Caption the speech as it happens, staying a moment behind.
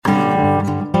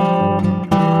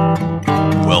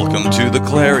Welcome to the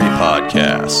Clary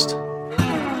Podcast,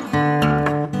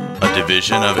 a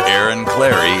division of Aaron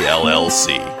Clary,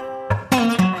 LLC.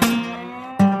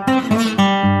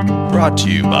 Brought to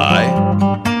you by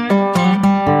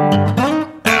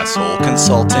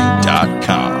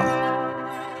assholeconsulting.com.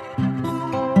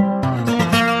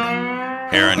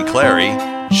 Aaron Clary,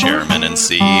 Chairman and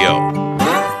CEO.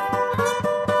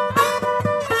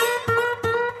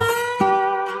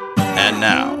 And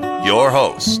now, your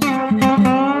host,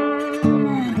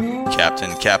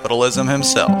 Captain Capitalism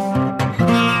himself,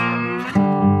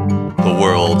 the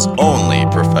world's only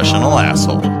professional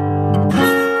asshole,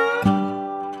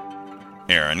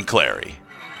 Aaron Clary.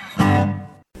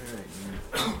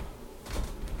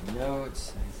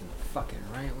 Notes, fucking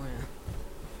right way.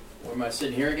 Or am I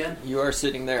sitting here again? You are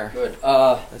sitting there. Good.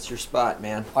 That's your spot,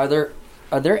 man. Are there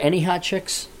any hot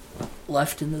chicks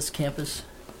left in this campus?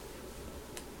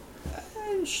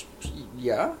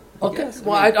 Yeah. Okay. Guess.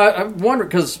 Well, I wonder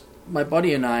because my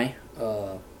buddy and I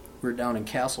we're down in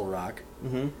Castle Rock,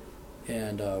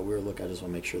 and we were looking. I just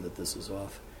want to make sure that this is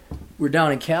off. We're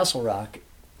down in Castle Rock,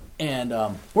 and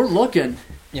we're looking.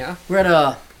 Yeah. We're at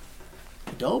a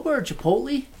Adoba or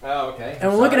Chipotle. Oh, okay.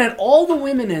 And we're looking at all the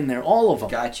women in there, all of them.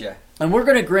 Gotcha. And we're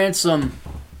going to grant some.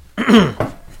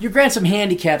 You grant some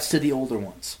handicaps to the older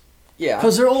ones. Yeah.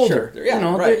 Because they're older. Sure.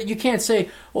 Yeah, right. You can't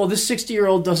say, "Oh, this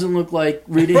 60-year-old doesn't look like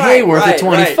Rita Right, Hayworth right, at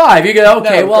 25." right. You go,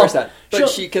 "Okay, No, of well, course not. But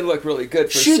she could look really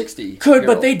good for she 60. could,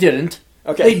 but they didn't.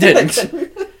 Okay. They didn't."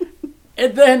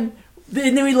 And then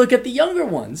we look at the younger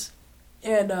ones,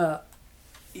 and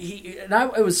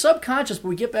it was subconscious. But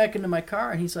we get back into my car,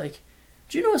 and he's like,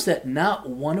 "Do you notice that not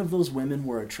one of those women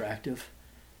were attractive?"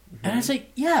 Mm-hmm. And I was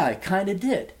like, "Yeah, I kind of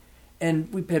did."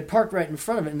 And we had parked right in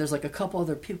front of it, and there's like a couple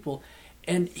other people.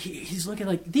 And he's looking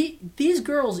like, these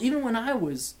girls, even when I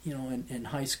was, in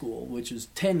high school, which is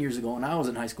 10 years ago, and I was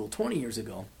in high school 20 years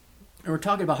ago, and we're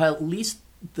talking about how at least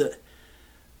there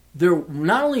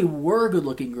not only were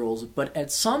good-looking girls, but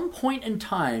at some point in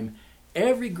time,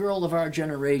 every girl of our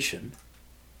generation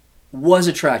was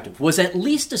attractive, was at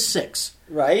least a 6.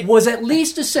 Right. Was at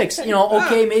least a 6.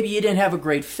 Okay, maybe you didn't have a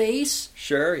great face.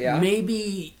 Sure, yeah.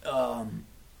 Maybe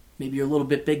you're a little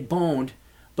bit big-boned.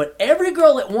 But every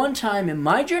girl at one time in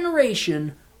my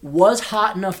generation was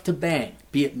hot enough to bang,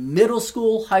 be it middle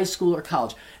school, high school, or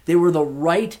college. They were the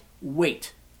right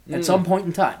weight at some point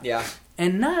in time. Yeah.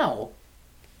 And now,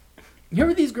 here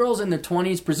are these girls in their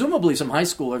 20s, presumably some high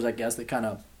schoolers, I guess, that kind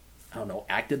of,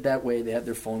 acted that way. They had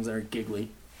their phones that are giggly.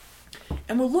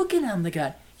 And we're looking at them. They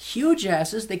got huge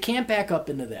asses. They can't back up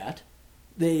into that.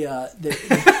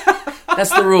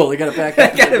 That's the rule. They got to back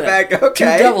up.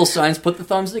 Okay. 2 devil signs. Put the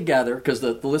thumbs together because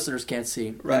the listeners can't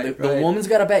see. Right. The woman's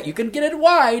got to back. You can get it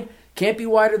wide. Can't be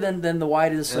wider than the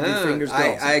widest of your fingers goes.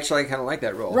 I actually kind of like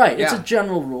that rule. Right. Yeah. It's a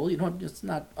general rule. It's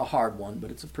not a hard one,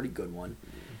 but it's a pretty good one.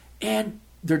 And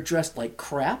they're dressed like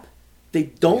crap. They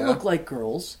don't look like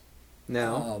girls.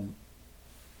 No.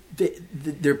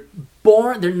 They're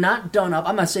born. They're not done up.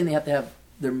 I'm not saying they have to have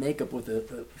their makeup with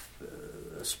a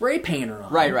spray painter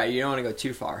on. Right. You don't want to go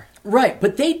too far. Right,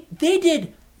 but they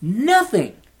did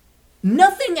nothing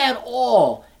at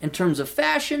all in terms of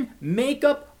fashion,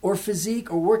 makeup, or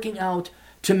physique, or working out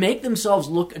to make themselves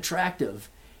look attractive.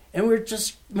 And we're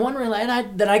just wondering,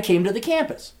 and then I came to the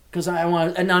campus because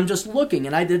and I'm just looking,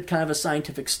 and I did kind of a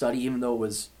scientific study, even though it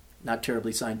was not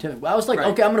terribly scientific. But I was like,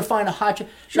 okay, I'm going to find a hot chick.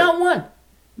 Sure.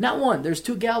 Not one. There's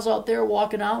 2 gals out there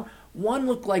walking out. One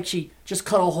looked like she just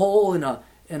cut a hole in a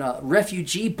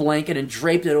refugee blanket and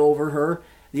draped it over her.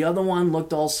 The other one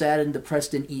looked all sad and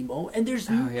depressed and emo. And there's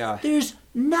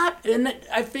not, and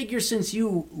I figure since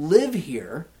you live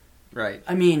here, right?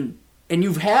 I mean, and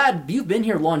you've been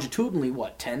here longitudinally,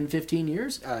 what, 10, 15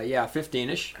 years?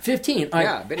 15-ish. 15.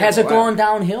 Yeah. Has it gone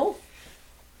downhill?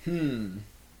 Because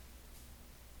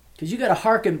you got to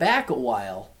harken back a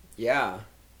while. Yeah.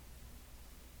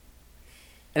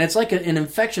 And it's like an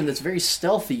infection that's very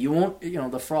stealthy. You won't,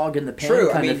 the frog in the pan. True.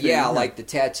 Kind of thing. Yeah, like the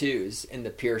tattoos and the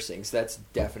piercings. That's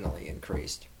definitely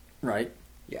increased. Right.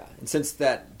 Yeah, and since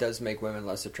that does make women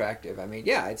less attractive,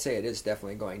 I'd say it is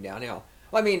definitely going downhill.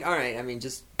 Well, all right,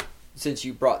 just since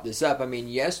you brought this up,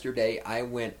 yesterday I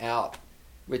went out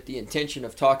with the intention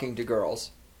of talking to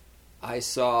girls. I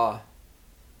saw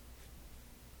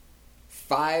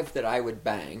 5 that I would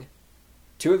bang.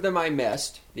 2 of them I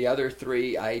missed. The other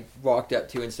 3 I walked up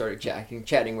to and started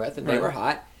chatting with, and they were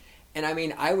hot. And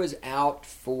I was out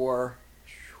for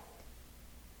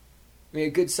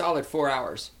a good solid 4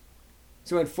 hours.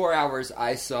 So in 4 hours,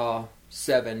 I saw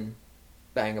 7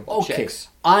 bangable chicks.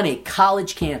 On a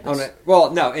college campus.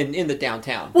 No, in the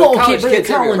downtown. Well, but college kids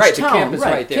college right, town, the campus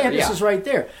right there. Campus is right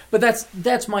there. But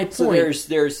that's my point. So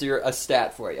there's a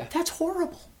stat for you. That's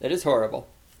horrible. That is horrible.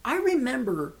 I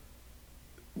remember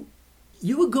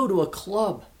you would go to a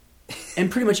club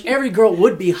and pretty much every girl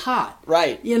would be hot.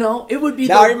 Right. You know, it would be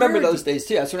Now, I remember those days,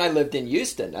 too. That's when I lived in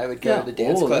Houston. I would go to the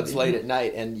dance clubs late at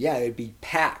night, and, it would be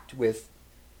packed with,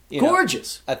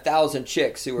 gorgeous. 1,000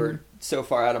 chicks who were so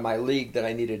far out of my league that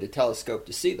I needed a telescope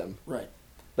to see them. Right.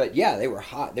 But, they were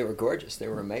hot. They were gorgeous. They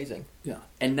were amazing. Yeah.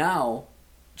 And now,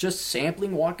 just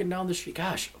sampling, walking down the street,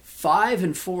 5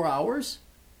 and 4 hours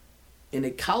in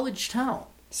a college town.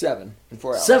 7 and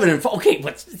 4 hours. 7 and 4. Okay,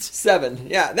 but 7.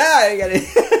 Yeah. No, I got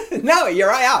it. No, you're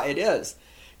right. Yeah, it is.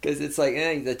 Because it's like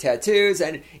the tattoos,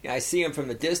 and I see them from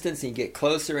a distance, and you get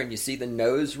closer, and you see the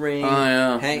nose ring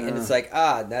hang, and it's like,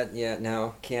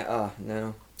 no, can't,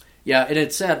 no. Yeah, and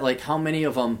it's sad, like, how many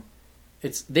of them,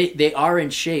 they are in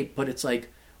shape, but it's like,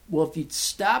 well, if you'd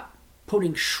stop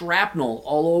putting shrapnel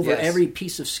all over every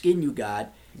piece of skin you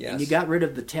got, and you got rid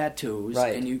of the tattoos,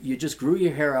 and you just grew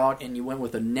your hair out, and you went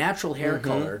with a natural hair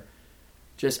color,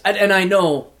 and I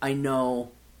know,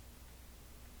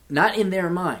 not in their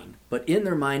mind, but in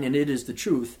their mind, and it is the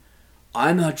truth,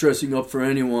 I'm not dressing up for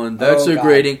anyone. That's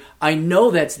degrading. I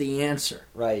know that's the answer.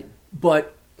 Right.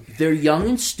 But they're young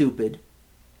and stupid.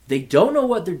 They don't know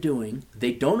what they're doing.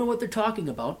 They don't know what they're talking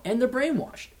about, and they're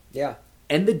brainwashed. Yeah.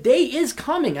 And the day is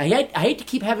coming. I hate to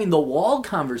keep having the wall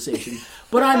conversation,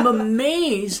 but I'm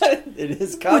amazed. It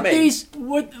is coming.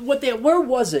 Where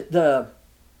was it? There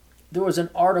was an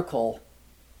article.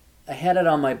 I had it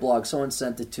on my blog. Someone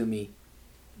sent it to me.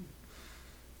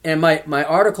 And my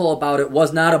article about it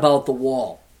was not about the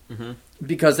wall,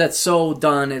 because that's so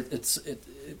done. It's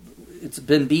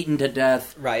been beaten to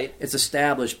death. Right. It's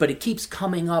established, but it keeps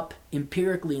coming up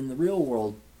empirically in the real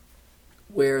world,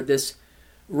 where this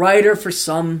writer for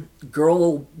some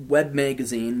girl web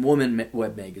magazine, woman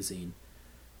web magazine,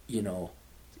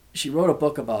 she wrote a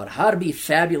book about how to be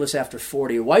fabulous after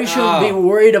 40. Why you shouldn't be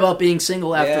worried about being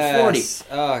single after 40.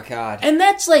 Oh God. And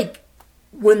that's like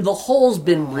when the hole's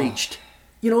been reached.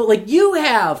 Like you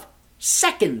have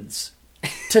seconds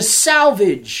to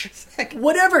salvage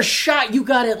whatever shot you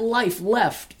got at life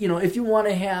left, if you want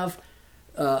to have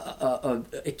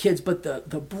kids. But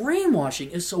the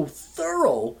brainwashing is so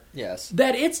thorough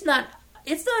that it's not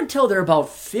until they're about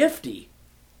 50,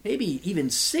 maybe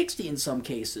even 60 in some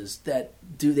cases, that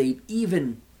do they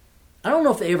even, I don't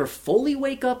know if they ever fully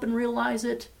wake up and realize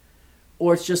it,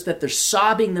 or it's just that they're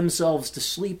sobbing themselves to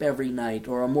sleep every night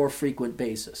or a more frequent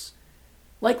basis.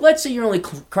 Like, let's say you're only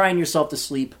crying yourself to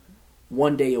sleep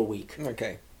one day a week.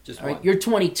 Okay, just one. Right? You're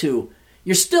 22.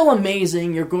 You're still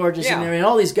amazing. You're gorgeous, and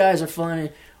all these guys are fun.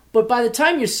 But by the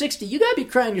time you're 60, you got to be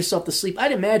crying yourself to sleep,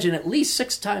 I'd imagine, at least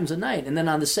 6 times a night. And then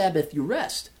on the Sabbath, you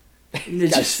rest. You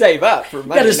got to save up for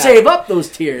money. You got to save up those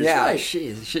tears. Yeah, right.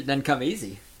 It shouldn't come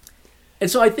easy. And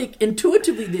so I think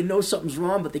intuitively they know something's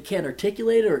wrong, but they can't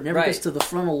articulate it, or it never gets to the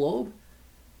frontal lobe.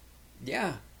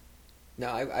 Yeah. No,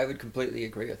 I would completely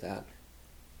agree with that.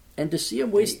 And to see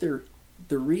them waste their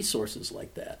resources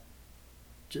like that,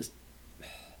 just...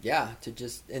 Yeah,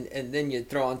 and then you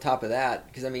throw on top of that,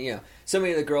 because, so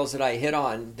many of the girls that I hit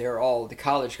on, they're all the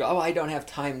college girls. Oh, I don't have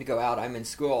time to go out, I'm in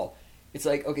school. It's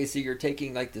like, okay, so you're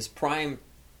taking, like, this prime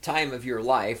time of your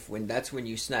life, that's when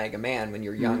you snag a man, when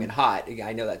you're young and hot.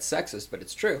 I know that's sexist, but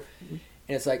it's true. And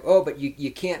it's like, oh, but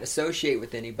you can't associate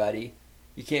with anybody.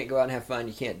 You can't go out and have fun.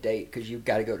 You can't date because you've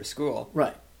got to go to school.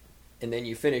 Right. And then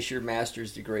you finish your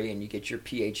master's degree and you get your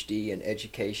PhD in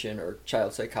education or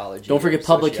child psychology. Don't forget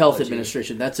public health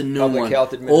administration. That's a new one.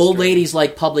 Old ladies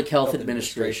like public health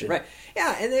administration. Right.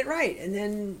 Yeah,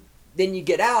 and then you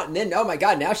get out, and then, oh my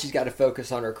God, now she's got to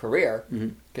focus on her career,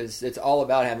 because it's all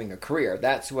about having a career.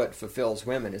 That's what fulfills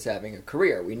women, is having a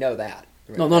career. We know that.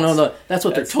 No. That's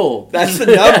what they're told. That's the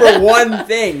number one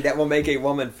thing that will make a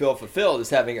woman feel fulfilled, is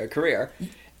having a career.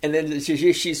 And then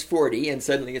she's 40, and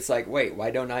suddenly it's like, wait,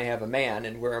 why don't I have a man?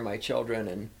 And where are my children?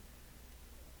 And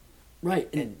right,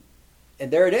 and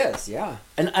there it is, yeah.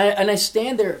 And I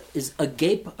stand there. Is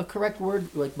agape a correct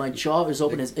word? Like my jaw is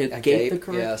open. Is agape the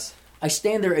correct? Yes. I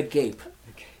stand there agape.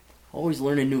 Okay. Always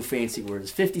learning new fancy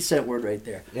words. 50-cent word right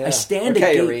there. Yeah. I stand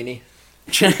agape. Irini.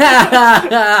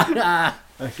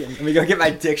 Okay, let me go get my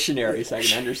dictionary so I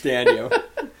can understand you.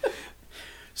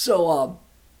 So,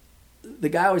 the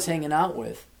guy I was hanging out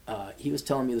with, he was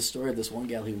telling me the story of this one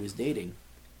gal he was dating.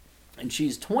 And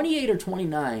she's 28 or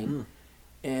 29,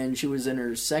 and she was in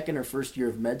her second or first year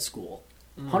of med school.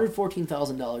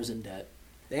 $114,000 in debt.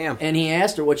 Damn. And he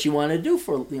asked her what she wanted to do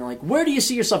for, like, where do you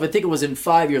see yourself? I think it was in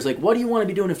 5 years. Like, what do you want to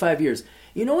be doing in 5 years?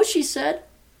 You know what she said?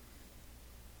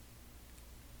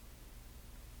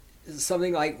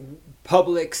 Something like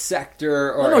public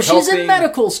sector or no, she's in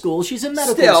medical school. She's in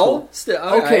medical school. Still,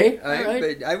 okay. All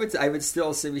right. But I would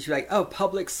still say she'd be like, oh,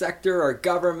 public sector or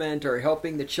government or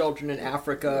helping the children in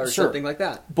Africa or something like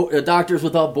that. Doctors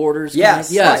Without Borders.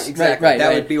 Yes, yes, right, exactly. Right,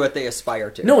 that would be what they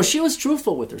aspire to. No, she was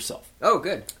truthful with herself. Oh,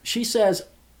 good. She says,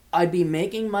 I'd be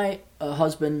making my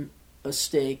husband a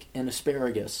steak and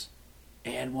asparagus,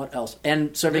 and what else?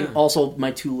 And serving also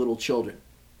my 2 little children.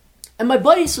 And my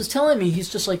buddy was telling me, he's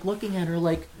just like looking at her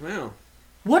like, wow.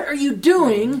 What are you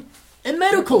doing in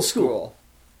medical school?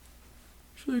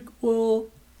 She's like, well,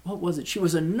 what was it? She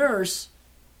was a nurse.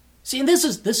 See, and this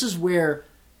is where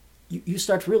you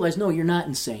start to realize, no, you're not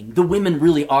insane. The women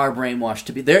really are brainwashed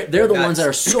to be. They're the ones that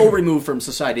are so removed from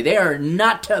society. They are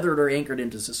not tethered or anchored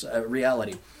into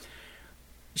reality.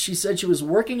 She said she was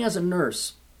working as a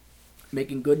nurse,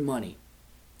 making good money.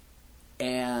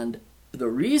 And the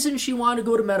reason she wanted to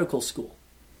go to medical school.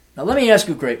 Now, let me ask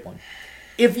you a great one.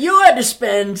 If you had to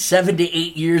spend 7 to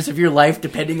 8 years of your life,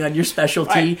 depending on your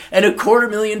specialty, and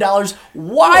 $250,000,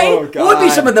 what would be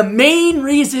some of the main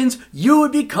reasons you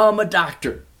would become a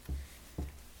doctor?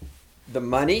 The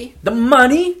money. The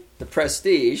money. The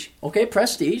prestige. Okay,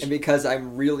 prestige. And because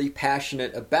I'm really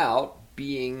passionate about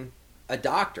being a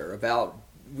doctor, about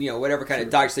whatever kind of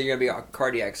doctor. So you're going to be a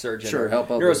cardiac surgeon, or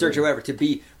neurosurgeon, or whatever. To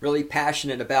be really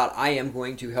passionate about, I am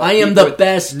going to help. I am the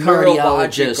best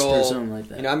cardiologist, or something like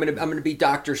that. I'm going to be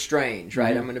Doctor Strange,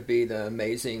 right? I'm going to be the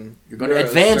amazing. You're going to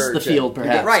advance the field,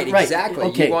 perhaps. Right, exactly.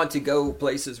 Okay. You want to go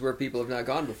places where people have not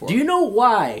gone before. Do you know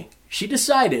why she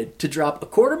decided to drop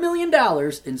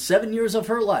 $250,000 in 7 years of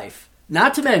her life?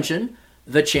 Not to mention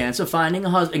the chance of finding a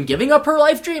husband and giving up her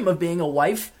life dream of being a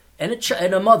wife and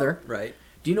a mother. Right.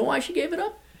 Do you know why she gave it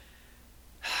up?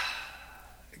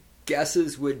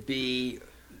 Guesses would be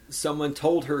someone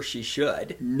told her she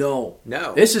should. No.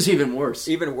 This is even worse.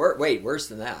 Even worse. Wait, worse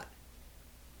than that.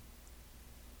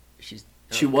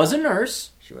 She was a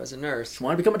nurse. She was a nurse. She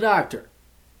wanted to become a doctor.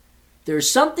 There's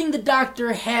something the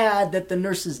doctor had that the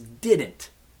nurses didn't.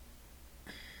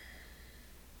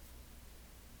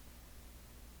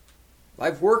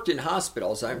 I've worked in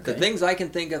hospitals. The things I can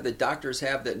think of that doctors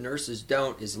have that nurses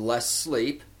don't is less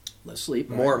sleep. Less sleep.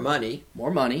 More money.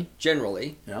 More money.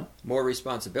 Generally. Yeah. More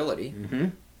responsibility. Mm-hmm.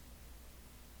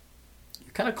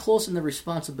 You're kind of close in the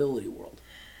responsibility world.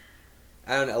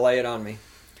 I don't know. Lay it on me.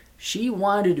 She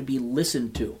wanted to be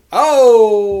listened to.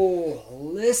 Oh,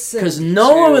 listen to. Because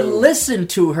no one would listen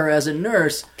to her as a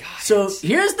nurse. Here's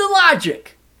the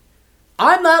logic.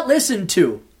 I'm not listened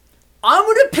to. I'm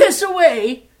going to piss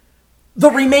away the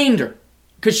remainder.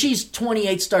 Because she's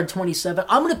 28, started 27.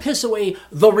 I'm going to piss away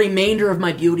the remainder of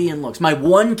my beauty and looks. My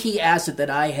one key asset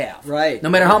that I have. Right. No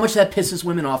matter how much that pisses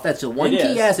women off, that's the one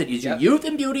key asset is your youth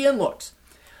and beauty and looks.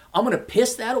 I'm going to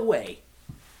piss that away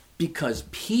because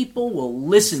people will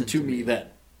listen to me then.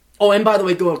 Oh, and by the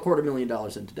way, go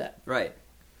 $250,000 into debt. Right.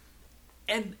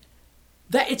 And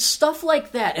it's stuff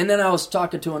like that. And then I was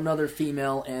talking to another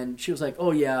female, and she was like,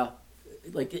 oh, yeah.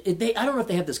 Like I don't know if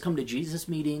they have this come to Jesus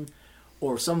meeting,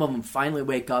 or some of them finally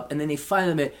wake up, and then they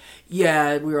finally admit,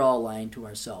 yeah, we're all lying to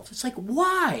ourselves. It's like,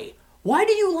 why? Why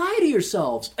do you lie to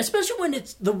yourselves? Especially when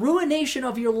it's the ruination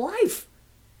of your life.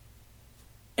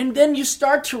 And then you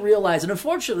start to realize, and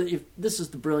unfortunately, this is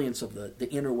the brilliance of the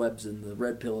interwebs and the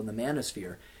red pill and the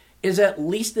manosphere, is at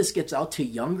least this gets out to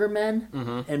younger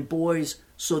men and boys,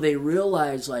 so they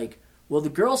realize, like, well, the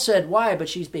girl said Y, but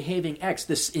she's behaving X.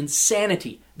 This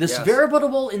insanity, this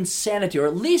veritable insanity, or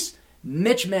at least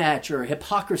mismatch or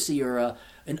hypocrisy or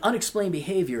an unexplained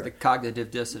behavior. The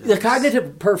cognitive dissonance. The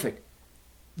cognitive, perfect.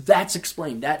 That's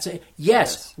explained. That's it.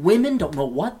 Yes, women don't know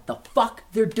what the fuck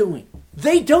they're doing.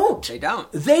 They don't. They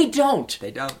don't. They don't.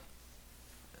 They don't.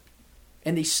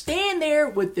 And they stand there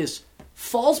with this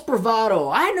false bravado.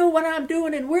 I know what I'm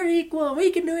doing, and we're equal, and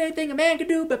we can do anything a man can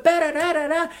do, but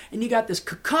da-da-da-da-da. And you got this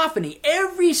cacophony.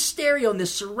 Every stereo in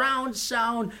this surround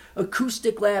sound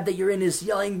acoustic lab that you're in is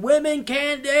yelling, women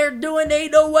can't, they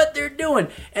know what they're doing.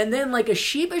 And then like a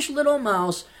sheepish little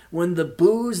mouse, when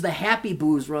the happy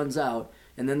booze runs out,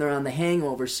 and then they're on the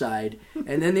hangover side,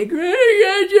 and then they go,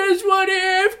 I just want to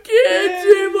have kids,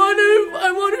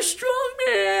 I want a strong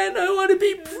man, I want to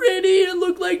be pretty and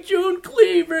look like Joan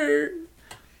Cleaver.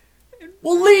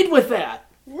 We'll lead with that.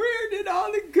 Where did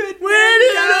all the good men go?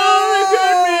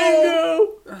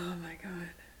 Oh my God.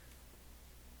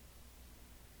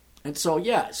 And so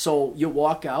you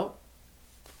walk out,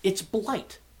 it's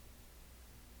blight.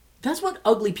 That's what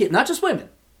ugly people, not just women,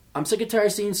 I'm sick and tired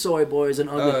of seeing soy boys and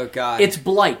ugly. Oh, God. It's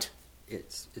blight.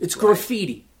 It's It's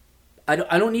graffiti. I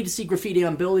don't need to see graffiti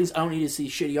on buildings. I don't need to see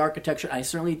shitty architecture.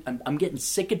 I'm getting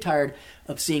sick and tired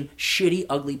of seeing shitty,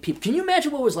 ugly people. Can you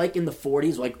imagine what it was like in the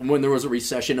 40s, like when there was a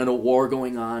recession and a war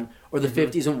going on, or the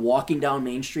 50s and walking down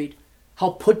Main Street? How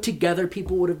put together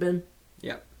people would have been?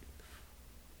 Yep.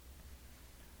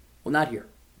 Well, not here.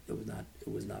 It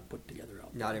was not put together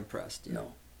out there. Not impressed. Yeah.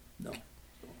 No.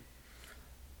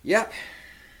 Yep.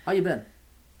 How you been?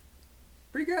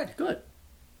 Pretty good. Good.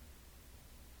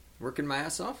 Working my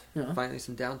ass off. Yeah. Finally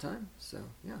some downtime. So,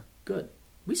 yeah. Good.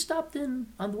 We stopped in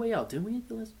on the way out, didn't we?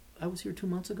 I was here 2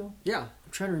 months ago. Yeah.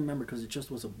 I'm trying to remember because it just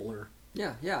was a blur.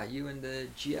 Yeah. You and the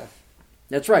GF.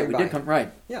 That's right. Nearby. We did come.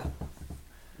 Right. Yeah.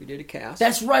 We did a cast.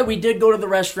 That's right. We did go to the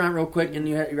restaurant real quick, and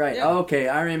you're right. Yeah. Okay,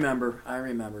 I remember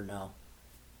now.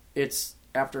 It's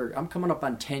after I'm coming up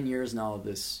on 10 years now of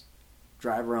this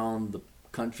drive around the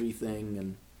country thing,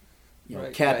 and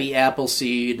Right, Cappy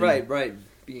Appleseed. And, Right.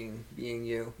 Being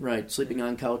you. Right. Sleeping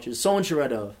on couches. Someone should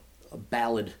write a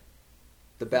ballad.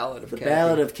 The Ballad of The Cappy.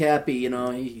 Ballad of Cappy.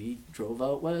 He drove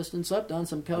out west and slept on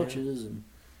some couches and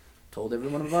told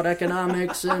everyone about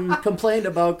economics and complained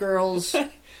about girls.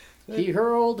 He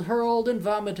hurled and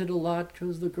vomited a lot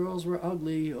because the girls were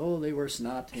ugly. Oh, they were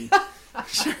snot. And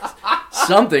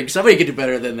somebody could do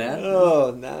better than that.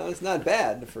 Oh no, it's not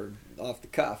bad for off the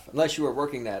cuff. Unless you were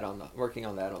working on that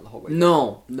on the whole way.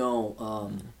 No.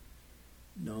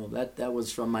 That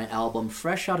was from my album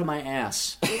 "Fresh Out of My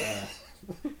Ass."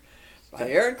 By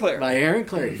Aaron Clary. By Aaron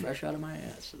Clary, "Fresh Out of My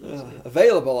Ass."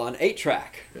 Available on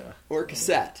 8-track Yeah. or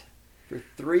cassette for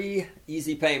 3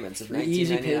 easy payments of $19.99.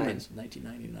 Easy payments,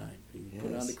 $19.99. You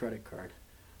put it on Yes. the credit card.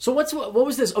 So what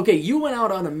was this? Okay, you went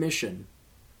out on a mission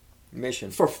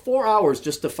for 4 hours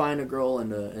just to find a girl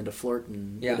and to flirt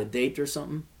and get a date or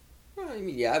something. Well, I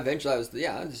mean, eventually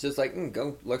it's just like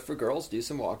go look for girls, do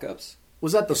some walk-ups.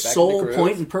 Was that the Get back in sole the groove.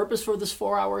 point and purpose for this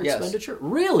 4-hour Yes. expenditure?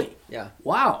 Really? Yeah.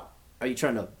 Wow. Are you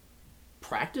trying to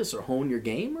practice or hone your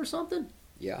game or something?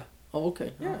 Yeah. Oh,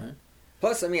 okay. Yeah. All right.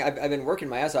 Plus, I mean, I've been working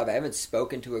my ass off. I haven't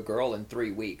spoken to a girl in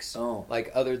 3 weeks. Oh. Like,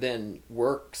 other than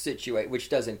work situation, which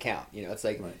doesn't count. It's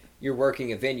like you're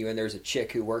working a venue and there's a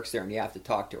chick who works there and you have to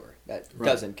talk to her. That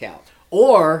doesn't count.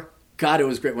 Or, God, it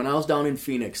was great. When I was down in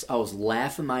Phoenix, I was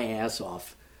laughing my ass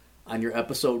off on your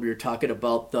episode where you're talking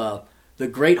about the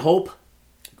Great Hope.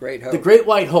 Great Hope. The Great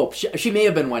White Hope. She may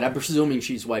have been white. I'm presuming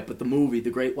she's white, but the movie, The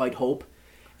Great White Hope.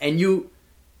 And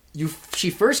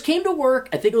she first came to work,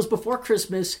 I think it was before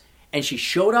Christmas, and she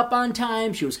showed up on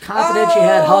time. She was confident. She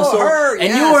had hustle. Her, and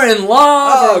yes. you were in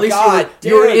love, or at least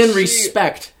you were in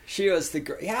respect. She was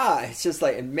it's just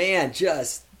like, man,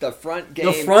 just the front game.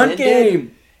 The front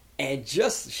game. And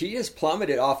she just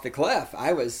plummeted off the cliff.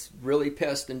 I was really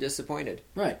pissed and disappointed.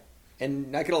 Right.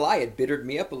 And not gonna lie, it bittered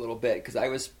me up a little bit because I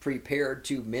was prepared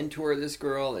to mentor this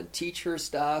girl and teach her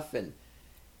stuff, and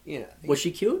Was she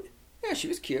cute? Yeah, she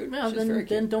was cute. Well, she was very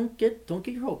then cute. don't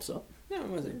get your hopes up. No, it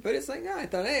wasn't. But it's like, no, I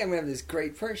thought, hey, I'm gonna have this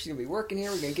great person. She's gonna be working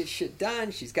here. We're gonna get shit done.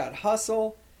 She's got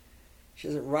hustle. She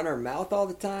doesn't run her mouth all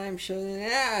the time.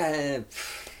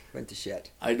 Went to shit.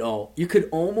 I know. You could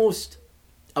almost.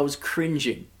 I was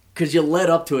cringing. Because you led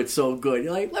up to it so good.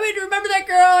 You're like, let me remember that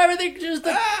girl. Everything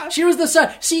she was the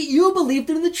son. See, you believed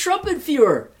in the trumpet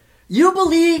Fuhrer. You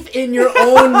believe in your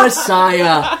own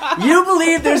Messiah. You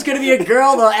believe there's going to be a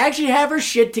girl that'll actually have her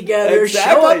shit together,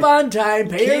 show up on time,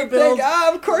 pay her bills.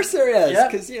 Of course there is.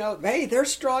 Because, hey, they're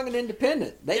strong and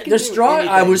independent. They're strong.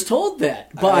 Anything. I was told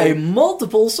that by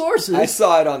multiple sources. I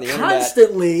saw it on the internet.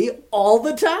 Constantly, all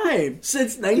the time,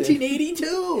 since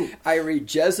 1982. I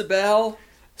read Jezebel.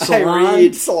 Salon. I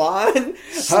read Salon,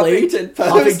 Slate, Huffington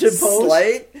Post,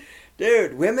 Slate.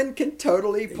 Dude, women can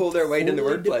totally pull their weight in the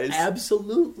workplace.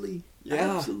 Absolutely.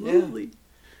 Yeah, absolutely.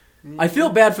 Yeah. I feel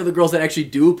bad for the girls that actually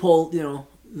do pull,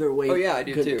 their weight. Oh, yeah, I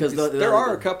do too. Because there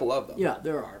are a couple of them. Yeah,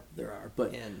 there are.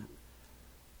 But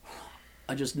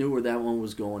I just knew where that one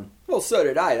was going. Well, so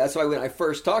did I. That's why when I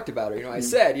first talked about her, I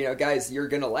said, guys, you're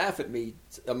going to laugh at me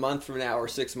a month from now or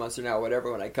 6 months from now,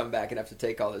 whatever, when I come back and have to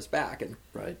take all this back. And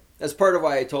right. That's part of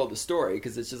why I told the story,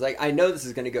 because it's just like, I know this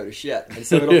is going to go to shit, and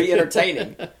so it'll be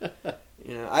entertaining.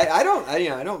 I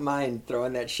don't mind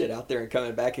throwing that shit out there and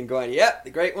coming back and going, yep,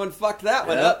 the great one fucked that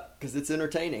one up, because it's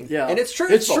entertaining. Yeah. And it's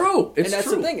truthful. It's true. And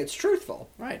that's the thing. It's truthful.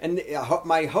 Right. And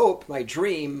my hope, my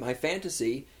dream, my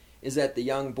fantasy is that the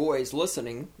young boys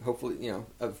listening, hopefully,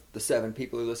 of the 7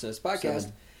 people who listen to this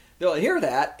podcast, they'll hear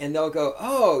that and they'll go,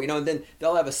 oh, and then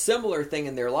they'll have a similar thing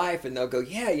in their life and they'll go,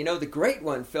 yeah, the great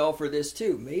one fell for this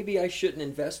too. Maybe I shouldn't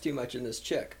invest too much in this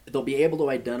chick. They'll be able to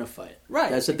identify it.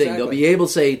 Right. That's the thing. They'll be able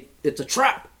to say it's a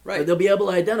trap. Right. Or they'll be able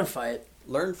to identify it.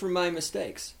 learn from my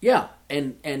mistakes. Yeah,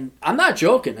 and I'm not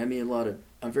joking. I mean,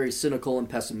 I'm very cynical and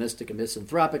pessimistic and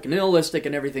misanthropic and nihilistic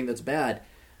and everything that's bad.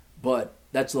 But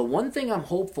that's the one thing I'm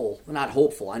hopeful. Not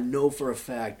hopeful. I know for a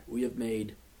fact we have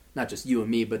made, not just you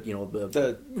and me, but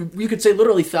you could say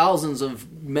literally thousands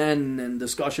of men and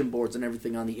discussion boards and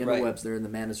everything on the interwebs. Right. They're in the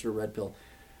Manosphere Red Pill.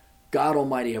 God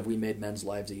Almighty, have we made men's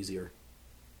lives easier?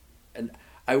 And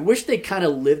I wish they kind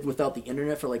of lived without the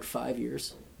internet for like 5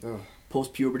 years,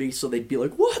 post puberty, so they'd be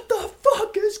like, "What the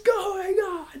fuck is going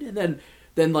on?" And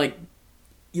then like.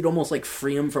 You'd almost like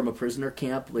free them from a prisoner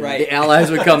camp. Right. The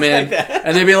Allies would come in, like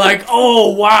and they'd be like,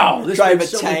 "Oh wow, this drive a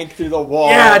so tank through the wall."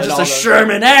 Yeah, just a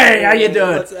Sherman. Hey, how you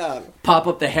doing? What's up? Pop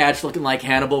up the hatch, looking like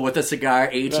Hannibal with a cigar,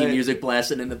 18 Right. music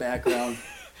blasting in the background.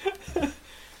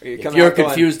 If If you're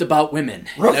confused about women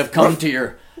and have come to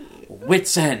your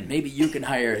wits' end, maybe you can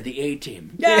hire the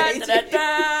A-team. Oh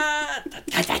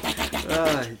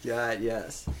God,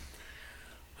 yes.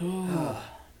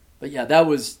 But yeah, that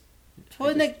was.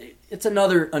 Well, it's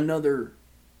another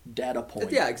data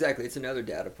point. Yeah, exactly. It's another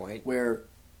data point where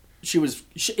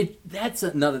that's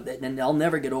another, and I'll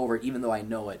never get over it, even though I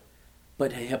know it.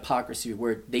 But hypocrisy,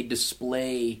 where they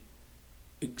display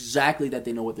exactly that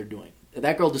they know what they're doing.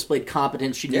 That girl displayed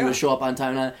competence; she knew to show up on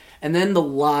time, and then the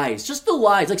lies, just the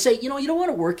lies. Like say, you don't want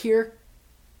to work here,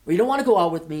 or you don't want to go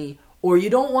out with me, or you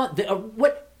don't want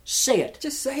what? Say it.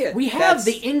 Just say it. We have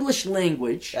the English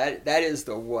language. That is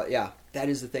the what? Yeah, that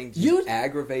is the thing that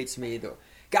aggravates me. Though,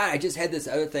 God, I just had this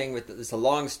other thing with this. A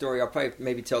long story. I'll probably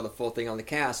maybe tell the full thing on the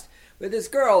cast. With this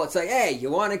girl, it's like, hey, you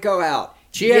want to go out?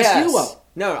 She asked you out.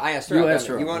 No, I asked her out. Asked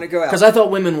her you want to go out? Because I thought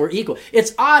women were equal.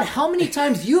 It's odd how many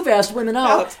times you've asked women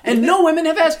out, and no women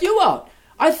have asked you out.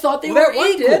 I thought they were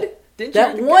equal. Didn't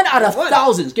that you? One out of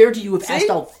thousands. Guarantee you have asked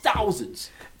out thousands.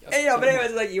 Hey, but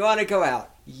anyways, like, you want to go out?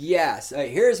 Yes.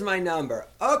 Here's my number.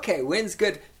 Okay, when's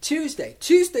good? Tuesday.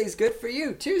 Tuesday's good for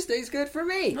you. Tuesday's good for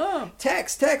me. Oh.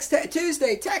 Text.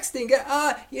 Tuesday, texting.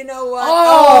 You know what?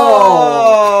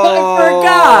 Oh, I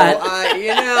forgot.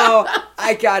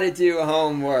 I got to do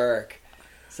homework.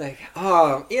 It's like,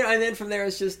 and then from there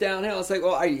it's just downhill. It's like,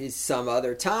 well, are you some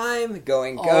other time?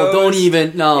 Going goes. Oh, don't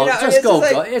even. No, just go.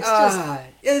 Like, go.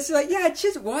 It's like, yeah, it's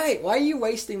just, why? Why are you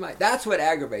wasting my... That's what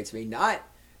aggravates me, not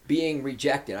being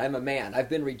rejected. I'm a man. I've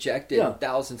been rejected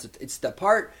thousands of... It's the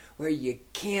part where you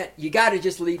got to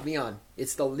just lead me on.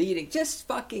 It's the leading. Just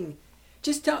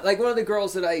tell... Like one of the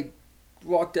girls that I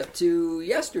walked up to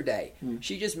yesterday,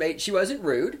 she wasn't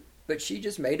rude, but she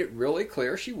just made it really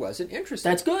clear she wasn't interested.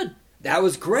 That's good. That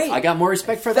was great. I got more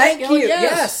respect for that. Thank you.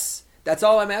 Yes. That's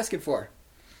all I'm asking for.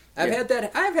 I've had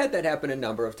that happen a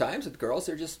number of times with girls.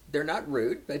 They're not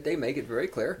rude, but they make it very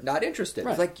clear, not interested.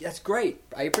 Right. It's like, that's great.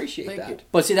 I appreciate that. You.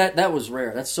 But see, that was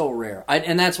rare. That's so rare.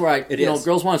 And that's where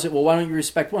girls want to say, well, why don't you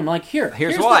respect women? I'm like,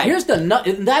 here's why.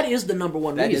 And that is the number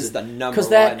one reason. That is the number one. Because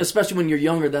that, especially when you're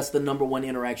younger, that's the number one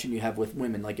interaction you have with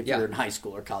women. Like if you're in high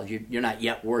school or college, you're not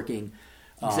yet working.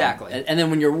 Exactly. And then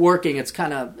when you're working, it's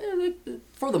kind of,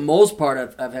 for the most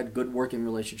part, I've had good working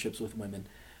relationships with women.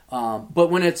 But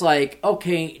when it's like,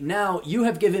 okay, now you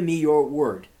have given me your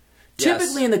word. Yes.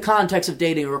 Typically in the context of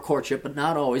dating or a courtship, but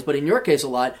not always, but in your case a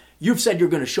lot, you've said you're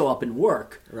going to show up and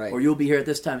work. Right. Or you'll be here at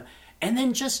this time. And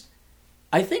then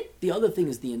I think the other thing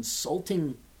is the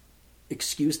insulting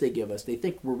excuse they give us. They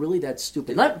think we're really that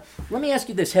stupid. Let me ask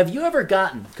you this. Have you ever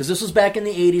gotten, because this was back in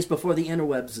the 80s before the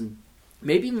interwebs and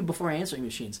maybe even before answering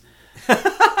machines.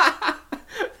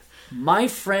 My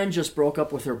friend just broke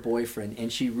up with her boyfriend,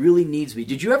 and she really needs me.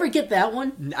 Did you ever get that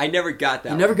one? I never got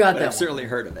that one. You never got that one? I've certainly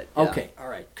heard of it. Yeah. Okay, all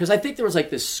right. Because I think there was like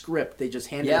this script they just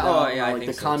handed out, like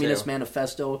the Communist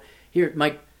Manifesto. Here,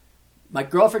 my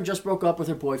girlfriend just broke up with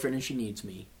her boyfriend, and she needs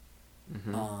me.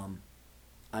 Mm-hmm.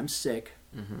 I'm sick.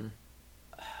 Mm-hmm.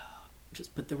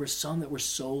 But there were some that were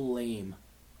so lame.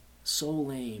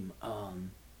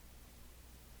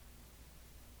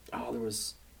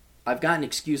 I've gotten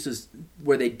excuses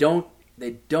where they don't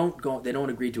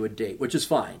agree to a date, which is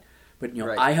fine. But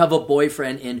right. I have a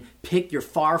boyfriend in pick your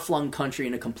far-flung country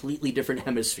in a completely different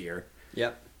hemisphere.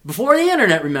 Yep. Before the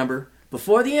internet, remember?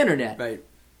 Before the internet. Right.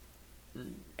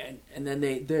 And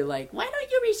then they're like, why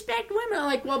don't you respect women? I'm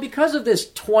like, well, because of this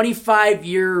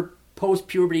 25-year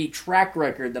post-puberty track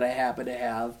record that I happen to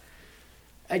have.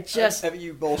 Have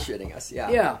you bullshitting us?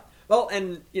 Yeah. Yeah. Well,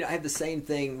 and I have the same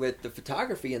thing with the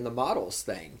photography and the models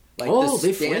thing. Like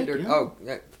the standard.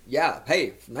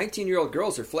 Hey, 19-year-old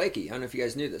girls are flaky. I don't know if you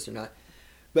guys knew this or not,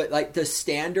 but like the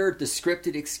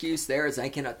scripted excuse there is I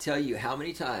cannot tell you how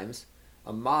many times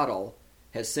a model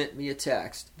has sent me a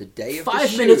text the day of the shoot.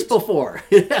 5 minutes before.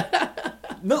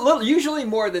 Usually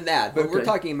more than that, but we're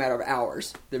talking a matter of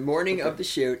hours. The morning of the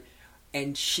shoot.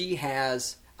 and she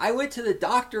has. I went to the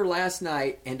doctor last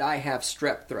night, and I have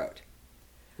strep throat.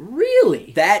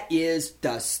 Really? That is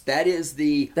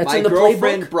the. That's my in the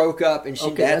girlfriend playbook? broke up, and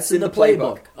that's in the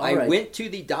playbook. I went to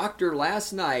the doctor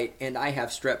last night, and I have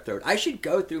strep throat. I should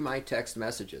go through my text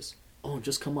messages. Oh,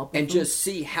 just come up and with them? just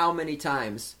see how many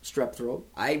times strep throat.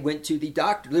 I went to the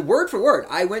doctor. Word for word,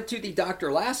 I went to the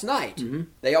doctor last night. Mm-hmm.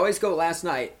 They always go last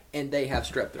night, and they have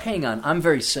strep throat. Hang on, I'm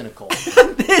very cynical.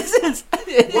 This is.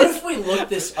 What if we look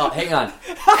this up? Hang on.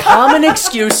 Common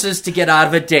excuses to get out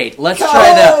of a date. Let's try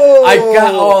that.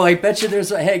 I bet you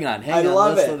there's a. Hang on. I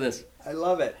love Let's it. do this. I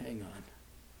love it. Hang on.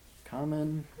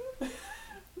 Common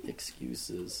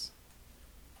excuses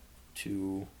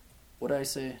to. What did I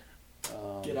say?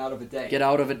 Get out of a date. Get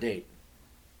out of a date.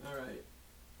 All right.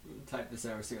 Type this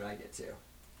over, see what I get to.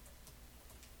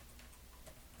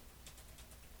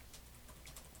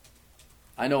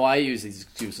 I know I use these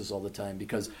excuses all the time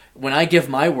because when I give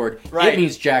my word, Right. it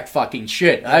means jack fucking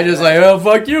shit. I just like, oh,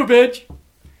 fuck you, bitch.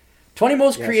 20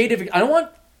 most creative. I don't want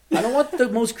the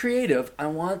most creative. I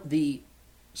want the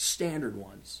standard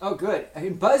ones. Oh, good. I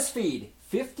mean, BuzzFeed,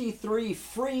 53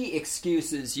 free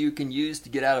excuses you can use to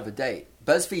get out of a date.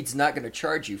 BuzzFeed's not going to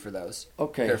charge you for those.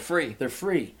 Okay. They're free. They're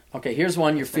free. Okay, here's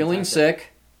one. You're feeling fantastic. sick.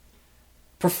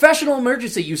 Professional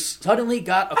emergency. You suddenly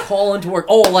got a call into work.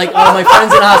 Oh, like, my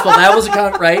friend's in the hospital. That was a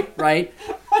right.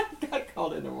 I got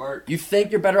called into work. You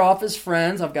think you're better off as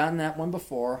friends. I've gotten that one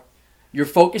before. You're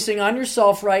focusing on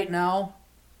yourself right now.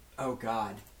 Oh,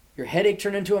 God. Your headache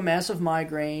turned into a massive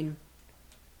migraine.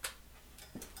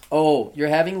 Oh, you're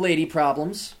having lady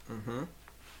problems. Mm-hmm.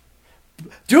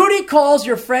 Duty calls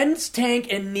your friend's tank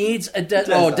and needs a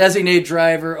designated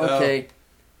driver. Okay.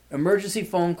 Emergency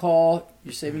phone call.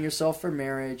 You're saving yourself for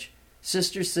marriage.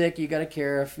 Sister's sick. You got to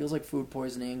care. Feels like food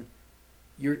poisoning.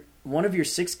 One of your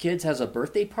 6 kids has a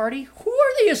birthday party. Who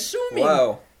are they assuming?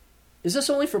 Whoa. Is this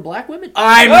only for black women?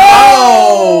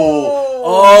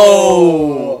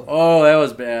 Oh, that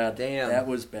was bad. Damn. That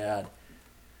was bad.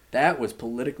 That was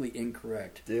politically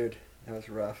incorrect. Dude, that was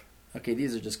rough. Okay,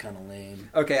 these are just kind of lame.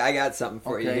 Okay, I got something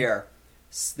for you Okay. here.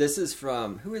 This is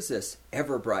from, who is this?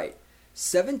 Everbright.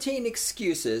 17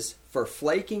 excuses for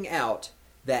flaking out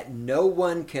that no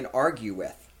one can argue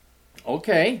with.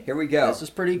 Okay. Here we go. This is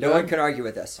pretty good. No one can argue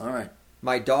with this. All right.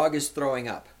 My dog is throwing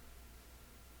up.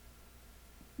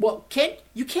 Well,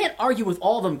 you can't argue with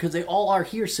all of them because they all are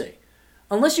hearsay.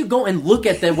 Unless you go and look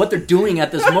at what they're doing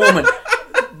at this moment,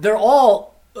 they're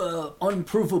all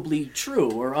unprovably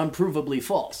true or unprovably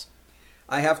false.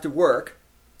 I have to work.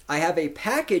 I have a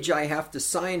package I have to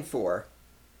sign for.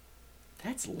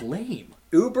 That's lame.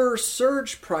 Uber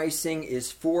surge pricing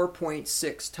is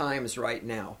 4.6 times right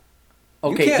now.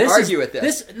 Okay, you can't argue with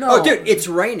this. No. Oh, dude, it's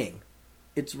raining.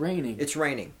 It's raining. It's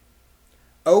raining.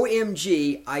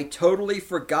 OMG, I totally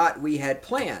forgot we had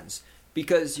plans.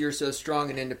 Because you're so strong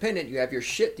and independent, you have your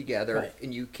shit together, Right.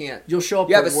 and you can't... You'll show up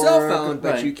You have at a cell work, phone,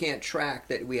 but right. you can't track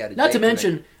that we had a Not date to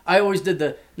mention, tonight. I always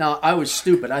did now, I was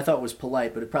stupid. I thought it was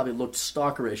polite, but it probably looked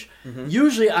stalkerish. Mm-hmm.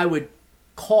 Usually I would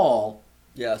call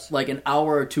Yes. like an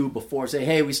hour or two before, say,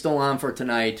 hey, we still on for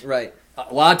tonight. Right.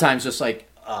 A lot of times just like...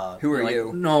 Who are like,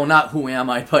 you? No, not who am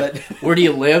I, but where do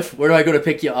you live? Where do I go to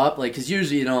pick you up? Like, because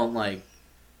usually you don't, like...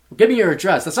 Give me your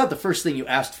address. That's not the first thing you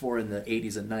asked for in the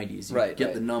 80s and 90s. You Right, get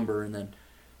right. the number and then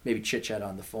maybe chit-chat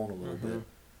on the phone a little bit.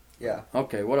 Yeah.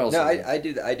 Okay, what else? No, is there? I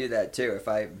do that. I do that too. If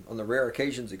on the rare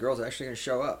occasions the girl's actually going to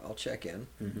show up, I'll check in,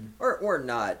 or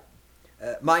not.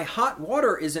 My hot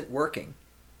water isn't working.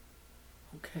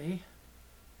 Okay.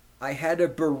 I had a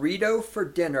burrito for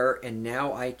dinner and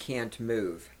now I can't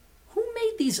move. Who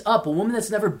made these up? A woman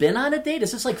that's never been on a date?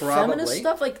 Is this like feminist Probably.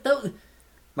 stuff? Like those?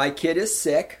 My kid is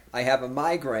sick. I have a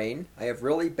migraine. I have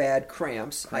really bad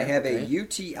cramps. I have a Okay.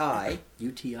 UTI,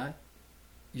 UTI?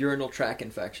 urinary tract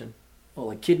infection. Oh,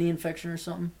 like kidney infection or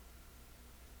something?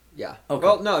 Yeah. Okay.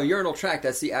 Well, no, urinary tract.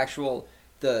 That's the actual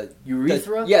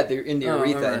Urethra? they're in the Oh,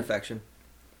 urethra alright. infection.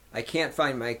 I can't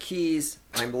find my keys.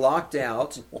 I'm locked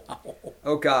out. Wow.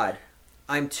 Oh, God.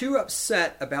 I'm too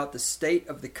upset about the state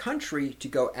of the country to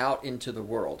go out into the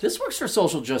world. This works for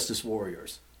social justice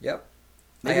warriors. Yep.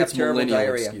 Maybe I have it's terrible millennial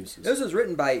diarrhea. excuses. This was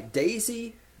written by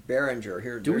Daisy Behringer.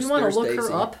 Here, Do we want to there's look Daisy.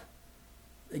 her up?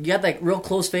 You got that real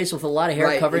close face with a lot of hair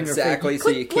Right, covering exactly, her face. so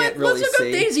you can't really let's look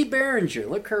see. up Daisy Behringer.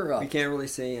 Look her up. You can't really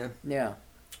see him. Yeah.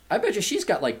 I bet you she's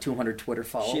got like 200 Twitter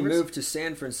followers. She moved to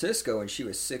San Francisco when she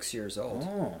was 6 years old.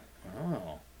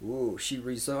 Oh. Ooh, she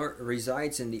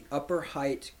resides in the Upper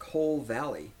Height Coal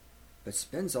Valley, but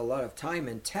spends a lot of time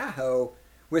in Tahoe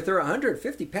with her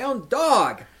 150-pound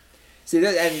dog. See,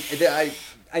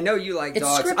 I know you like It's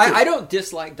dogs. scripted. I don't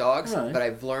dislike dogs, Right. but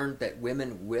I've learned that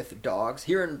women with dogs,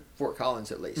 here in Fort Collins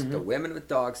at least, the women with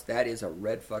dogs, that is a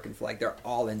red fucking flag. They're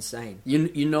all insane.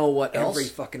 You know what else? Every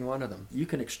fucking one of them. You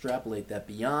can extrapolate that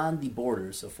beyond the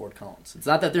borders of Fort Collins. It's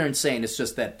not that they're insane. It's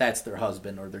just that that's their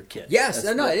husband or their kid. Yes,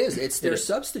 That's no, what- it is. It's their is.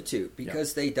 substitute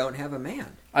because they don't have a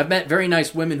man. I've met very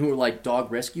nice women who are like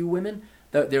dog rescue women.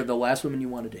 They're the last women you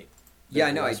want to date. Yeah, I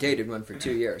They're the know. I last dated one for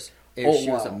 2 years. Oh, She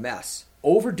was a wow. mess.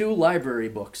 Overdue library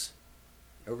books.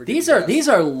 Overdue These mess.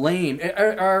 are lame.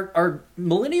 Are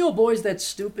millennial boys that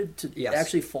stupid to Yes.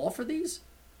 actually fall for these?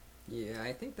 Yeah,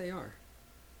 I think they are.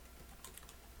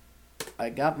 I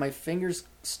got my fingers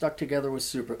stuck together with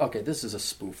super. Okay, this is a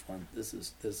spoof one. This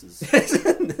is this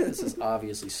is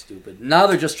obviously stupid. Now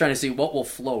they're just trying to see what will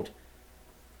float.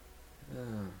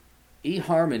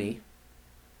 eHarmony,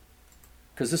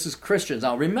 because this is Christians.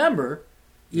 Now remember,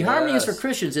 eHarmony is for Yes.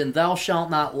 Christians, and thou shalt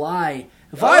not lie.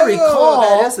 If I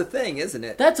recall, that is a thing, isn't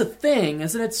it? that's a thing,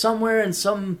 isn't it? Somewhere in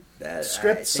some That- I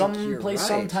script, think some you're place, right.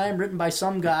 sometime, written by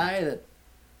some guy. That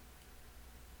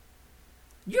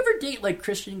you ever date like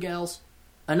Christian gals?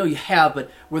 I know you have, but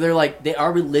where they're like they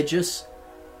are religious,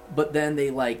 but then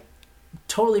they like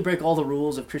totally break all the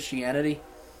rules of Christianity.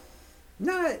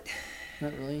 Not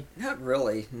Not really.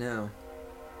 really, no.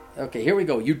 Okay, here we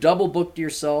go. You double booked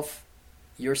yourself.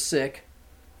 You're sick.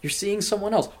 You're seeing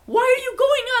someone else. Why are you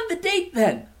going on the date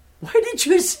then? Why did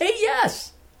you say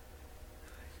yes?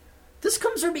 This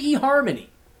comes from eHarmony.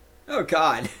 Oh,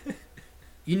 God.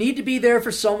 You need to be there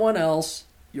for someone else.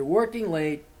 You're working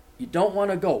late. You don't want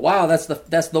to go. Wow, that's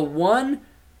the one.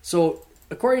 So,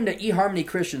 according to eHarmony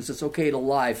Christians, it's okay to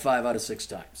lie 5 out of 6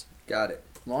 times. Got it.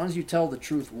 As long as you tell the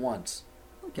truth once.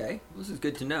 Okay, this is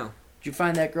good to know. Did you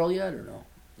find that girl yet or no?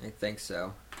 I think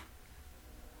so.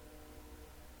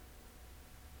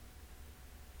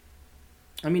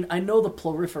 I mean, I know the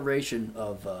proliferation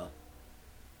of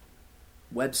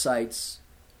websites,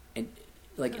 and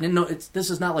like, no, this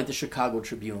is not like the Chicago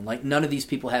Tribune. Like, none of these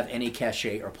people have any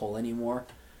cachet or pull anymore.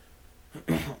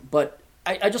 But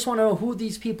I just want to know who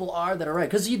these people are that are right,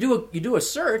 because you do a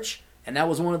search, and that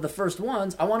was one of the first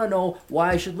ones. I want to know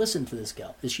why I should listen to this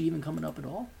gal. Is she even coming up at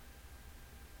all?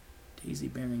 Daisy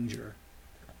Behringer.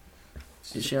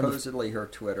 Is she on the- Supposedly her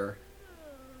Twitter.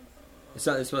 It's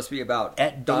supposed to be about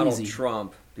At Donald Daisy.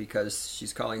 Trump because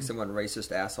she's calling someone racist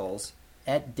assholes.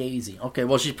 At Daisy. Okay,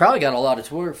 well, she's probably got a lot of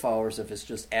Twitter followers if it's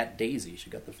just at Daisy. She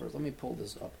got the first. Let me pull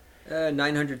this up.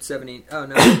 970. Oh,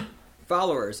 no.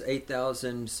 Followers,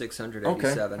 8,687.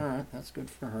 Okay, all right, that's good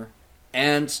for her.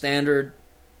 And standard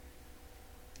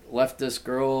leftist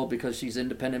girl because she's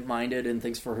independent-minded and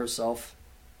thinks for herself.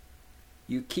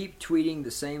 You keep tweeting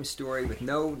the same story with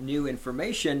no new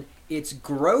information. It's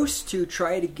gross to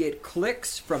try to get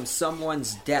clicks from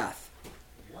someone's death.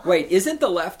 Wait, isn't the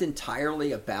left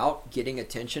entirely about getting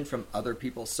attention from other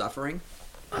people's suffering?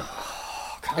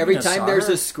 Every time there's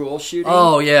a school shooting,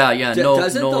 Oh, yeah.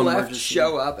 doesn't no the left emergency.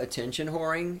 show up attention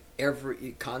whoring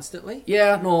constantly?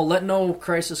 Yeah, no, let no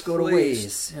crisis go to Please.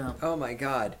 waste. Yeah. Oh my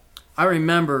God. I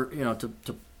remember,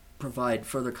 to provide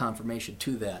further confirmation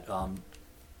to that, do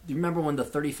you remember when the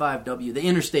 35W, the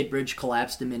interstate bridge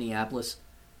collapsed in Minneapolis?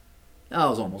 That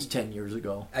was almost 10 years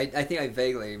ago. I think I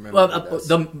vaguely remember Well, this.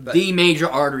 the major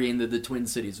artery in the Twin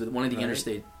Cities, one of the Right.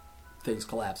 interstate things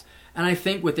collapsed. And I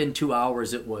think within 2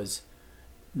 hours it was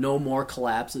no more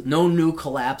collapses, no new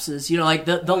collapses. The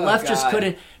left just God.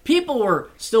 couldn't. People were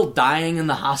still dying in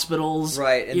the hospitals.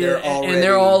 Right, and Yeah, they're already... and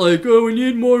they're all like, oh, we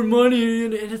need more money.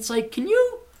 And it's like, Can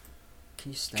you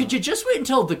stop? could you just wait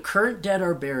until the current dead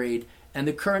are buried and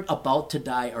the current about to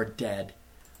die are dead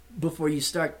before you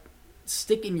start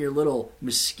sticking your little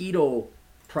mosquito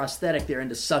prosthetic there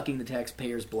into sucking the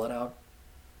taxpayers' blood out?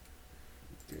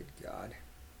 Good God.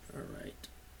 All right.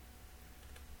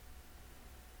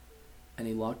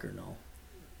 Any luck or no?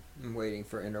 I'm waiting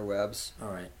for interwebs. All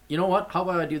right. You know what? How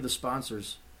about I do the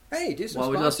sponsors? Hey, do some Well,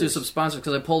 sponsors. let's do some sponsors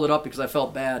because I pulled it up because I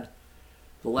felt bad.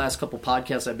 The last couple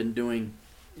podcasts I've been doing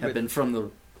have With been from the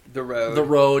The road.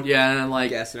 road, yeah, and I'm like,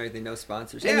 Guess and everything, no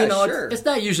sponsors. and, Yeah, sure. it's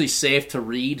not usually safe to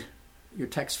read your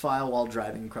text file while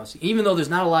driving across, even though there's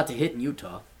not a lot to hit in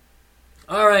Utah.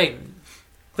 All right.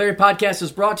 Clarity Podcast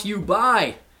is brought to you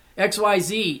by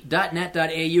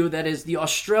xyz.net.au. That is the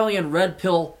Australian Red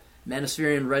Pill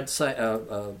Manospherian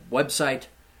website.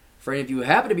 For any of you who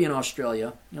happen to be in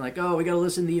Australia, you're like, oh, we got to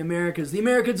listen to the Americans. The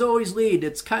Americans always lead.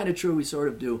 It's kind of true. We sort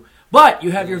of do. But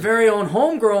you have your very own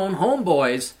homegrown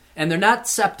homeboys, and they're not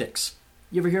septics.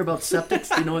 You ever hear about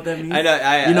septics? Do you know what that means? I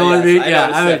know. You know what I mean? I know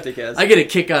what a septic is. I get a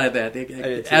kick out of that. do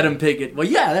too. Adam Pickett. Well,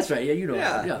 yeah, that's right. Yeah, you know.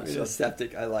 Yeah, Yeah, so-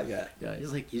 septic. I like that. yeah,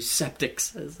 he's like, you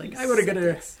septics. I was like, I would have got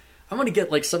a. I'm going to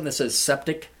get like something that says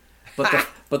septic,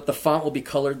 but the font will be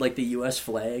colored like the U.S.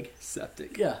 flag.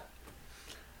 Septic. Yeah.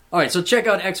 All right, so check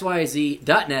out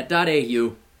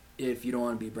xyz.net.au if you don't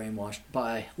want to be brainwashed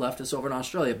by leftists over in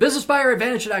Australia.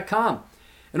 BusinessBuyerAdvantage.com.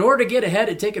 In order to get ahead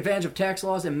and take advantage of tax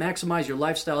laws and maximize your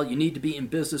lifestyle, you need to be in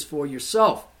business for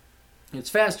yourself. It's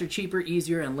faster, cheaper,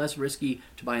 easier, and less risky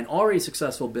to buy an already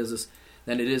successful business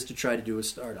than it is to try to do a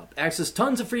startup. Access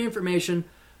tons of free information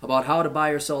about how to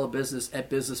buy or sell a business at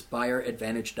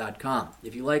BusinessBuyerAdvantage.com.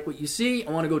 If you like what you see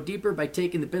and want to go deeper by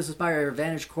taking the Business Buyer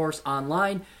Advantage course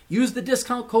online, use the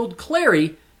discount code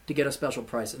Clary to get a special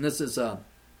price. And this is, no,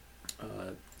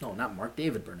 not Mark,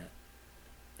 David Burnett.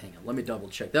 Hang on, let me double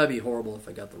check. That'd be horrible if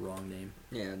I got the wrong name.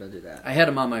 Yeah, don't do that. I had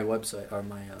him on my website, or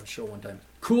my show one time.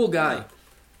 Cool guy.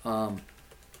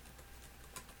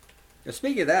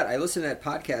 Speaking of that, I listened to that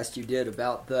podcast you did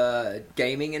about the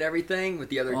gaming and everything with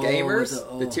the other gamers,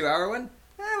 the 2-hour one.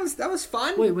 That was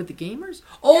fun. Wait, with the gamers?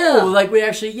 Oh, yeah. Like we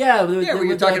actually, yeah. We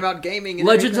were talking about gaming and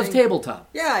Legends everything. of Tabletop.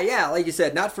 Yeah, like you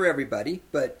said, not for everybody,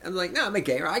 but I'm like, no, I'm a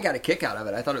gamer. I got a kick out of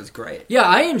it. I thought it was great. Yeah,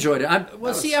 I enjoyed it.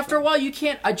 After a while, you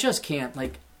can't, I just can't.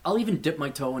 Like, I'll even dip my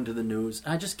toe into the news.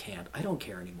 I just can't. I don't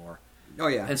care anymore. Oh,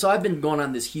 yeah. And so I've been going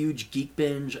on this huge geek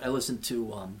binge. I listened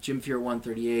to Jim Fear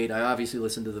 138. I obviously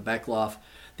listened to the Beckloff.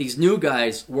 These new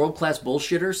guys, world-class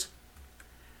bullshitters,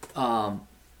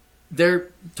 they're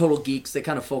total geeks. They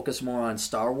kind of focus more on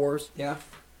Star Wars. Yeah.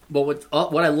 But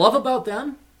what I love about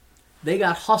them, they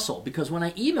got hustle. Because when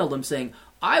I emailed them saying,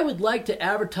 I would like to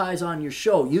advertise on your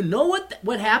show, you know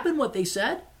what happened, what they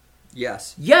said?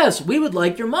 Yes. Yes, we would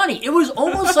like your money. It was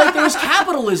almost like there was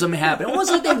capitalism happening.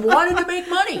 Almost like they wanted to make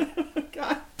money.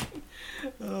 God.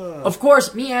 Of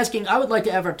course, me asking, I would like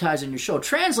to advertise on your show,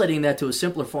 translating that to a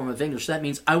simpler form of English, that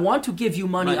means, I want to give you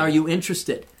money. Are you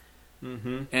interested?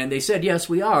 Mm-hmm. And they said, yes,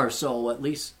 we are. So at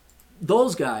least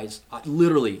those guys,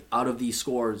 literally, out of these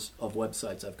scores of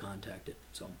websites I've contacted.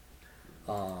 So,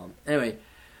 anyway,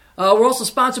 we're also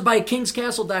sponsored by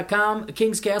kingscastle.com.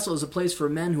 King's Castle is a place for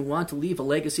men who want to leave a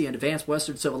legacy and advance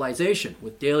Western civilization,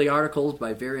 with daily articles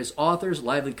by various authors,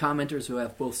 lively commenters who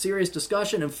have both serious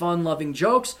discussion and fun-loving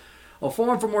jokes, a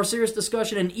forum for more serious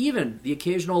discussion, and even the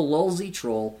occasional lulzy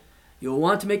troll. You'll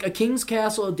want to make a King's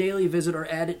Castle a daily visit or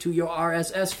add it to your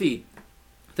RSS feed.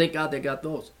 Thank God they got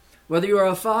those. Whether you are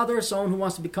a father, someone who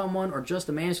wants to become one, or just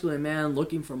a masculine man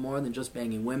looking for more than just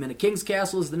banging women, a King's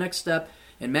Castle is the next step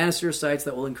in manosphere sites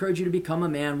that will encourage you to become a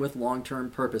man with long-term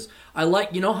purpose.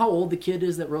 You know how old the kid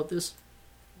is that wrote this?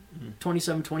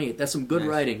 27, 28. That's some good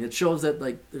writing. It shows that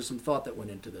there's some thought that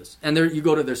went into this. And you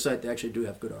go to their site, they actually do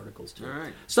have good articles too. All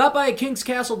right. Stop by at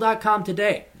kingscastle.com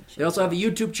today. They also have a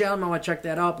YouTube channel. I want to check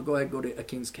that out, but go ahead and go to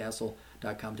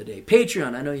kingscastle.com today.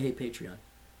 Patreon. I know you hate Patreon.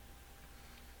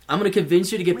 I'm going to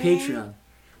convince you to get Patreon.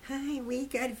 Hi, we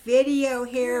got video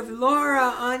here of Laura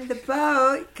on the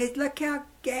boat, because look how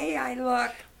gay I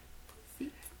look.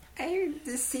 I'm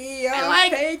the CEO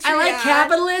of Patreon. I like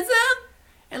capitalism.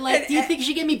 And do you think you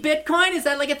should give me Bitcoin? Is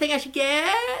that like a thing I should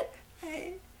get?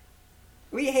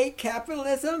 We hate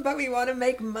capitalism, but we want to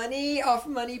make money off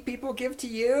money people give to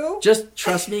you. Just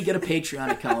trust me, get a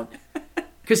Patreon account.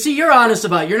 Because, see, you're honest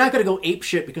about it. You're not going to go ape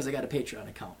shit because I got a Patreon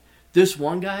account. This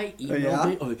one guy emailed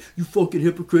me, oh, you fucking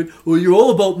hypocrite. Oh, you're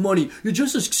all about money. You're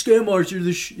just a scam artist. You're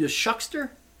the shuckster?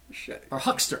 Or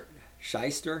huckster?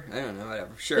 Shyster? I don't know,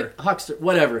 whatever. Sure. Huckster,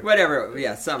 whatever. Whatever,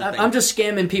 yeah, something. I'm just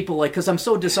scamming people, because I'm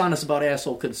so dishonest about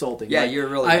asshole consulting. Yeah, you're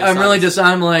really dishonest. I'm really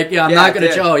dishonest. I'm like, I'm not going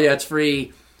to tell you, it's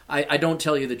free. I don't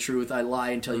tell you the truth. I lie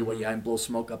and tell you what and blow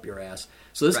smoke up your ass.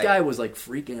 So this guy was,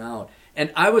 freaking out.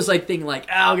 And I was, thinking,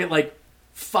 I'll get,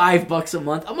 $5 a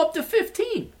month. I'm up to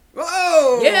 15.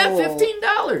 Whoa! Yeah,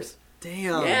 $15.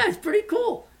 Damn. Yeah, it's pretty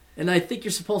cool. And I think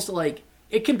you're supposed to,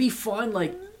 it can be fun,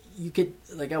 you could,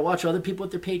 I watch other people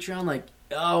with their Patreon,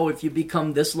 if you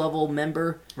become this level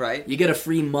member, right, you get a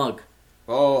free mug.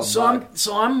 Oh, so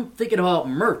I'm thinking about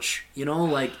merch, you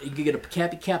could get a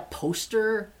Cappy Cap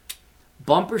poster,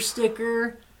 bumper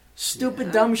sticker,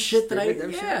 dumb shit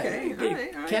okay. All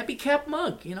right. Cappy Cap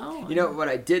mug, You know what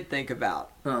I did think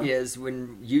about is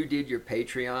when you did your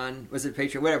Patreon, was it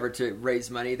Patreon, whatever, to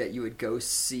raise money that you would go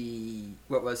see,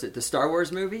 what was it, the Star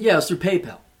Wars movie? Yeah, it was through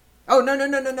PayPal. Oh, no,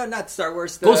 not Star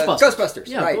Wars. Ghostbusters.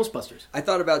 Yeah, right. Ghostbusters. I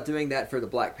thought about doing that for the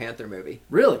Black Panther movie.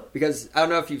 Really? Because I don't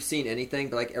know if you've seen anything,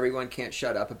 but everyone can't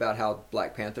shut up about how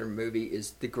Black Panther movie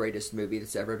is the greatest movie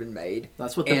that's ever been made.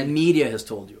 That's what the media has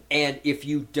told you. And if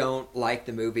you don't like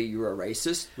the movie, you're a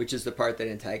racist, which is the part that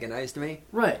antagonized me.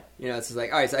 Right. It's just all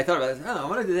right, so I thought about this. I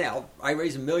want to do that. I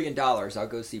raise $1 million, I'll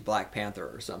go see Black Panther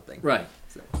or something. Right.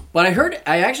 So. But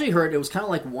I actually heard it was kind of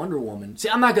like Wonder Woman. See,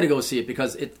 I'm not going to go see it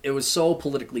because it was so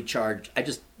politically charged. I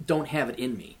just don't have it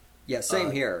in me. Yeah,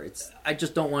 same here. I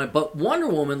just don't want it. But Wonder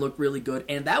Woman looked really good,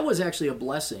 and that was actually a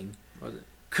blessing. Was it?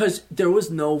 Because there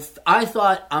was no... I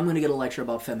thought, I'm going to get a lecture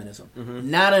about feminism.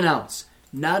 Not an ounce.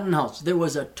 Not an ounce. There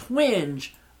was a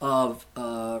twinge of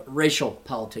racial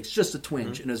politics. Just a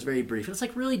twinge, and it was very brief. And it's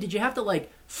like, really? Did you have to, like,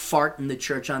 fart in the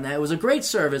church on that? It was a great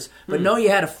service, but no, you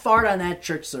had to fart on that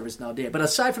church service now, did. But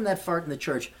aside from that fart in the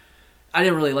church, I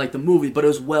didn't really like the movie, but it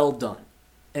was well done.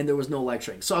 And there was no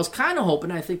lecturing. So I was kind of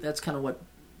hoping, I think that's kind of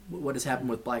what has happened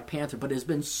with Black Panther, but it's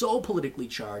been so politically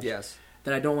charged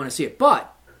that I don't want to see it.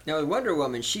 But... Now, with Wonder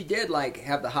Woman, she did, like,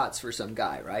 have the hots for some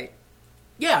guy, right?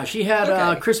 Yeah, she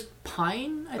had Chris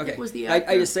Pine, I think was the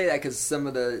actor. I just say that because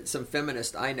some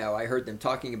feminists I know, I heard them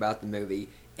talking about the movie,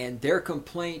 and their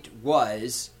complaint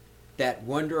was that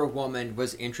Wonder Woman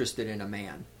was interested in a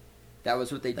man. That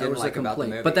was what they didn't like about the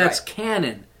movie. But that's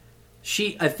canon.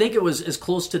 I think it was as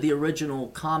close to the original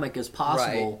comic as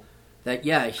possible. Right.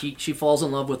 That, she falls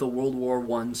in love with a World War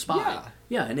I spy.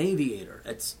 Yeah, an aviator.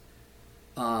 It's...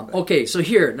 okay, so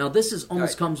here, now this is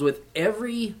almost comes with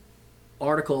every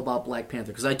article about Black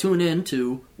Panther, because I tune in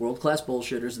to world-class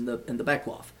bullshitters in the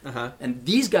backcloth. And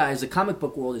these guys, the comic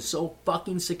book world, is so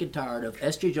fucking sick and tired of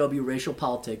SJW racial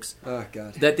politics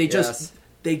that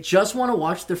they just want to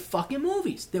watch their fucking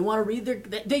movies. They want to read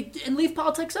and leave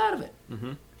politics out of it.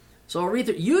 So I'll read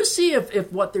through. You see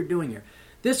if what they're doing here.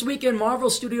 This weekend, Marvel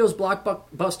Studios'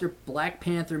 blockbuster Black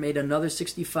Panther made another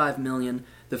 $65 million.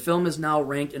 The film is now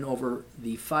ranked in over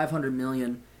the $500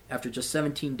 million after just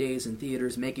 17 days in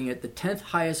theaters, making it the 10th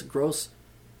highest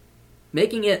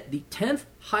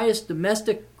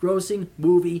domestic grossing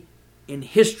movie in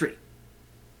history.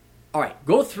 All right,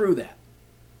 go through that.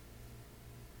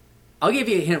 I'll give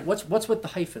you a hint. What's with the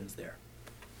hyphens there?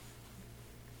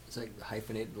 It's like the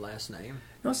hyphenated last name.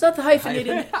 No, it's not the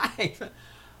hyphenated.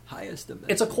 Highest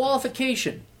domestic. It's a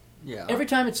qualification. Yeah. Every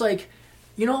time it's like,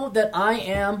 you know that I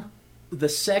am the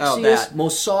sexiest,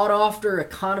 most sought-after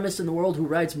economist in the world who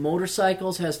rides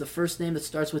motorcycles, has the first name that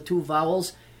starts with 2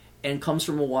 vowels, and comes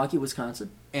from Milwaukee,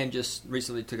 Wisconsin. And just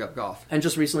recently took up golf.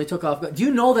 Do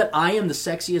you know that I am the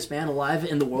sexiest man alive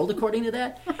in the world, according to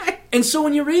that? And so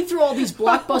when you read through all these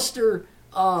blockbuster...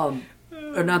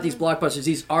 or not these blockbusters,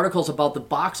 these articles about the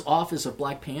box office of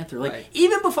Black Panther. Like,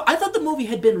 even before... I thought the movie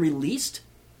had been released...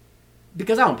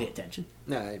 Because I don't pay attention.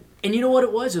 No. And you know what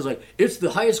it was? It was like, it's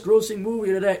the highest grossing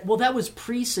movie today. Well, that was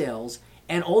pre-sales,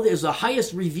 and it was the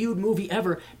highest reviewed movie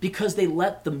ever because they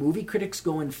let the movie critics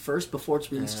go in first before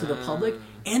it's released to the public.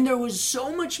 And there was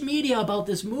so much media about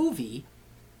this movie.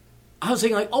 I was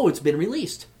thinking like, oh, it's been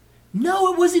released.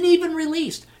 No, it wasn't even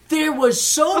released. There was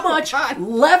so much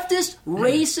leftist,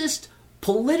 racist,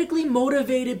 politically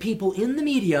motivated people in the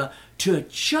media to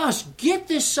just get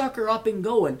this sucker up and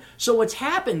going. So what's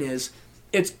happened is,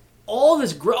 it's all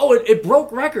this it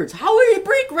broke records. How did it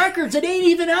break records? It ain't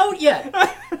even out yet.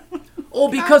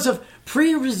 Because of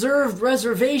pre-reserved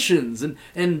reservations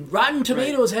and Rotten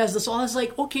Tomatoes has this all. It's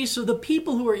like, okay, so the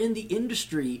people who are in the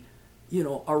industry,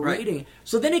 are rating.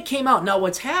 So then it came out. Now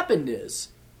what's happened is,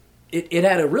 it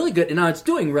had a really good, and now it's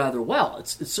doing rather well.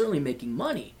 It's certainly making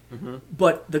money.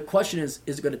 But the question is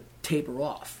it going to taper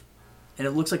off? And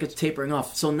it looks like it's tapering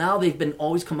off. So now they've been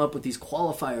always come up with these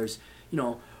qualifiers,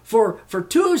 for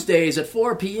Tuesdays at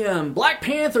 4 p.m., Black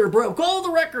Panther broke all the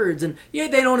records. And they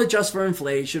don't adjust for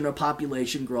inflation or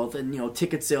population growth and,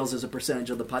 ticket sales as a percentage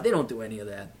of the pie. They don't do any of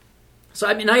that. So,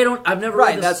 I mean, I've never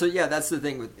read this. That's the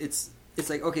thing with it's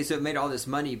like, okay, so it made all this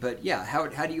money, but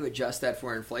how do you adjust that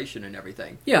for inflation and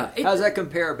everything? Yeah. How does that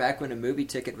compare back when a movie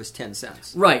ticket was 10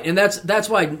 cents? Right, and that's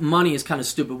why money is kind of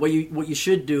stupid. What you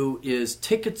should do is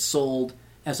tickets sold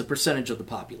as a percentage of the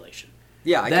population.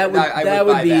 Yeah, that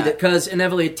would be because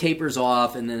inevitably it tapers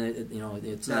off, and then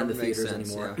it's not in the theaters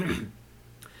anymore.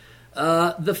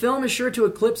 Yeah. The film is sure to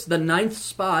eclipse the 9th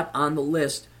spot on the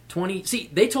list.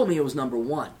 They told me it was number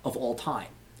 1 of all time.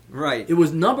 Right. It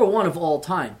was number 1 of all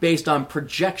time based on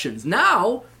projections.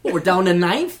 Now, we're down to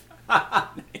 9th?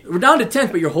 We're down to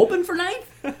 10th, but you're hoping for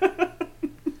 9th?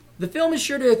 The film is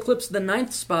sure to eclipse the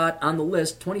 9th spot on the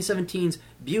list, 2017's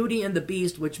Beauty and the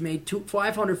Beast, which made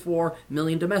 $504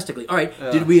 million domestically. All right,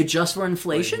 did we adjust for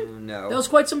inflation? No. That was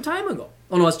quite some time ago.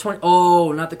 Oh, no, it's 20...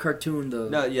 Oh, not the cartoon.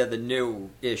 The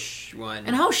new-ish one.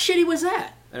 And how shitty was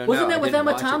that? Wasn't that with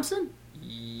Emma Thompson?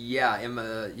 Yeah,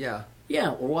 Emma, yeah.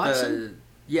 Yeah, or Watson?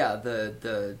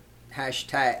 The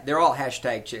hashtag... They're all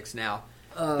hashtag chicks now.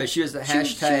 But she was the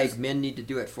hashtag men need to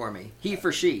do it for me. He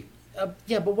for she.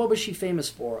 But what was she famous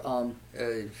for?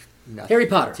 Nothing. Harry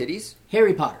Potter. Titties?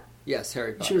 Harry Potter. Yes,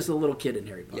 Harry Potter. She was the little kid in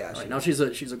Harry Potter. Yeah, Now she's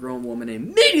a grown woman and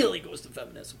immediately goes to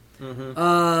feminism. Mm-hmm.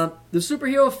 The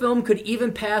superhero film could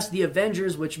even pass The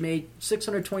Avengers, which made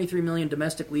 $623 million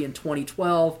domestically in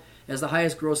 2012, as the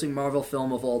highest-grossing Marvel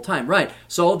film of all time. Right.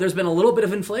 So there's been a little bit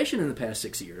of inflation in the past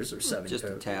 6 years or 7. Just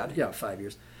a tad. Yeah, 5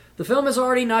 years. The film has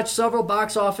already notched several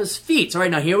box office feats. All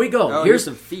right, now here we go. Oh, here's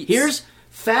some feats. Here's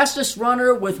fastest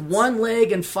runner with 1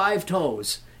 leg and 5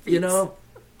 toes. Feats. You know,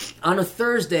 on a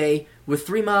Thursday with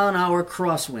 3-mile-an-hour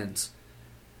crosswinds.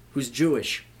 Who's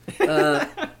Jewish?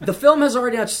 The film has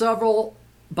already notched several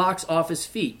box office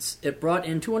feats. It brought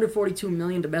in $242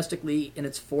 million domestically in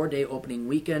its 4-day opening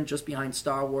weekend, just behind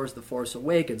Star Wars: The Force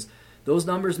Awakens. Those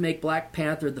numbers make Black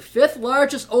Panther the 5th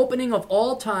largest opening of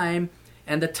all time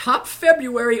and the top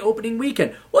February opening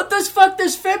weekend. What does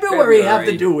February have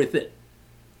to do with it?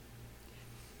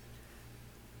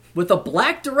 With a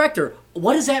black director,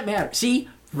 what does that matter? See,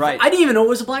 right. I didn't even know it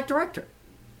was a black director.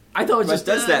 I thought it was But just...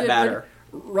 does that matter?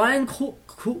 Ryan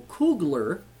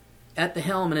Coogler at the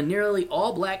helm in a nearly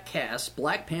all-black cast,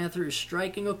 Black Panther is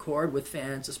striking a chord with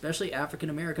fans, especially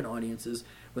African-American audiences,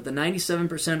 with a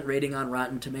 97% rating on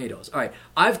Rotten Tomatoes. All right,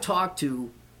 I've talked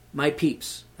to my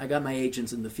peeps. I got my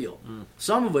agents in the field.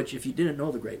 Some of which, if you didn't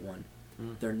know the great one,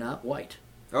 they're not white.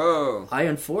 Oh. I,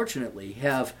 unfortunately,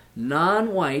 have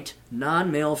non-white,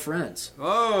 non-male friends.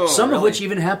 Oh, Some of really? which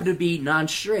even happen to be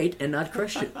non-straight and not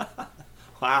Christian.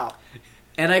 Wow.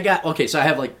 And I got, so I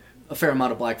have like a fair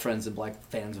amount of black friends and black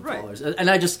fans and Right. followers. And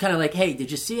I just kind of like, hey,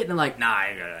 did you see it? And I'm like, nah.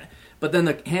 But then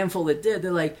the handful that did,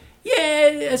 they're like,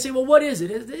 yeah. I say, well, what is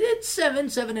it? It's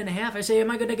 7.5. I say, am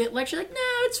I going to get lectured? Like, no,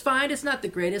 it's fine. It's not the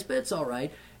greatest, but it's all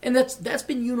right. And that's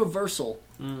been universal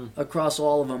across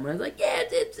all of them. And I'm like, yeah,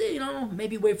 it's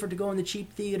maybe wait for it to go in the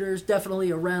cheap theaters.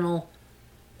 Definitely a rental.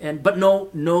 But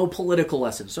no political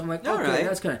lessons. So I'm like, All okay, right.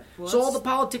 that's kind of. Well, so all that's- the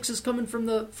politics is coming from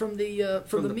the media,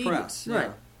 press, yeah.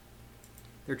 right?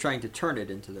 They're trying to turn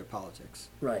it into their politics.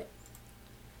 Right.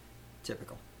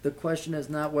 Typical. The question is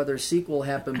not whether a sequel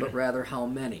happened, but rather how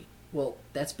many. Well,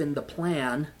 that's been the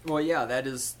plan. Well, yeah, that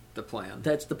is the plan.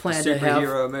 That's the plan The to have.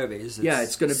 superhero movies.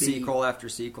 It's going to be sequel after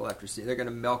sequel after sequel. They're going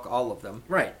to milk all of them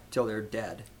right. till they're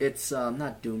dead. It's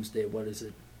not Doomsday. What is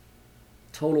it?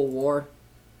 Total War.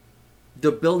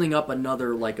 They're building up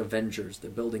another like Avengers.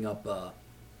 They're building up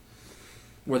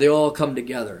where they all come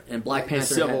together. And Black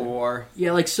Panther. Civil War.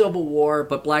 Yeah, like Civil War,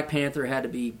 but Black Panther had to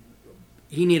be.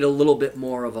 He needed a little bit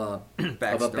more of a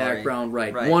background,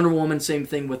 right? Wonder Woman, same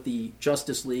thing with the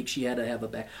Justice League. She had to have a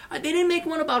back. They didn't make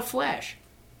one about Flash.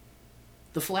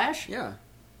 The Flash? Yeah,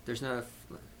 there's not a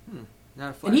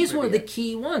Flash. And he's one of the yet.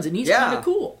 key ones, and he's kind of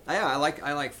cool. Yeah, I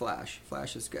like Flash.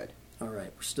 Flash is good. All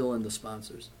right, we're still in the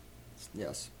sponsors.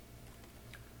 Yes.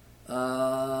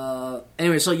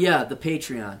 Anyway, so yeah, the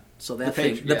Patreon. So that The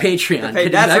thing, the yeah. Patreon. The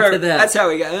Getting back to that. That's how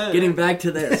we got. Getting back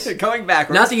to this. Going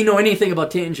backwards. Not that you know anything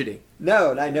about tangenting.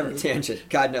 No, I never tangent.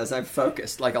 God knows, I'm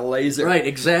focused like a laser. Right,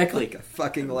 exactly. Like a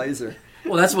fucking laser.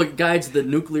 Well, that's what guides the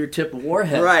nuclear-tipped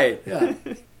warhead. Right. Yeah.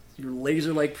 Your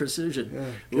laser-like precision.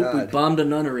 Oh, Oop, we God. bombed a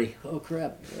nunnery. Oh,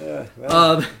 crap.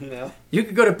 Well, You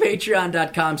can go to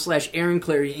patreon.com/Aaron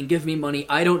Clary and give me money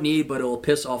I don't need, but it will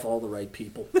piss off all the right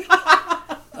people. Do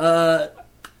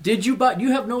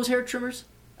you have nose hair trimmers?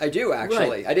 I do, actually.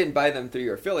 Right. I didn't buy them through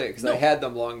your affiliate because I had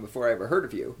them long before I ever heard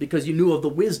of you. Because you knew of the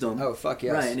wisdom. Oh, fuck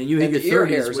yes. Right, and then you hit the your ear 30s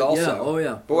hairs with- also. yeah, oh,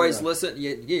 yeah. Boys, Oh, yeah. listen,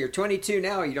 you're 22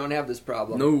 now, you don't have this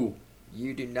problem. No.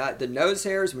 You do not. The nose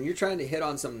hairs, when you're trying to hit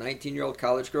on some 19-year-old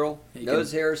college girl, You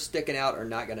nose hairs sticking out are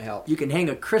not going to help. You can hang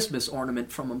a Christmas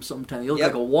ornament from them sometime. You look Yep.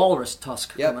 like a walrus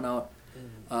tusk Yep. coming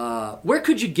out. Where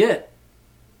could you get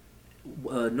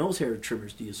nose hair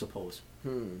trimmers, do you suppose?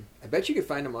 I bet you could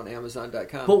find them on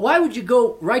Amazon.com. But why would you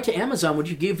go right to Amazon? Would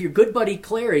you give your good buddy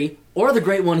Clary, or the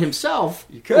great one himself,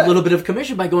 You could. a little bit of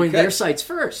commission by going You to their could. sites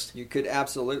first? You could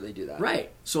absolutely do that.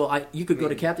 Right. So you could go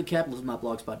to mean-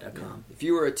 CaptainCapitalism.blogspot.com. If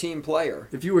you were a team player,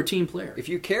 If you were a team player. if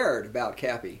you cared about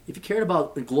Cappy. If you cared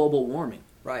about the global warming.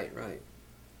 Right.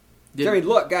 Did- I mean,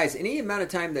 look, guys, any amount of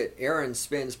time that Aaron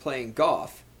spends playing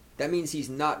golf, that means he's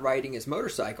not riding his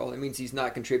motorcycle. It means he's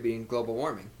not contributing to global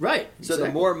warming. Right. So the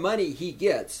exactly. more money he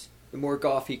gets, the more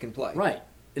golf he can play. Right.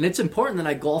 And it's important that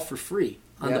I golf for free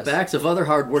on Yes. the backs of other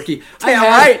hardworking. Damn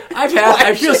right.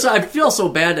 I feel so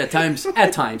bad at times.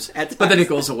 But then it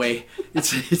goes away.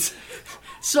 It's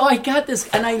so I got this,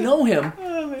 and I know him.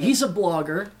 He's a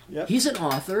blogger. Yep. He's an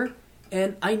author,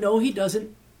 and I know he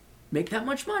doesn't make that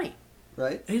much money.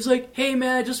 Right? And he's like, "Hey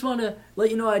man, I just want to let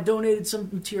you know I donated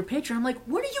something to your Patreon." I'm like,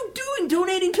 "What are you doing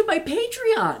donating to my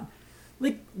Patreon?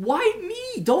 Like, why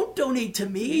me? Don't donate to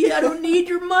me. I don't need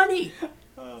your money.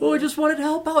 Oh, I just wanted to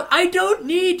help out. I don't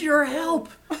need your help.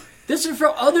 This is for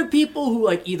other people who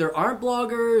like either aren't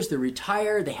bloggers, they're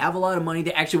retired, they have a lot of money,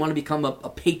 they actually want to become a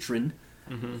patron.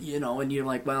 You know, and you're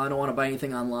like, well, I don't want to buy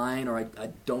anything online, or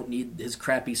I don't need his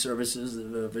crappy services,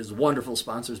 of his wonderful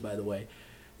sponsors, by the way.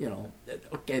 You know,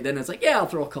 okay, then it's like, yeah, I'll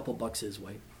throw a couple bucks his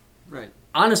way. Right.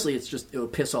 Honestly, it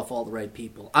would piss off all the right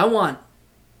people. I want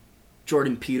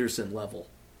Jordan Peterson level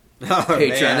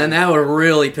Patreon, and that would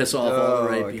really piss off all the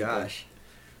right people. Oh, gosh.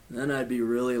 Then I'd be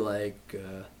really like,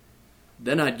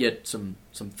 then I'd get some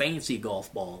fancy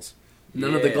golf balls.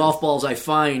 None of the golf balls I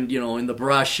find, you know, in the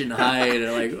brush and hide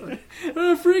are like,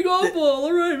 free golf ball,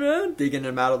 all right, man. Digging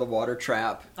them out of the water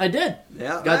trap. I did.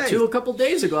 Yeah, got two a couple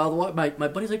days ago. Out of the water. My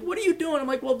buddy's like, what are you doing? I'm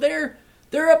like, well, they're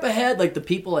up ahead. Like the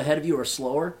people ahead of you are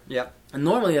slower. Yep. And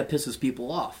normally that pisses people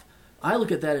off. I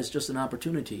look at that as just an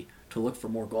opportunity to look for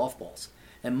more golf balls.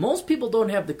 And most people don't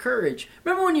have the courage.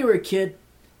 Remember when you were a kid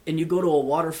and you go to a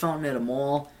water fountain at a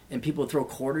mall and people throw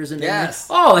quarters in there? Yes.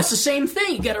 Oh, it's the same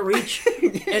thing. You got to reach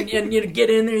and you get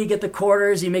in there, you get the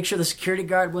quarters, you make sure the security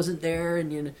guard wasn't there,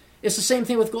 and it's the same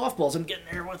thing with golf balls. I'm getting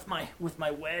there with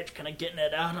my wedge, kind of getting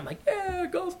it out, and I'm like, yeah,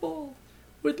 golf ball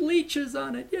with leeches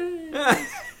on it, yay.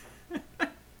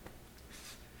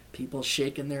 People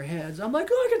shaking their heads. I'm like,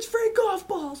 look, it's free golf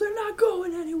balls. They're not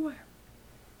going anywhere.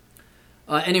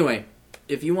 Anyway,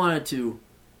 if you wanted to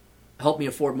help me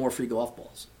afford more free golf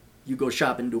balls, you go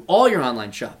shop and do all your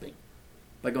online shopping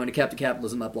by going to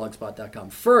captaincapitalism.blogspot.com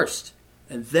first,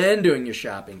 and then doing your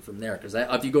shopping from there. Because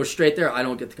if you go straight there, I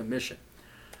don't get the commission.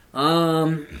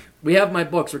 We have my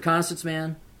books, Reconnaissance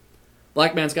Man,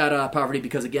 Black Man's Guide to Poverty,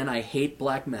 because, again, I hate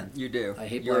black men. You do. I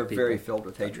hate You're black people. very filled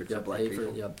with hatred for black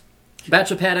people.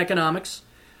 Bachelor Pad Economics.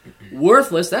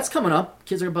 Worthless, that's coming up.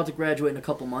 Kids are about to graduate in a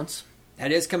couple months.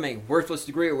 That is coming. Worthless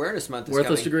Degree Awareness Month is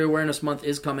Worthless coming. Degree Awareness Month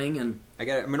is coming, and I'm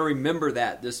going to remember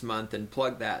that this month and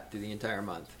plug that through the entire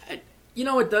month. You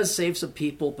know, it does save some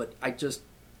people, but I just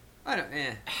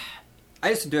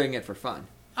doing it for fun.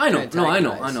 I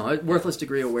know. Worthless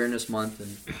Degree Awareness Month,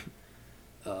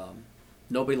 and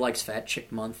Nobody Likes Fat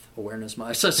Chick Month, Awareness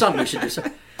Month. So something we should do.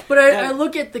 But I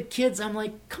look at the kids, I'm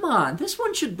like, come on, this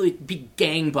one should be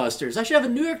gangbusters. I should have a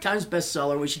New York Times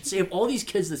bestseller. We should save all these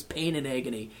kids this pain and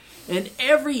agony. And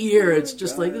every year it's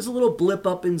just like there's a little blip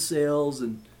up in sales,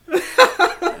 and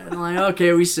like,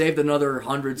 okay, we saved another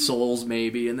 100 souls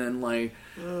maybe, and then like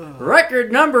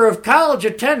record number of college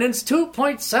attendance,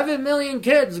 2.7 million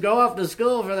kids go off to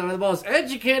school for the most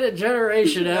educated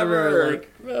generation ever.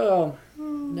 Like, oh,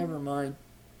 never mind.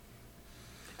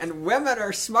 And women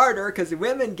are smarter because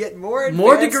women get more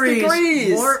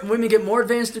degrees. Women get more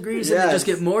advanced degrees, and they just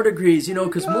get more degrees. You know,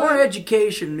 because more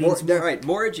education means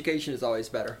more education is always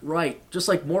better. Right, just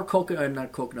like more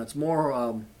not coconuts, more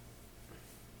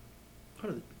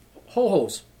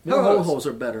ho-hos. More ho-hos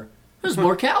are better. There's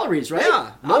more calories, right?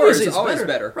 Yeah, more is always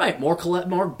better. Right, more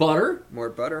butter. More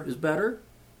butter is better.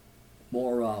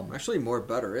 More actually, more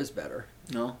butter is better.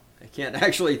 No, I can't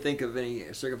actually think of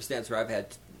any circumstance where I've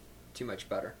had too much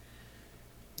butter.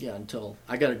 Yeah, until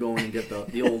I got to go in and get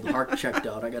the old heart checked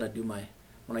out. I got to do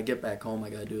when I get back home, I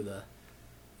got to do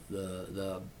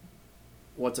the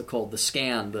what's it called? The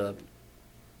scan, the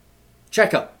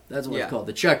checkup. That's what it's called,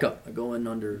 the checkup. I go in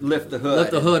under... Lift the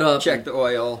hood up. Check the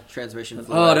oil, transmission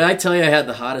fluid. Oh, did I tell you I had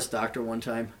the hottest doctor one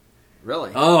time?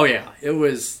 Really? Oh, yeah. It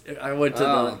was... I went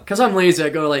to because I'm lazy, I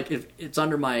go like, if it's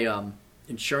under my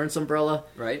insurance umbrella.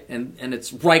 Right. And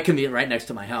it's right convenient right next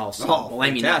to my house. Well,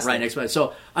 I mean, not right next to my house.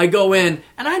 So I go in,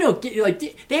 and I don't get... Like,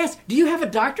 they ask, do you have a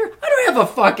doctor? I don't have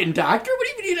a fucking doctor. What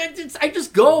do you mean? I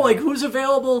just go, like, who's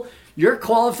available? You're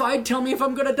qualified. Tell me if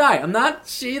I'm going to die. I'm not.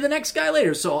 See the next guy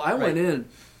later. So I went in.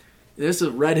 This is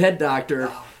a redhead doctor.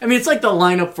 I mean, it's like the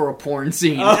lineup for a porn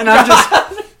scene, and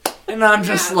I'm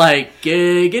just like,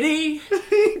 giggity,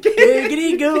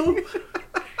 giggity goo.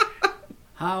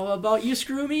 How about you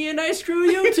screw me and I screw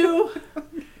you too?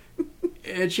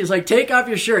 And she's like, take off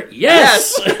your shirt.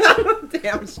 Yes.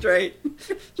 Damn straight.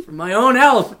 It's for my own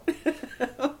health.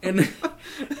 And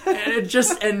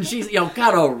she's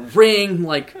got a ring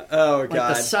like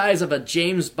the size of a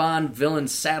James Bond villain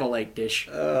satellite dish.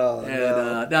 Oh,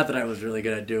 and not that I was really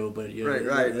gonna do, but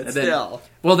right. But still,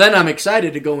 well, then I'm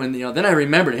excited to go in. Then I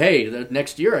remembered, hey, the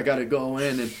next year I got to go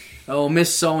in and. Oh,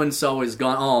 Miss So-and-so is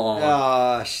gone.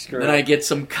 Oh, screw it. Then I get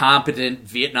some competent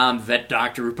Vietnam vet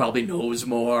doctor who probably knows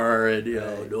more and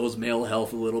knows male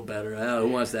health a little better. Who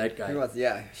wants that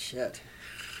guy? Shit.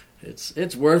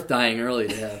 It's worth dying early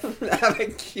to have. Have a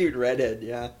cute redhead,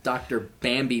 yeah. Dr.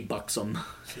 Bambi Buxom.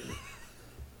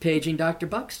 Paging Dr.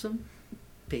 Buxom.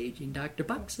 Paging Dr.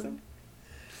 Buxom.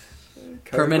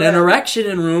 Permanent erection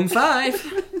in room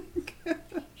 5.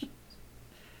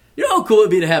 You know how cool it'd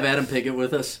be to have Adam Pickett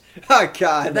with us? Oh,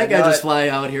 God. That guy just fly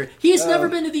out here. He's never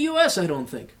been to the U.S., I don't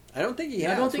think. I don't think he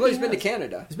has. I don't think he's been to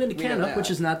Canada. He's been to Canada, which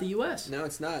is not the U.S. No,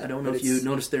 it's not. I don't know if you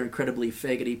noticed their incredibly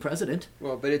faggoty president.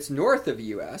 Well, but it's north of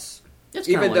U.S. It's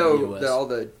Even like though the US. all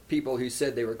the people who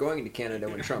said they were going to Canada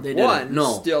when Trump They won didn't.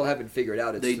 No. still haven't figured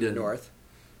out it's They to the didn't. north.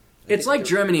 It's like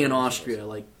Germany and Austria.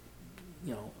 Like,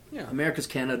 you know, Yeah. America's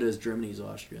Canada is Germany's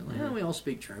Austria. Like, we all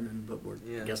speak German, but we're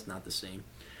Yeah. I guess not the same.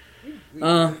 We-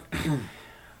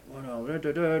 What else?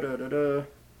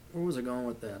 Where was I going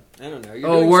with that? I don't know. You're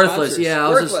doing worthless. sponsors. Yeah,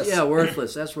 Worthless.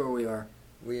 worthless. That's where we are.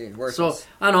 Worthless. So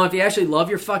I don't know if you actually love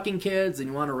your fucking kids and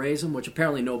you want to raise them, which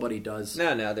apparently nobody does.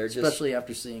 No, they're just Especially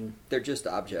after seeing they're just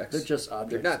objects. they're just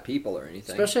objects. They're not people or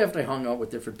anything. Especially after I hung out with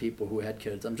different people who had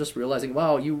kids, I'm just realizing,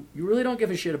 wow, you really don't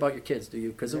give a shit about your kids, do you?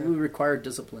 Because it will require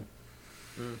discipline.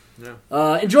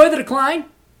 No. Enjoy the decline.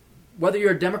 Whether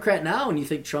you're a Democrat now and you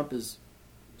think Trump is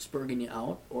spurging you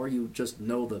out, or you just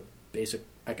know the basic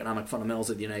economic fundamentals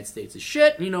of the United States is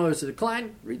shit, and you know there's a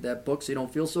decline, read that book so you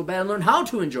don't feel so bad and learn how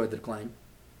to enjoy the decline.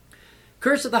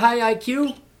 Curse of the High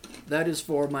IQ. That is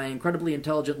for my incredibly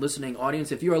intelligent listening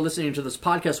audience. If you are listening to this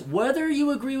podcast, whether you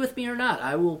agree with me or not,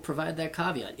 I will provide that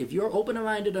caveat. If you're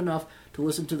open-minded enough to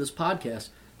listen to this podcast,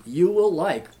 you will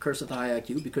like Curse of the High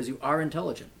IQ because you are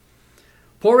intelligent.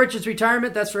 Poor Richard's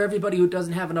Retirement. That's for everybody who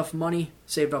doesn't have enough money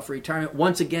saved up for retirement.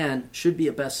 Once again, should be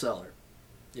a bestseller.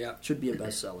 Yeah. Should be a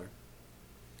bestseller.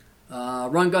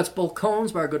 Run Guts Bull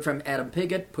Cones by our good friend Adam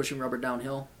Piggott. Pushing Rubber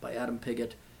Downhill by Adam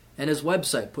Piggott. And his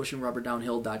website,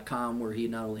 pushingrubberdownhill.com, where he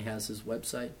not only has his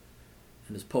website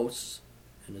and his posts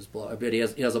and his blog, but he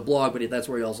has a blog, but that's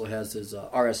where he also has his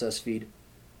RSS feed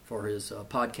for his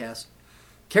podcast.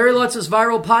 Carrie Lutz's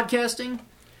Viral Podcasting.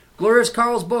 Glorious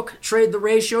Carl's book, Trade the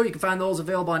Ratio. You can find those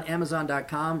available on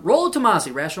Amazon.com. Rollo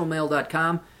Tomasi,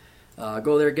 RationalMail.com.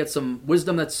 Go there, get some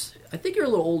wisdom that's... I think you're a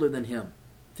little older than him.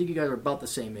 I think you guys are about the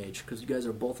same age, because you guys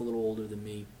are both a little older than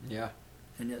me. Yeah.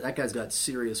 And that guy's got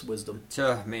serious wisdom.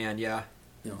 Oh, man, yeah.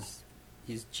 You know,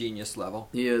 He's genius level.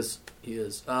 he is.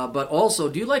 But also,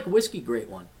 do you like whiskey, Great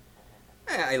One?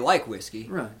 I like whiskey.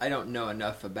 Right. I don't know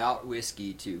enough about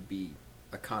whiskey to be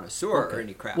a connoisseur or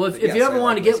any crap. Well, if but yes, you ever I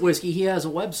want like to get whiskey, he has a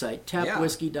website, Yeah.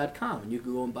 tapwhiskey.com, and you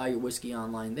can go and buy your whiskey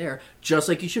online there, just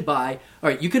like you should buy. All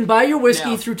right, you can buy your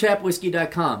whiskey Now- through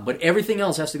tapwhiskey.com, but everything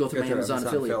else has to go through Go my through Amazon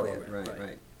affiliate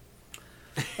program.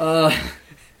 Right.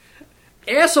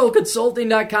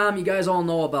 AssholeConsulting.com, you guys all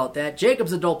know about that.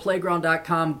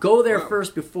 JacobsAdultPlayground.com, go there Wow.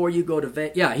 first before you go to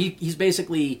Vegas. Yeah, he's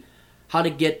basically how to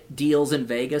get deals in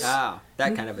Vegas. Ah,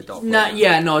 that kind of adult. Not, program.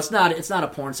 yeah, no, it's not a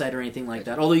porn site or anything like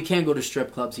that. Although you can go to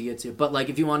strip clubs, he gets you. But like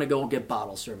if you want to go get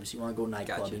bottle service, you want to go night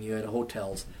Gotcha. clubbing, you go to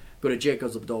hotels, go to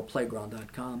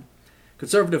JacobsAdultPlayground.com.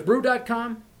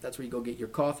 ConservativeBrew.com, that's where you go get your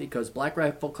coffee, because Black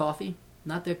Rifle coffee,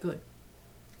 not that good.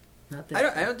 Not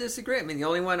that I don't disagree. I mean, the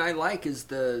only one I like is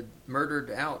the Murdered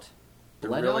Out. The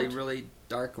Bled really, Out? really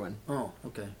dark one. Oh,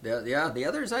 okay. The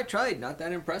others I tried, not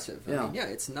that impressive. I Yeah. mean,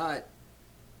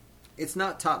 it's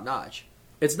not top notch.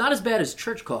 It's not as bad as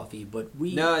church coffee, but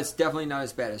No, it's definitely not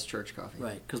as bad as church coffee.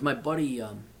 Right, because my buddy,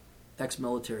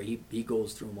 ex-military, he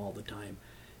goes through them all the time.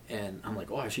 And I'm like,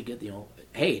 oh, I should get,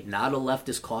 hey, not a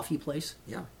leftist coffee place?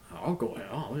 Yeah. I'll go,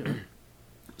 yeah.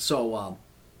 So,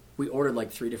 we ordered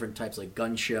like 3 different types, like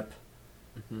gunship,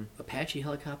 Apache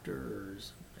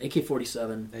helicopters,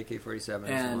 AK-47. AK-47.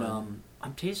 And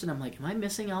I'm tasting, I'm like, am I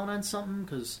missing out on something?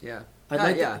 Because yeah.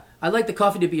 I'd like the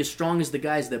coffee to be as strong as the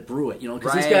guys that brew it,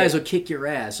 because these Right. guys will kick your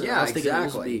ass. So Yeah, I was thinking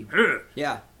exactly. It was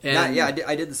Yeah. And-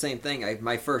 I did the same thing.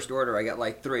 My first order, I got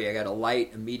like 3. I got a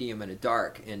light, a medium, and a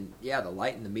dark. And yeah, the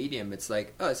light and the medium, it's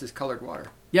like, oh, this is colored water.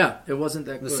 yeah, it wasn't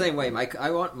that The good. same way, my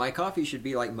coffee should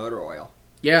be like motor oil.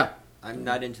 Yeah. I'm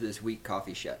not into this weak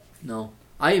coffee shit. No.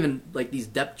 I even, like these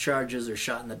depth charges or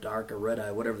shot in the dark or red eye,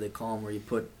 whatever they call them, where you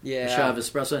put a shot of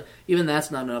espresso. Even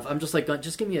that's not enough. I'm just like,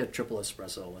 just give me a triple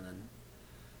espresso. And then,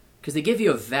 because they give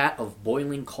you a vat of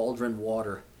boiling cauldron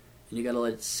water, and you got to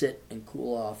let it sit and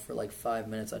cool off for like 5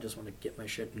 minutes. I just want to get my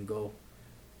shit and go.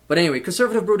 But anyway,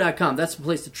 conservativebrew.com, that's the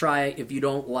place to try if you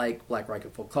don't like Black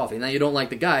Rifle coffee. Now, you don't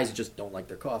like the guys, you just don't like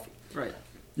their coffee. Right.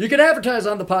 You can advertise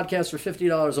on the podcast for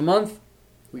 $50 a month.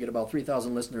 We get about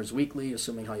 3,000 listeners weekly,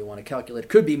 assuming how you want to calculate.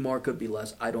 Could be more, could be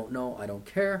less. I don't know. I don't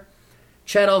care.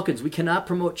 Chad Elkins. We cannot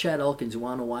promote Chad Elkins. You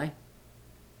want to know why?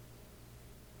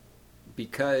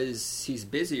 Because he's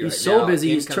busy right now. He's so busy,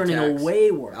 he's Income turning tax.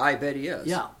 away work. I bet he is.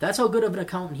 Yeah, that's how good of an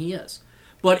accountant he is.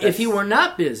 But if he were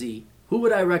not busy, who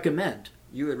would I recommend?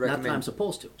 You would Not recommend that I'm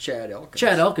supposed to. Chad Elkins.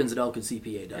 Chad Elkins at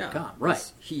elkincpa.com. Yeah,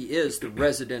 Right. He is the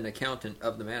resident accountant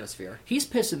of the Manosphere. He's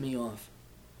pissing me off.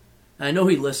 I know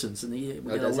he listens, and we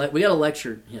got to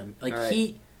lecture him. Like All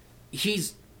right.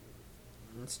 he's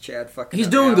It's Chad fucking. He's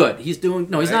up doing now. good. He's doing.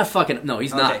 No, he's Right? not fucking. No,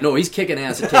 he's not. Okay. No, he's kicking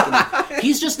ass at taking.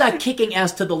 He's just not kicking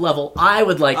ass to the level I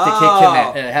would like to kick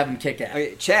him at, have him kick at.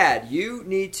 Okay, Chad, you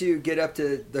need to get up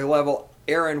to the level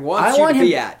Aaron wants I you want to him-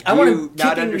 be at. I want you him not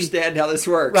kicking- understand how this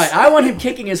works. Right, I want him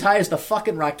kicking as high as the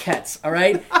fucking Rockettes, all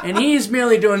right? And he's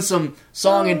merely doing some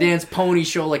song and dance pony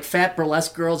show like fat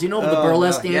burlesque girls. You know the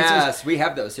burlesque dancers? Yes, we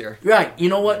have those here. Right. You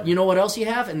know what? You know what else you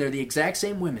have? And they're the exact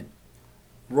same women.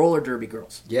 Roller derby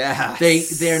girls. Yes.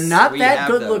 They're not We that have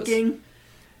good those. looking.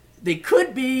 They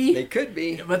could be. They could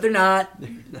be. But they're not.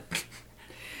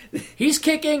 He's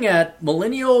kicking at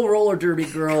millennial roller derby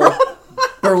girl,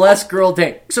 burlesque girl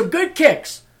day. Some good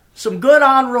kicks. Some good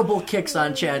honorable kicks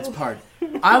on Chad's part.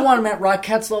 I want him at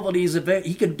Rockettes level.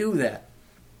 He can do that.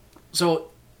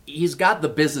 So he's got the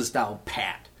business down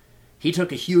pat. He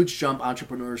took a huge jump,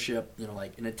 entrepreneurship,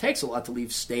 and it takes a lot to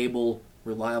leave stable,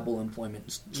 reliable employment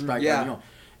and strike on your own.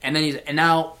 And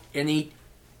then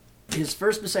his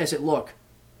first mistake, I said, look,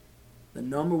 the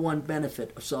number one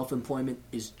benefit of self-employment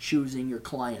is choosing your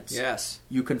clients. Yes.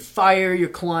 You can fire your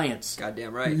clients.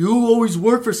 Goddamn right. You always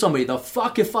work for somebody. The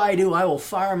fuck if I do, I will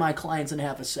fire my clients in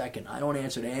half a second. I don't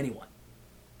answer to anyone.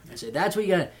 I say, that's what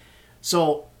you got.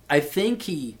 So I think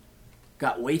he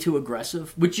got way too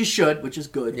aggressive, which you should, which is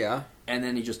good. Yeah. And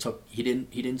then he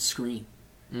didn't screen.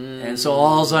 And so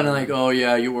all of a sudden, like, oh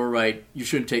yeah, you were right. You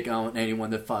shouldn't take on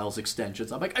anyone that files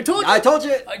extensions. I'm like, I told you.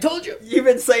 I told you. You've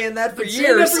been saying that for Saying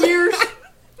years. that for years.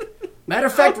 Matter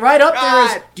of fact, right up there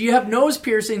is, God. do you have nose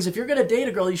piercings? If you're going to date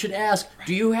a girl, you should ask,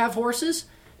 do you have horses?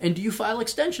 And do you file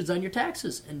extensions on your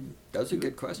taxes? And Those are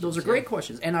good questions. those are great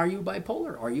questions. And are you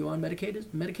bipolar? Are you on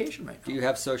medication right now? Do you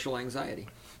have social anxiety?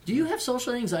 Do you have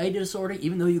social anxiety disorder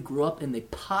even though you grew up in the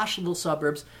posh little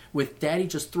suburbs with daddy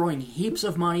just throwing heaps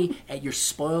of money at your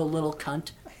spoiled little cunt?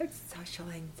 I have social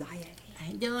anxiety.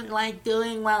 I don't like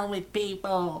doing well with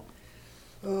people.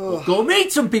 Well, go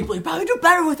meet some people. You probably do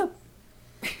better with them.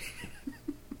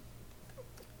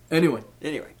 Anyway.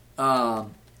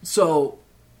 So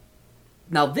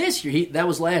now this year, that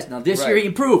was last. Now this year he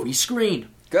improved. He screened.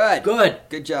 Good.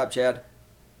 Good job, Chad.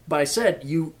 But I said,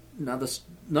 now this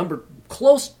number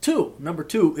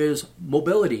two is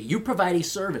mobility. You provide a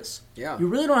service. Yeah. You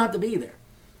really don't have to be there.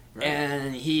 Right.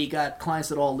 And he got clients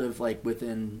that all live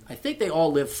within, I think they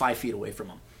all live 5 feet away from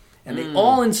him. And they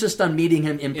all insist on meeting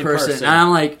him in person. And I'm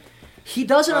like, he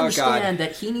doesn't understand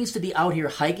that he needs to be out here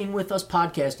hiking with us,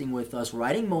 podcasting with us,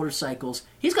 riding motorcycles.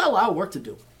 He's got a lot of work to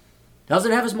do.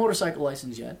 Doesn't have his motorcycle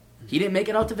license yet. He didn't make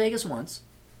it out to Vegas once.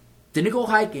 Didn't go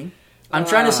hiking. I'm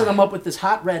trying to set him up with this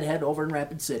hot redhead over in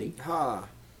Rapid City.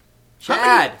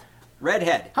 Chad,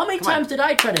 redhead. How many times did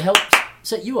I try to help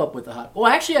set you up with the hot? Well,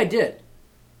 actually, I did.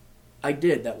 I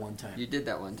did that one time. You did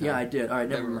that one time. Yeah, I did. All right,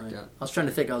 never worked mind. out. I was trying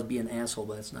to think I was being an asshole,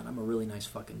 but that's not. I'm a really nice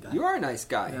fucking guy. You are a nice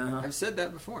guy. Uh-huh. I've said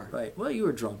that before. Right. Well, you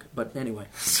were drunk, but anyway.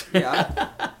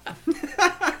 Yeah.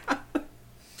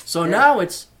 So now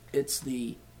it's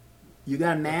you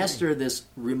got to master this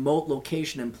remote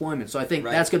location employment. So I think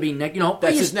that's going to be next.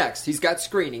 That's his next. He's got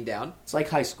screening down. It's like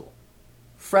high school.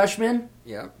 Freshman,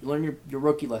 Yeah. you learn your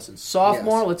rookie lessons.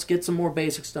 Sophomore, let's get some more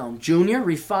basics down. Junior,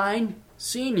 refine.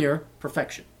 Senior,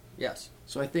 perfection. Yes.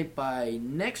 So I think by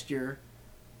next year,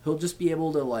 he'll just be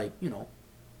able to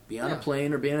be on a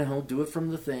plane or he'll do it from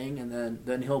the thing, and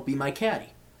then he'll be my caddy.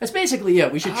 That's basically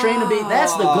it. We should train him to be.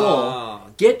 That's the goal.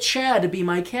 Get Chad to be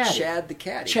my caddy. Chad the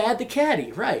caddy. Chad the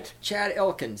caddy, right? Chad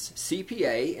Elkins,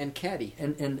 CPA and caddy.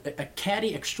 And a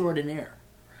caddy extraordinaire,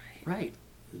 right?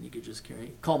 And you could just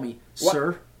call me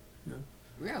sir.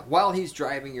 Yeah. While he's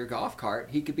driving your golf cart,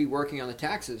 he could be working on the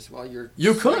taxes while you're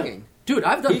You swinging. could. Dude,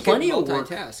 I've done plenty of work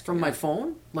multitask, from my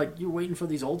phone. Like, you're waiting for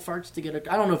these old farts to get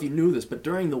I don't know if you knew this, but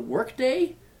during the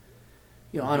work-day,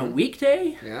 on a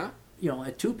weekday, Yeah.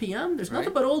 At 2 p.m., there's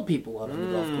nothing but old people out on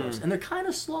the golf course. And they're kind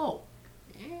of slow.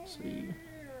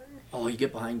 So you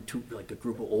get behind a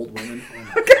group of old women.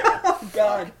 Oh,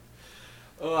 God.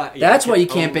 That's why you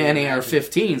can't ban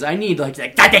AR-15s. I need,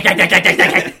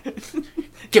 that.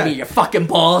 Give me your fucking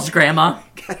balls, Grandma.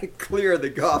 Gotta clear the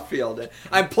golf field.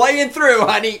 I'm playing through,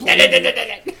 honey.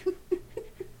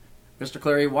 Mr.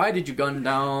 Clary, why did you gun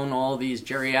down all these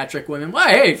geriatric women? Why,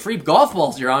 hey, free golf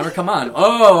balls, Your Honor. Come on.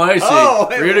 Oh, I see. Oh,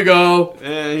 free to go.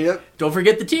 Yep. Don't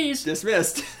forget the tees.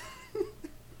 Dismissed.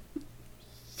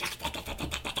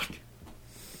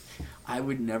 I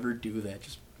would never do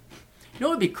that.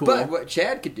 It'd be cool. But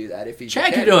Chad could do that if he.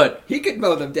 Chad could do it. He could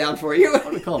mow them down for you. What do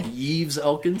we call him? Yves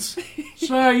Elkins?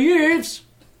 Say, Yves,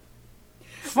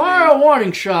 fire a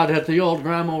warning shot at the old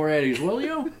Grandma Raddies, will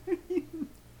you?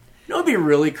 It'd be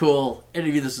really cool. And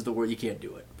maybe this is the word, you can't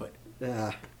do it. But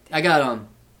I got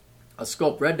a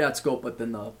scope, red dot scope, but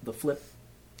then the flip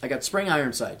I got spring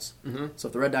iron sights. Mm-hmm. So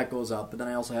if the red dot goes up, but then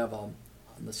I also have on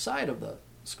the side of the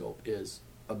scope is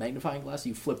a magnifying glass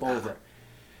you flip over.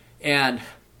 And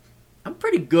I'm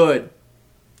pretty good.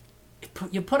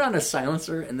 You put on a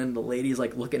silencer, and then the lady's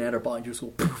like looking at her ball, and you just go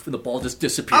poof, and the ball just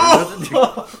disappears.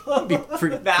 Oh!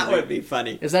 That would be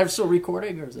funny. Is that still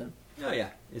recording, or is that? Oh yeah,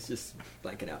 it's just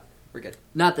blanking out. We're good.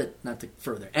 Not to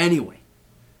further. Anyway,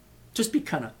 just be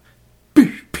kind of.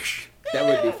 That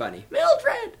would be funny.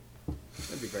 Mildred.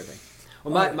 That'd be very funny.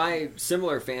 Well, my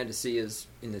similar fantasy is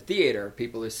in the theater.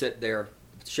 People who sit there,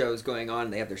 shows going on,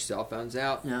 and they have their cell phones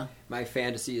out. Yeah. My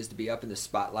fantasy is to be up in the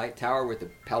spotlight tower with a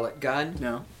pellet gun.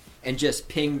 No. And just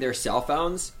ping their cell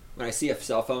phones. When I see a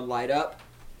cell phone light up,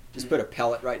 just put a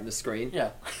pellet right in the screen.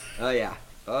 Yeah. Oh yeah.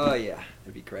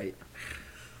 That'd be great.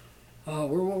 Oh,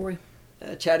 where were we?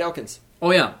 Chad Elkins.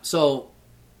 Oh yeah. So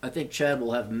I think Chad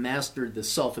will have mastered the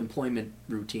self-employment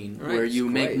routine where you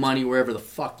make money wherever the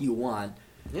fuck you want.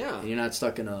 Yeah. And you're not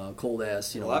stuck in a cold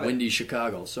ass, Love it. windy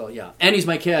Chicago. So yeah. And he's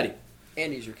my caddy.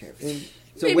 And he's your character.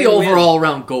 So Maybe overall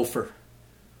around gopher.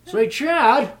 So hey,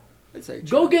 Chad.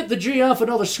 Go get the GF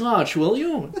another scotch, will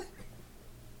you?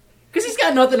 Because he's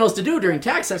got nothing else to do during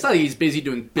tax time. It's not like he's busy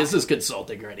doing business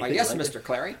consulting or anything. Well, yes, like Mr.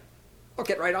 Clary. I'll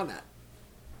get right on that.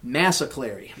 Massa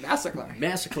Clary. Massa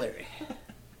Clary.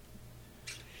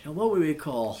 And what would we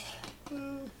call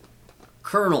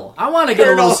Colonel? I want to get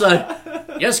a little son.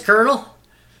 Yes, Colonel.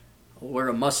 I'll wear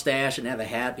a mustache and have a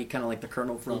hat. Be kind of like the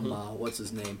Colonel from what's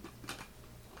his name?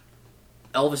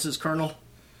 Elvis's Colonel.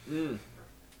 Who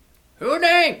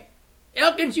dang?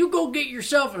 Elkins, you go get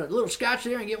yourself a little scotch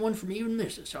there and get one from you and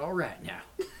Mrs. All right, now.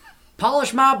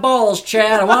 Polish my balls,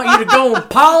 Chad. I want you to go and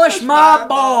polish my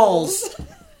balls.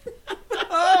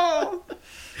 Oh.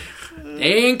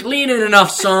 They ain't cleaning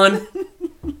enough, son.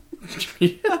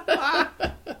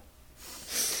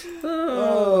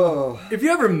 Oh. If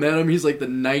you ever met him, he's like the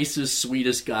nicest,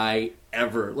 sweetest guy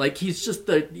ever. Like he's just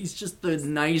the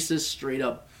nicest, straight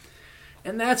up.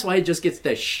 And that's why he just gets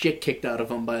the shit kicked out of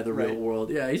him by the real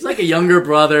world. Yeah, he's like a younger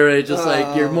brother. It's just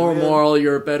like, you're more moral,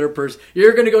 you're a better person.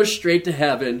 You're going to go straight to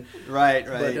heaven. Right.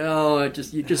 But no,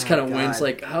 you just kind of wince.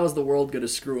 Like, how's the world going to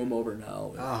screw him over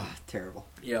now? Oh, terrible.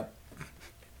 Yep.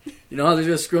 You know how they're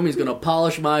going to screw him? He's going to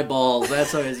polish my balls.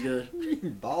 That's how he's going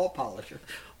to... Ball polisher.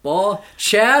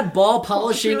 Chad Ball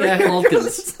Polishing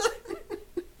Elkins.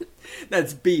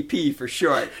 That's BP for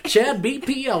short. Chad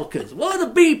BP Elkins. What does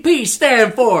the BP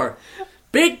stand for?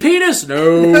 Big penis?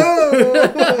 No.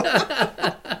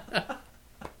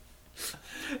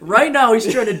 Right now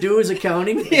he's trying to do his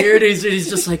accounting. Here it is. He's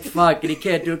just like, fuck. And he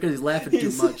can't do it because he's laughing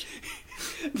too much.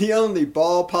 The only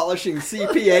ball polishing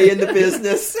CPA in the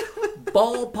business.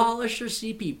 Ball polisher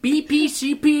CP. BP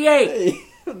CPA.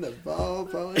 The ball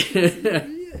polishing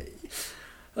CPA.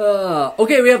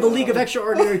 Okay, we have the League of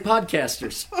Extraordinary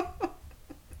Podcasters.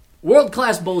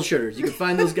 World-class bullshitters. You can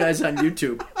find those guys on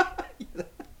YouTube.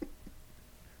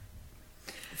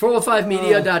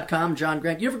 405media.com, John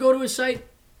Grant. You ever go to his site?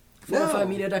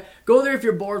 405media.com. Go there if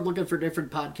you're bored looking for different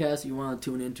podcasts you want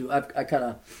to tune into. I kind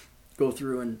of go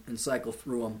through and cycle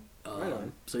through them. Right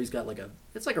on. So he's got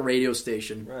it's like a radio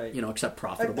station, right? Except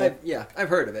profitable. I've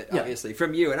heard of it, obviously,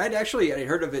 from you. And I'd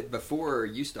heard of it before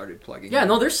you started plugging. Yeah,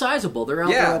 no, they're sizable. They're out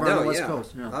there over on the West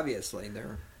Coast. Yeah. Obviously,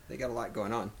 they got a lot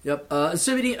going on. Yep.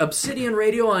 Obsidian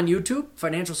Radio on YouTube,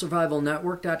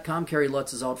 FinancialSurvivalNetwork.com. Kerry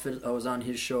Lutz's outfit. I was on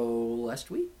his show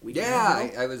last week.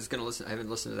 I was going to listen. I haven't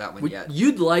listened to that one yet.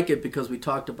 You'd like it because we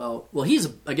talked about... Well, he's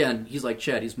like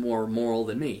Chad. He's more moral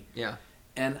than me. Yeah.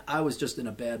 And I was just in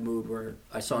a bad mood where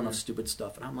I saw enough stupid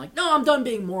stuff. And I'm like, no, I'm done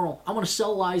being moral. I want to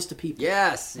sell lies to people.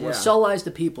 Yes. I want to sell lies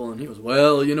to people. And he was,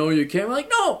 well, you can. I'm like,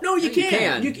 no, you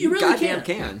can. You really goddamn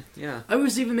can. Yeah. I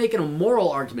was even making a moral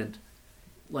argument.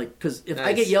 Like, because if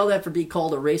I get yelled at for being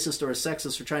called a racist or a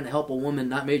sexist for trying to help a woman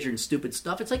not major in stupid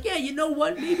stuff, it's like, yeah, you know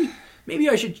what? Maybe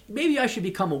I should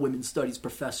become a women's studies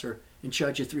professor and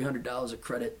charge you $300 a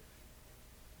credit.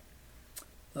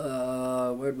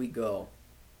 Where'd we go?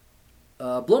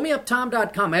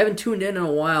 BlowMeUpTom.com. I haven't tuned in a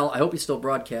while. I hope he's still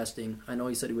broadcasting. I know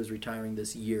he said he was retiring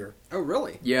this year. Oh,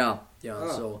 really? Yeah.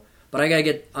 Oh. So, but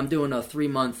I'm doing a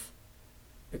 3-month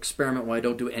experiment where I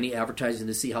don't do any advertising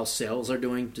to see how sales are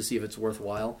doing, to see if it's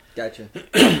worthwhile. Gotcha.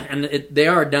 And they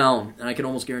are down, and I can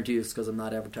almost guarantee it's because I'm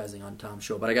not advertising on Tom's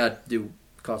show, but I got to do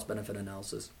cost-benefit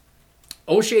analysis.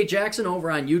 O'Shea Jackson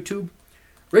over on YouTube.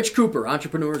 Rich Cooper,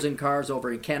 Entrepreneurs in Cars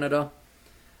over in Canada.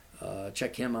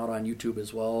 Check him out on YouTube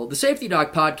as well. The Safety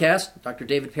Doc Podcast, Dr.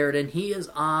 David Paradin, he is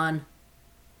on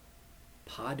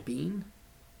Podbean?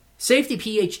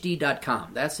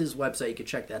 SafetyPhD.com. That's his website. You can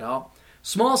check that out.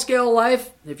 Small Scale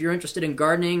Life, if you're interested in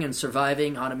gardening and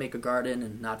surviving, how to make a garden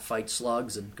and not fight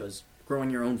slugs, and because growing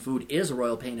your own food is a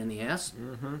royal pain in the ass.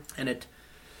 And it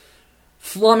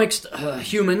flummoxed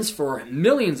humans for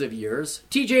millions of years.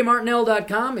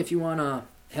 TJMartinell.com if you want to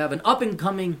have an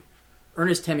up-and-coming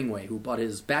Ernest Hemingway, who bought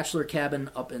his bachelor cabin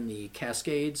up in the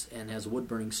Cascades and has a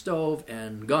wood-burning stove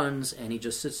and guns, and he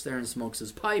just sits there and smokes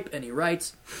his pipe, and he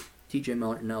writes.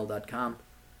 TJMartinell.com.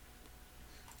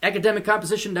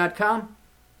 AcademicComposition.com.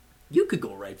 You could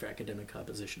go write for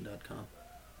AcademicComposition.com.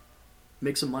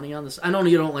 Make some money on this. I know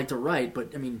you don't like to write,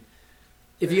 but, I mean,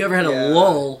 if you ever had a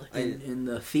lull in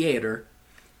the theater.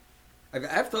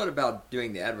 I've thought about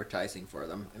doing the advertising for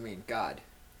them. I mean, God,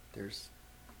 there's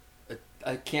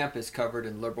a campus covered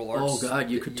in liberal arts. Oh, God,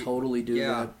 you could totally do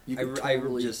that. You could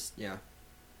totally. Yeah.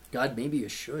 God, maybe you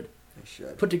should. I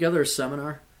should. Put together a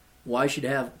seminar. Why should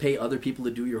pay other people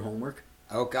to do your homework?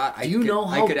 Oh, God. I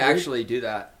could actually do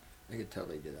that. I could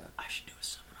totally do that. I should do a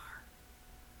seminar.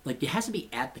 Like, it has to be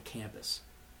at the campus.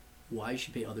 Why you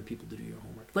should pay other people to do your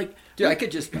homework? Like, dude, I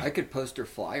could poster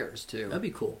flyers, too. That'd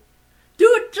be cool. Do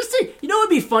it. Just say, it'd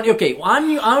be funny. Okay,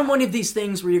 on one of these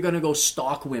things where you're going to go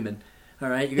stalk women. All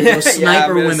right? You're going to go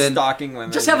sniper women. Stalking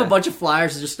women. Just have a bunch of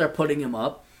flyers and just start putting them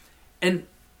up. And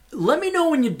let me know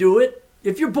when you do it.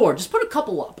 If you're bored, just put a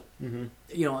couple up. Mm-hmm.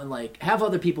 And like have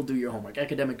other people do your homework.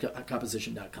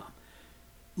 AcademicComposition.com.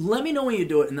 Let me know when you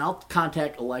do it, and I'll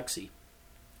contact Alexi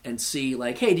and see,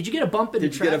 like, hey, did you get a bump in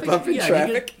traffic? Did you get a bump in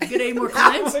traffic? Did you get any more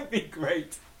clients? That would be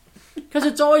great. Because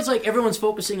it's always like everyone's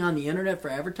focusing on the internet for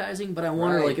advertising, but I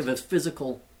wonder like if it's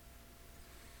physical.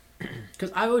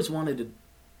 Because I always wanted to,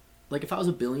 like, if I was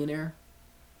a billionaire,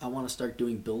 I want to start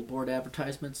doing billboard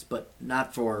advertisements, but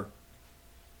not for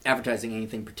advertising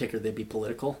anything particular. They'd be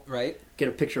political. Right. Get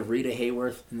a picture of Rita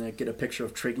Hayworth and then get a picture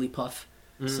of Trigglypuff.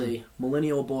 Say,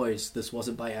 millennial boys, this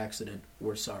wasn't by accident.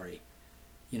 We're sorry.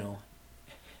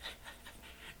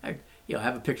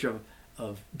 Have a picture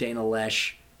of Dana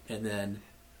Loesch and then,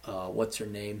 what's her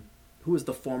name? Who was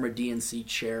the former DNC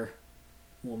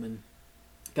chairwoman?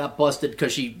 Got busted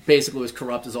because she basically was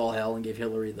corrupt as all hell and gave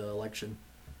Hillary the election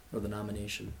or the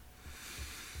nomination.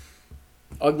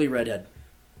 Ugly redhead.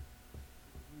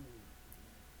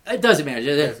 It doesn't matter.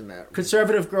 It doesn't matter.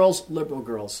 Conservative girls, liberal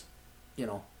girls.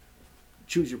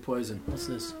 Choose your poison. What's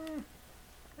this?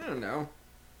 I don't know.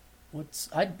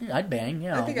 I'd bang,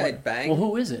 yeah. I think I'd bang. Well,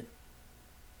 who is it?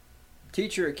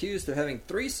 Teacher accused of having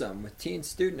threesome with teen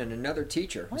student and another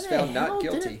teacher was found not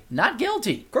guilty. Not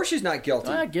guilty. Of course she's not guilty.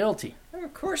 Not guilty.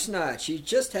 Of course not. She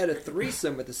just had a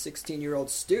threesome with a 16-year-old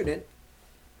student.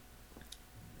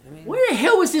 Where the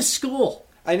hell was this school?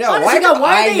 I know. I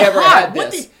never had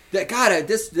this. God,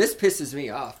 this pisses me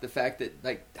off. The fact that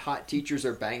like hot teachers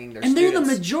are banging their students. And they're the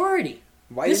majority.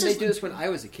 Why didn't they do this when I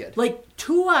was a kid? Like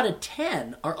 2 out of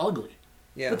 10 are ugly.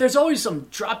 Yeah. But there's always some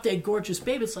drop-dead gorgeous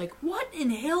babe. It's like, what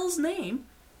in hell's name?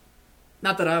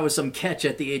 Not that I was some catch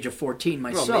at the age of 14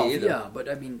 myself. Well, me either. Yeah, but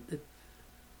I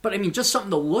mean, just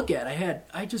something to look at.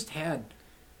 I just had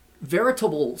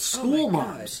veritable school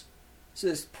moms. So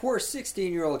this poor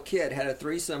 16-year-old kid had a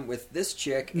threesome with this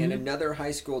chick and another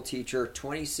high school teacher,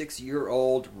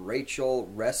 26-year-old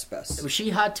Rachel Respes. Was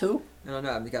she hot too? I don't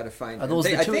know. I've got to find. Are those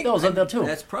the two? Those are the two.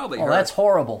 That's probably her. Oh, that's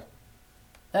horrible.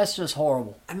 That's just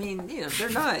horrible. I mean, they're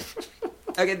not.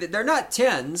 Okay, they're not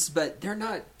 10s, but they're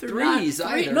not threes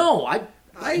either. No,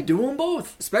 I do them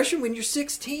both. Especially when you're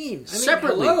 16. I mean,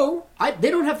 separately. Hello? They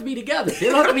don't have to be together. They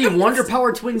don't have to be Wonder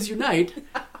Power Twins Unite.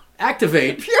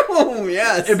 Activate. Oh,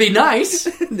 yes. It'd be nice.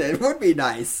 That would be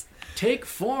nice. Take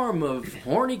form of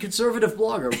horny conservative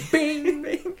blogger. Bing.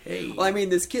 Bing. Hey. Well, I mean,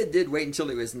 this kid did wait until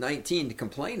he was 19 to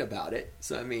complain about it.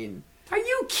 So, I mean... Are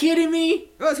you kidding me?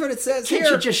 Well, that's what it says Kid here.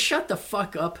 should just shut the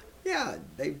fuck up. Yeah,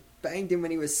 they banged him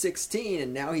when he was 16,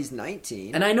 and now he's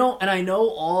 19. And I know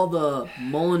all the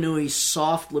Molineux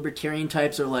soft libertarian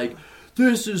types are like,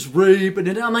 this is rape. And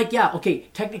I'm like, yeah, okay,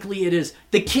 technically it is.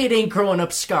 The kid ain't growing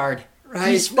up scarred.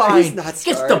 Right. He's fine. No, he's not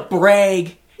scarred. Gets to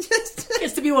brag.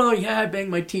 Gets to be one of those, I banged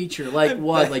my teacher. Like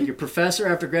what? Like your professor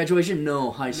after graduation?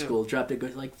 No, high school. Dropped a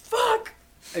good, like, fuck.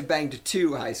 I banged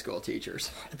 2 high school teachers.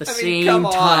 At the same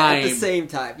time. At the same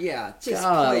time. Yeah. Just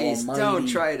God please almighty. don't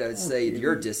try to say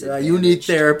you're disadvantaged. You need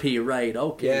therapy, right.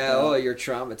 Okay. Yeah, you're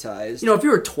traumatized. If you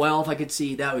were 12, I could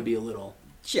see that would be a little...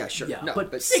 Yeah, sure. Yeah, no,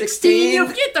 but 16?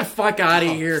 Get the fuck out of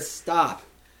here. Stop.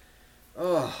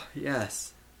 Oh,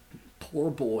 yes.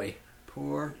 Poor boy.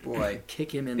 Poor boy.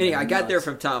 Kick him in the I got nuts. there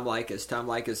from Tom Likas. Tom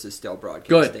Likas is still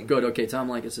broadcasting. Good. Okay, Tom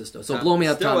Likas is still. So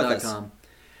blowmeuptom.com. Tom.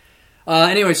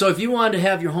 Anyway, so if you wanted to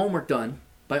have your homework done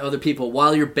by other people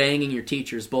while you're banging your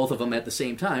teachers, both of them at the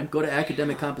same time, go to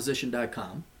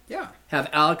academiccomposition.com. Yeah. have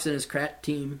Alex and his crack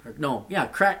team.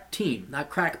 Crack team, not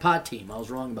crackpot team. I was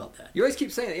wrong about that. You always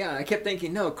keep saying that. Yeah, I kept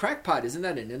thinking, no, crackpot, isn't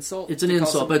that an insult? It's an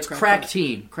insult, but it's crack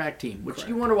team, which Crack.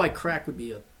 you wonder why crack would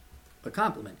be a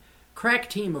compliment. Crack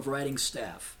team of writing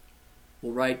staff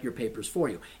will write your papers for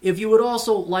you. If you would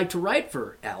also like to write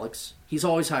for Alex, he's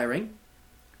always hiring.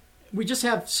 We just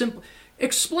have simple...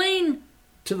 Explain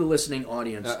to the listening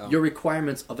audience your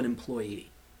requirements of an employee.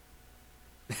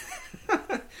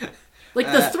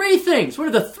 Like the three things. What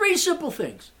are the three simple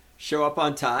things? Show up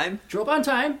on time. Show up on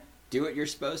time. Do what you're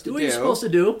supposed to do. Do what you're supposed to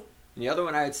do. And the other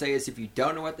one I would say is if you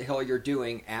don't know what the hell you're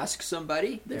doing, ask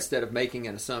somebody instead of making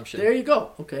an assumption. There you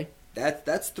go. Okay.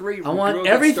 That's three. I want real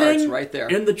good everything starts right there.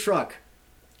 in the truck.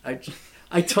 I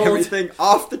told everything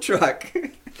off the truck.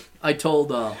 I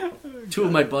told two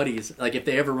of my buddies, like if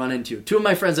they ever run into two of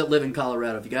my friends that live in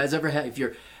Colorado, if you guys ever have, if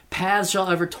your paths shall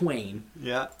ever twain,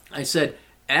 yeah. I said,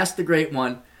 ask the great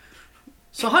one.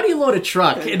 So how do you load a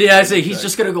truck? And I say he's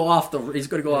just gonna go off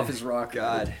his rock.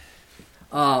 God.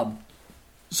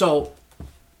 So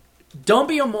don't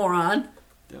be a moron.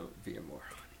 Don't be a moron.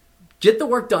 Get the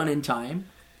work done in time.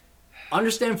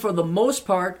 Understand for the most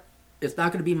part, it's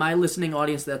not going to be my listening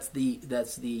audience. That's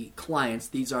the clients.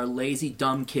 These are lazy,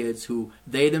 dumb kids who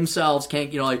they themselves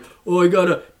can't. I got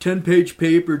a 10-page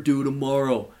paper due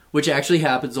tomorrow, which actually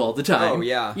happens all the time. Oh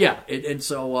yeah, yeah. And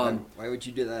so why would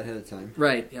you do that ahead of time?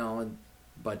 Right.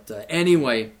 But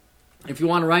anyway, if you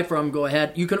want to write for him, go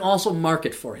ahead. You can also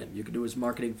market for him. You can do his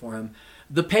marketing for him.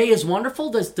 The pay is wonderful.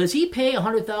 Does he pay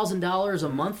 $100,000 a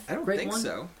month? I don't great think one?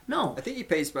 so. No, I think he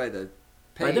pays by the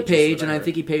page. By the page, and I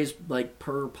think he pays like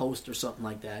per post or something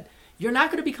like that. You're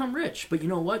not going to become rich, but you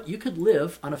know what? You could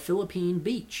live on a Philippine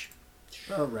beach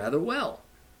rather well.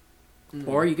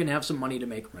 Or you can have some money to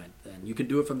make rent. Then you can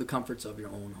do it from the comforts of your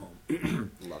own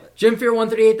home. Love it.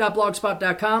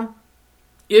 JimFear138.blogspot.com.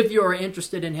 If you are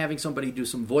interested in having somebody do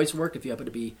some voice work, if you happen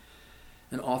to be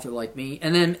an author like me.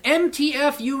 And then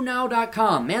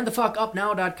mtfunow.com,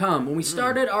 manthefuckupnow.com. When we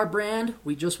started our brand,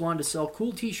 we just wanted to sell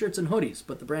cool t-shirts and hoodies,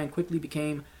 but the brand quickly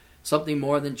became something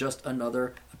more than just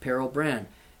another apparel brand.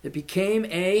 It became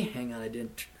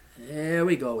there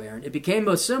we go, Aaron. It became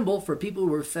a symbol for people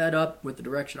who were fed up with the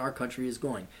direction our country is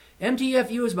going.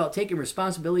 MTFU is about taking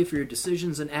responsibility for your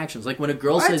decisions and actions. Like when a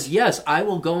girl says, yes, I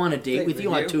will go on a date with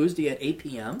you on Tuesday at 8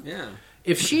 p.m. Yeah.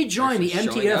 If she joined the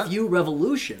MTFU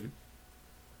revolution,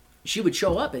 she would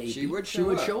show up at 8 p.m. She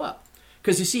would show up.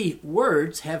 Because you see,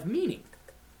 words have meaning.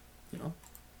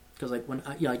 Because like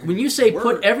when you say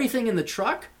put everything in the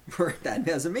truck, that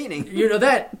has a meaning.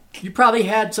 That you probably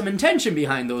had some intention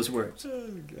behind those words. Oh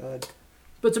God!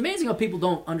 But it's amazing how people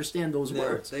don't understand those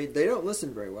words. They don't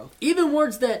listen very well. Even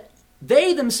words that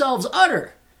they themselves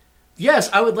utter. Yes,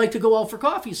 I would like to go out for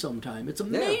coffee sometime. It's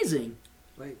amazing.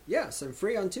 Like, yes, I'm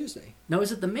free on Tuesday. Now,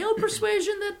 is it the male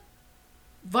persuasion that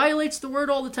violates the word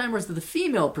all the time, or is it the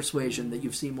female persuasion that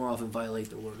you've seen more often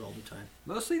violate the word all the time?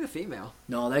 Mostly the female.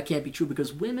 No, that can't be true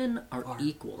because women are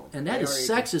equal. And that is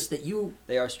sexist that you...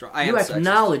 They are strong. You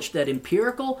acknowledge sexist. That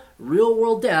empirical,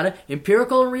 real-world data,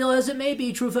 empirical and real as it may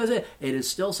be, truth as it is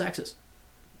still sexist.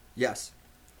 Yes.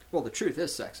 Well, the truth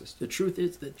is sexist. The truth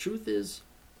is...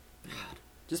 God.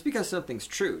 Just because something's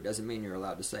true doesn't mean you're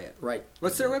allowed to say it. Right.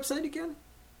 What's their website again?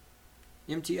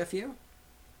 MTFU?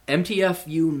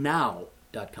 MTFUnow.com.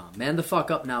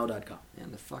 ManTheFuckUpNow.com.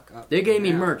 Man the fuck up. They gave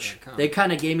me merch. They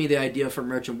kind of gave me the idea for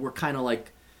merch, and we're kind of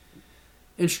like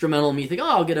instrumental in me thinking,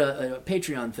 I'll get a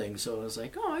Patreon thing. So I was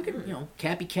like, I could,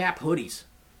 Cappy Cap hoodies.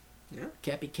 Yeah.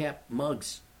 Cappy Cap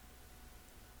mugs.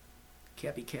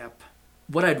 Cappy Cap.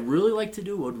 What I'd really like to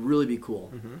do would really be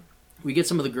cool. Mm-hmm. We get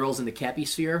some of the girls in the Cappy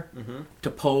sphere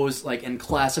to pose like in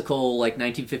classical, like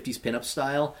 1950s pinup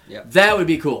style. Yep. That would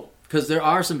be cool. Because there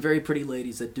are some very pretty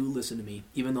ladies that do listen to me,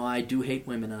 even though I do hate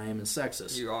women and I am a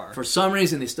sexist. You are. For some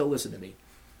reason, they still listen to me.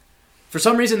 For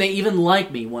some reason, they even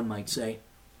like me, one might say.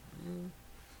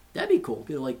 That'd be cool.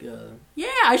 Like,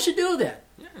 I should do that.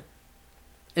 Yeah.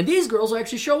 And these girls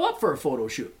actually show up for a photo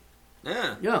shoot.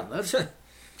 Yeah. Yeah, that's...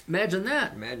 Imagine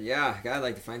that. Yeah, I'd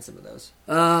like to find some of those.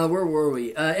 Where were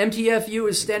we? MTFU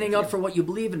is standing up for what you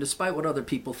believe in despite what other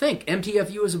people think.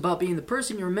 MTFU is about being the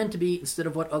person you're meant to be instead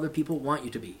of what other people want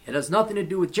you to be. It has nothing to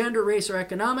do with gender, race, or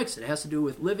economics. It has to do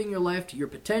with living your life to your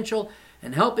potential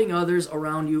and helping others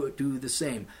around you do the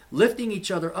same. Lifting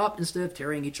each other up instead of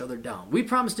tearing each other down. We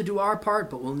promise to do our part,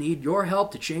 but we'll need your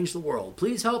help to change the world.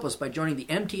 Please help us by joining the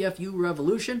MTFU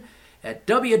revolution at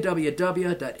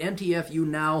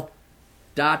www.mtfunow.com.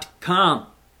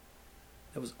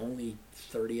 That was only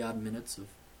 30-odd minutes of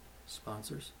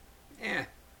sponsors. Yeah.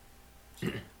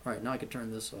 All right, now I can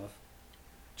turn this off.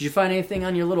 Did you find anything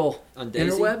on your little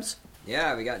interwebs?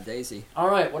 Yeah, we got Daisy. All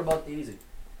right, what about Daisy?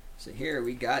 So here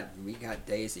we got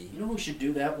Daisy. You know who should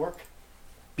do that work?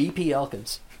 BP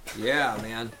Elkins. Yeah,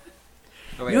 man.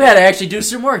 Oh, wait, You had to actually do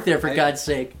some work there, for God's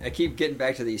sake. I keep getting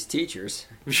back to these teachers.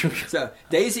 So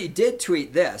Daisy did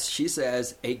tweet this. She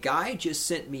says, "A guy just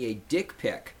sent me a dick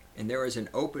pic, and there was an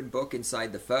open book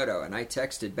inside the photo, and I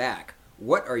texted back,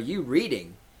 'What are you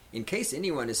reading?' In case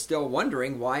anyone is still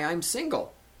wondering why I'm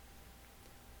single."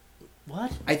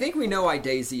 What? I think we know why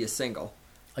Daisy is single.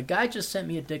 A guy just sent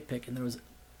me a dick pic, and there was...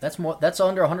 That's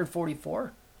under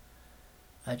 144?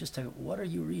 I just took, what are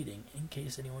you reading? In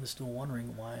case anyone is still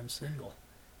wondering why I'm single.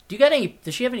 Do you got any...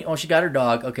 Does she have any... Oh, she got her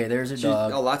dog. Okay, there's her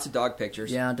dog. Oh, lots of dog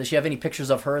pictures. Yeah, does she have any pictures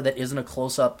of her that isn't a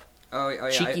close-up yeah,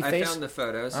 cheeky I face? found the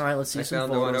photos. All right, let's see some I photos.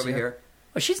 found the one over here.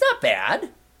 Oh, she's not bad.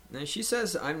 And she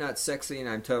says, "I'm not sexy and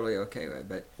I'm totally okay with it."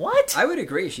 But What? I would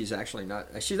agree she's actually not...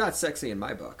 She's not sexy in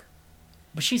my book.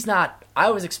 But she's not... I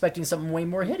was expecting something way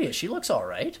more hideous. She looks all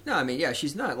right. No, I mean, yeah,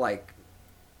 she's not like...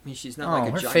 I mean, she's not like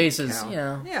a her giant face is, cow.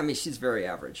 yeah. Yeah, I mean, she's very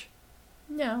average.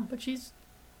 Yeah, but she's...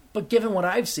 But given what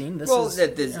I've seen, this Well, is...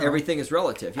 everything is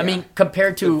relative. I Yeah. mean,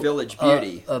 compared to... The village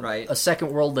beauty, a, right? A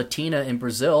second world Latina in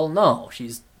Brazil, no.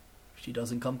 She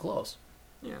doesn't come close.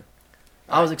 Yeah.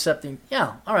 I was accepting...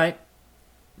 Yeah, all right.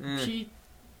 Mm. She...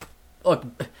 Look,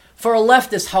 for a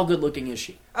leftist, how good looking is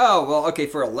she? Oh, well, okay,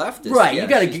 for a leftist, Right, yeah, you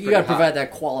gotta she's provide pretty hot.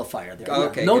 that qualifier there. Oh,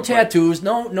 okay, no good point. tattoos,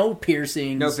 no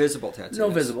piercings, No visible tattoos. no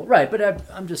visible. Right, but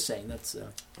I'm just saying that's. All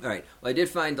right. Well, I did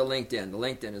find the LinkedIn. The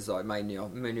LinkedIn is my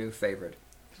new favorite.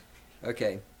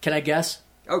 Okay. Can I guess?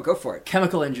 Oh, go for it.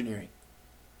 Chemical engineering,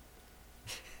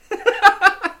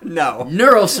 No.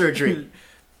 neurosurgery,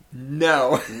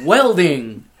 No.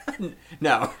 welding,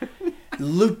 No.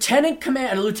 lieutenant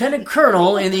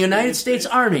colonel in the United States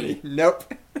Army.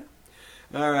 Nope.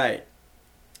 All right.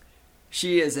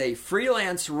 She is a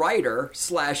freelance writer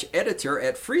 / editor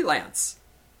at Freelance.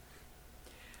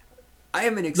 I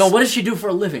am an... No, what does she do for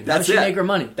a living? How does she make her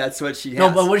money? That's what she has.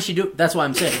 No, but what does she do? That's what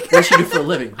I'm saying. What does she do for a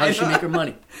living? How does she make her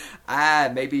money?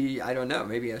 Maybe, I don't know.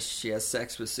 Maybe she has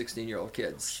sex with 16-year-old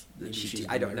kids. Maybe she's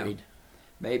I don't know. married.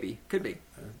 Maybe. Could be.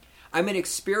 I'm an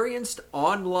experienced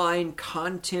online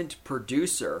content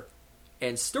producer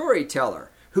and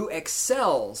storyteller who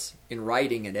excels in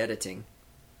writing and editing,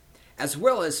 as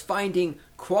well as finding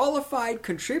qualified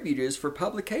contributors for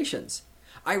publications.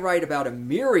 I write about a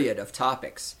myriad of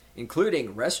topics,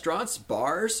 including restaurants,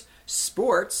 bars,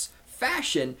 sports,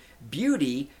 fashion,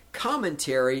 beauty,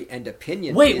 commentary, and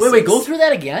opinion pieces. Wait, go through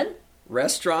that again?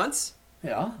 Restaurants,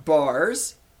 Yeah.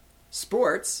 bars,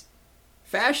 sports,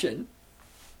 fashion,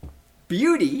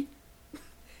 beauty,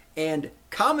 and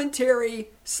commentary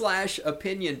 /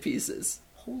 opinion pieces.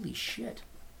 Holy shit.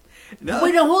 No.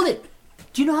 Wait, no, hold it.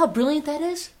 Do you know how brilliant that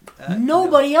is?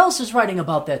 Nobody else is writing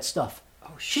about that stuff.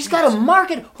 Oh, She's got a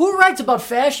market. Who writes about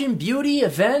fashion, beauty,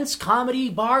 events, comedy,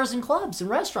 bars, and clubs and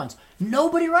restaurants?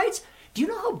 Nobody writes. Do you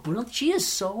know how brilliant she is?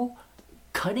 So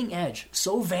cutting edge,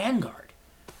 so vanguard.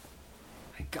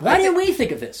 Why didn't we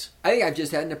think of this? I think I've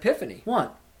just had an epiphany.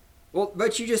 What? Well,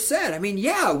 but you just said, I mean,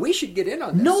 yeah, we should get in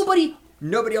on this.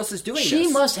 Nobody else is doing this.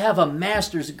 She must have a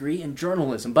master's degree in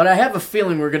journalism, but I have a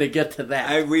feeling we're going to get to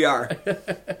that. We are.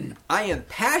 I am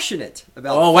passionate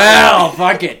about... Oh, well,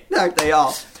 fuck it. Aren't they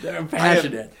all? They're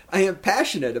passionate. I am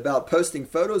passionate about posting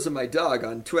photos of my dog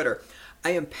on Twitter.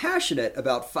 I am passionate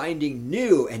about finding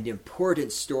new and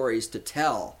important stories to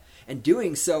tell, and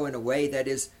doing so in a way that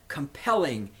is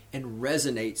compelling and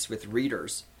resonates with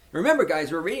readers. Remember,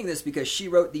 guys, we're reading this because she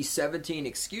wrote these 17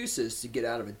 excuses to get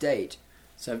out of a date.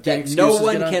 That no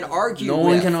one can argue with. No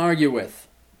one can argue with.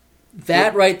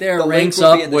 That right there the ranks link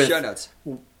will be up in the with, show notes.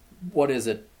 What is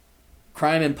it?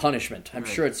 Crime and Punishment. I'm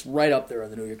sure it's right up there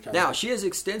in the New York Times. Now, she is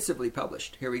extensively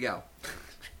published. Here we go.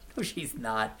 No, she's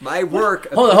not. My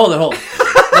work... Hold on.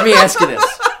 Let me ask you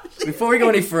this. Before we go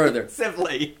any further.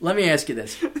 Simply. Let me ask you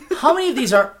this. How many of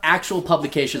these are actual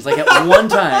publications? Like at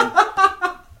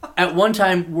one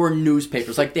time were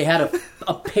newspapers. Like they had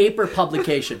a paper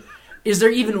publication. Is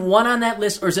there even one on that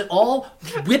list, or is it all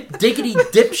whip-diggity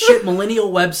dipshit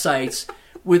millennial websites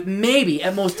with maybe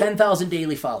at most 10,000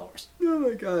 daily followers? Oh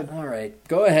my God. All right,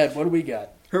 go ahead. What do we got?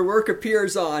 Her work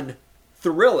appears on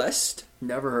Thrillist,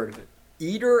 Never heard of it.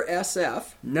 Eater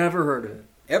SF, Never heard of it.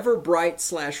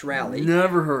 Everbright / Rally,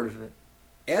 Never heard of it.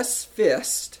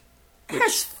 S-Fist.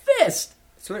 S-Fist?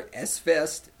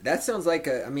 S-Fist. That sounds like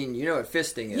a... I mean, you know what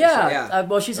fisting is. Yeah.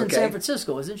 Well, she's in Okay. San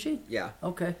Francisco, isn't she? Yeah.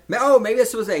 Okay. Oh, maybe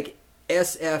this was like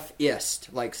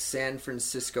SF-ist, like San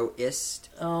Francisco-ist,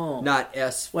 Oh. not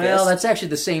S-Fist. Well, that's actually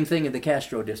the same thing in the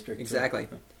Castro district. Exactly.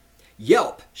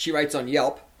 Yelp. She writes on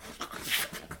Yelp.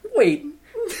 Wait.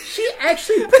 She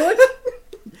actually put...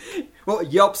 Well,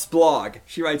 Yelp's blog.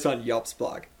 She writes on Yelp's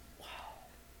blog. Wow.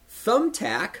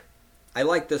 Thumbtack. I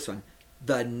like this one.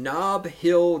 The Nob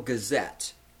Hill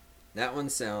Gazette. That one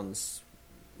sounds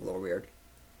a little weird.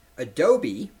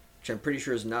 Adobe, which I'm pretty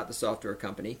sure is not the software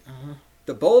company. Uh-huh.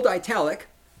 The Bold Italic.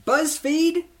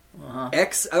 BuzzFeed. Uh-huh.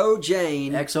 XO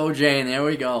Jane. XO Jane, there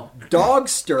we go.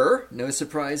 Dogster, no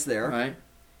surprise there. Right.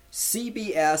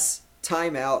 CBS,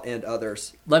 Time Out, and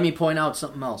others. Let me point out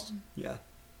something else. Yeah.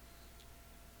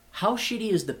 How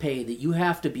shitty is the pay that you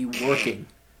have to be working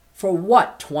for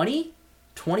what, 20?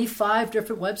 25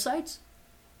 different websites?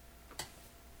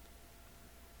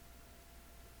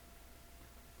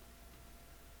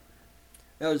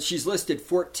 No, she's listed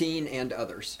 14 and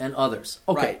others. And others.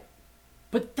 Okay. Right.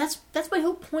 But that's my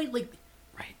whole point. Like,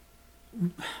 right.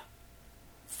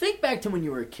 Think back to when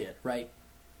you were a kid, right?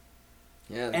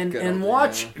 Yeah. And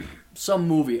watch some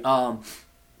movie.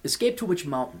 Escape to Witch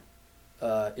Mountain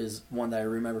is one that I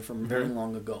remember from very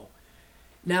long ago.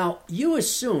 Now, you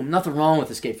assume, nothing wrong with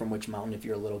Escape from Witch Mountain if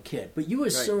you're a little kid, but you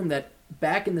assume that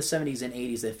back in the 70s and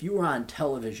 80s, that if you were on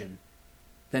television,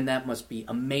 then that must be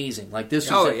amazing. Like this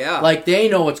was like they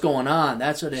know what's going on.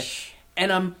 That's what it.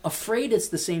 And I'm afraid it's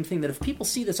the same thing, that if people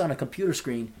see this on a computer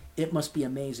screen, it must be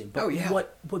amazing. But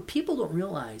what people don't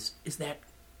realize is that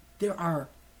there are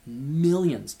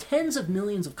millions, tens of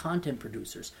millions of content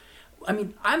producers. I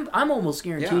mean, I'm almost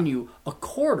guaranteeing you a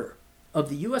quarter of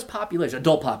the U.S. population,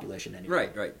 adult population anyway.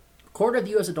 Right. A quarter of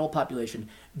the U.S. adult population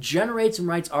generates and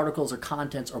writes articles or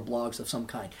contents or blogs of some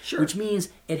kind. Sure. Which means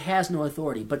it has no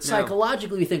authority. But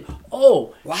psychologically we think,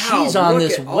 she's on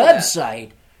this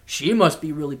website. She must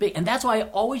be really big. And that's why I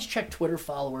always check Twitter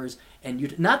followers.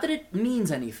 And not that it means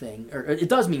anything. Or it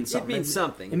does mean something. It means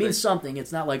something. It means something.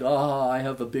 It's not like, I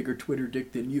have a bigger Twitter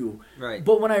dick than you. Right.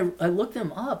 But when I look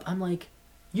them up, I'm like,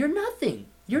 you're nothing.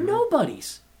 You're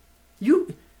nobodies.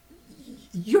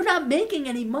 You're not making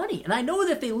any money. And I know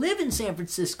that if they live in San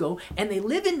Francisco and they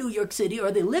live in New York City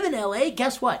or they live in LA,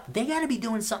 guess what? They got to be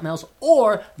doing something else.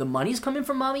 Or the money's coming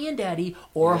from mommy and daddy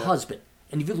or a husband.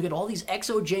 And if you look at all these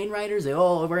XO Jane writers,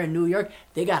 we're in New York,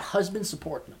 they got husbands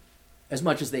supporting them as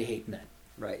much as they hate men.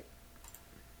 Right.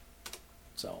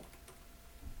 So,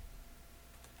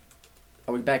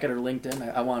 are we back at her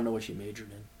LinkedIn? I want to know what she majored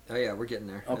in. Oh, yeah, we're getting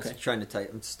there. Okay. I'm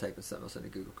just typing something else into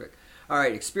Google quick. All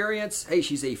right, experience. Hey,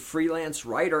 she's a freelance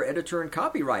writer, editor, and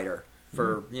copywriter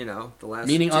for, the last 2 years.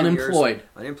 Meaning unemployed.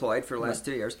 Unemployed for the last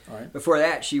 2 years. All right. Before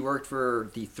that, she worked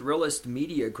for the Thrillist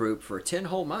Media Group for 10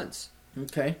 whole months.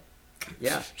 Okay.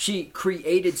 Yeah. She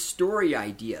created story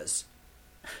ideas.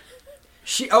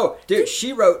 She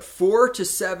wrote 4 to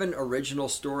 7 original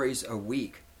stories a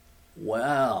week.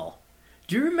 Wow.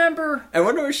 Do you remember? I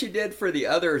wonder what she did for the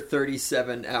other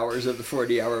 37 hours of the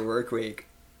 40-hour work week.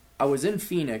 I was in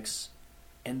Phoenix,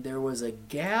 and there was a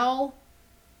gal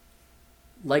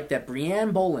like that,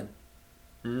 Brianne Bolin.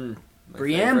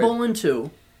 Brianne Bolin,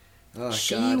 too. Oh,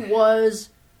 she was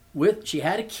she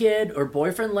had a kid, her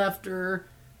boyfriend left her.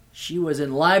 She was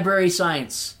in library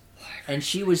science, and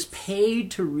she was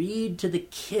paid to read to the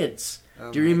kids.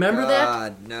 Oh, do you remember that?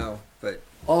 God, no. But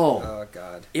oh,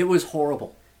 God. It was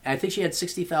horrible. And I think she had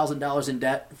 $60,000 in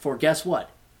debt for, guess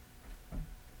what?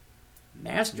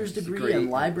 Master's degree in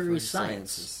library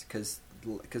science.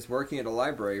 Because working at a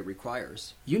library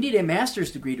requires. You need a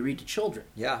master's degree to read to children.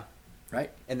 Yeah.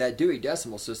 Right? And that Dewey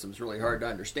Decimal System is really hard to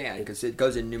understand because it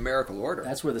goes in numerical order.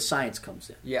 That's where the science comes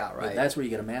in. Yeah, right. But that's where you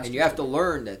get a master's And you have degree. to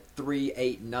learn that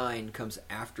 389 comes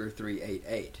after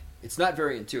 388. It's not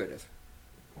very intuitive.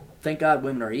 Thank God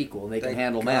women are equal and they can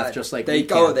handle math just like we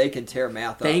can. They can tear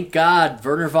math up. Thank God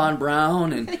Werner von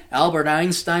Braun and Albert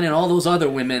Einstein and all those other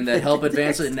women that help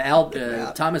advance it,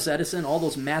 and Thomas Edison, all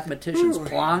those mathematicians,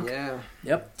 Planck. Yeah.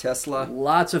 Yep. Tesla.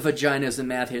 Lots of vaginas in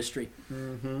math history.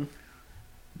 Mm-hmm.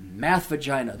 Math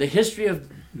vagina. The history of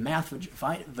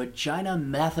vagina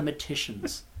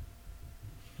mathematicians.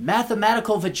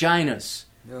 Mathematical vaginas.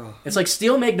 Oh. It's like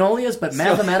steel magnolias, but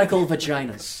mathematical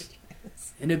vaginas.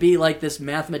 And it'd be like this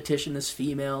mathematician, this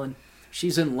female, and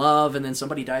she's in love, and then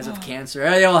somebody dies of cancer.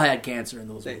 They all had cancer in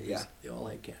those movies. Yeah. They all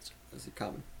had cancer. That's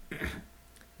common.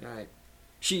 All right.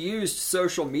 She used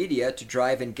social media to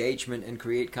drive engagement and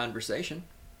create conversation.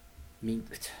 I mean,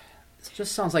 it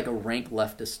just sounds like a rank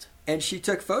leftist. And she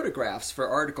took photographs for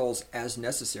articles as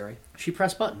necessary. She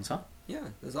pressed buttons, huh? Yeah,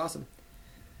 that's awesome.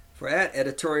 For that,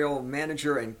 editorial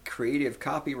manager and creative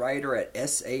copywriter at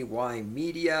SAY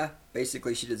Media.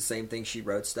 Basically, she did the same thing. She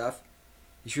wrote stuff.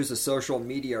 She was a social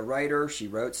media writer. She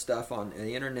wrote stuff on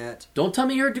the internet. Don't tell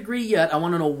me her degree yet. I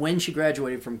want to know when she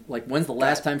graduated from, like, when's the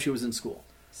last time she was in school?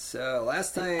 So,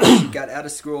 last time she got out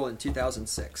of school in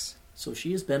 2006. So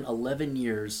she has been 11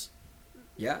 years.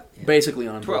 Yeah. Basically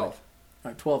unemployed.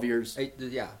 12 years.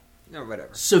 Yeah. No, whatever.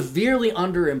 Severely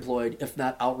underemployed, if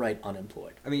not outright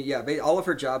unemployed. I mean, yeah, all of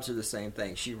her jobs are the same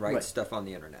thing. She writes Right. stuff on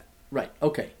the internet. Right.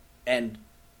 Okay. And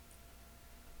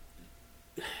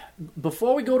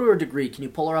before we go to her degree, can you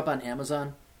pull her up on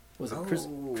Amazon? Was it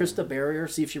Krista Barrier?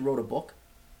 See if she wrote a book.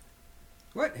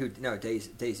 What? Who? No,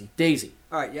 Daisy. Daisy.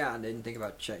 All right, yeah, I didn't think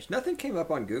about change. Nothing came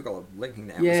up on Google linking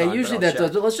to Amazon. Yeah, usually but I'll that does.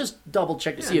 check. But let's just double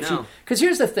check to see if she. no. Because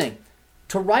here's the thing: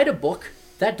 to write a book,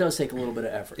 that does take a little bit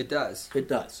of effort. It does. It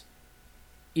does.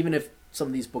 Even if some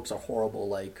of these books are horrible,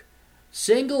 like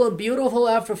 "Single and Beautiful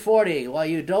After 40," while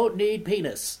you don't need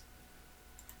penis.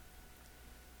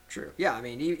 True. Yeah, I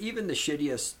mean, even the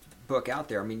shittiest book out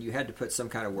there, I mean, you had to put some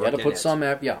kind of work You got to in put it. some.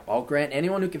 Yeah, I'll grant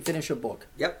anyone who can finish a book.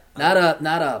 Yep. Not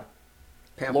a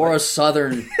Pamphlet. Laura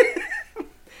Southern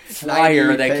flyer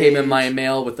 90 that came in page. my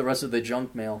mail with the rest of the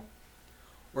junk mail.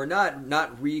 We're not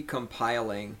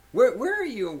recompiling. Where are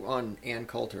you on Ann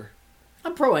Coulter?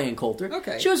 I'm pro Ann Coulter.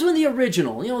 Okay. She was one of the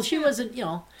original. You know, she wasn't, you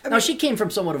know. I Now, mean- she came from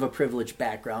somewhat of a privileged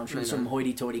background. She was I know. from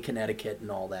hoity-toity Connecticut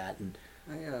and all that. And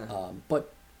I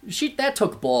but that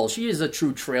took balls. She is a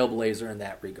true trailblazer in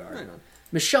that regard. know.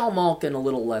 Michelle Malkin, a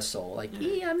little less so. Like,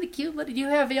 yeah, I'm the cute little... Do you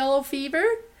have yellow fever?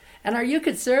 And are you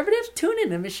conservative? Tune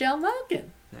in to Michelle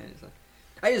Malkin.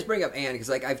 I just bring up Anne because,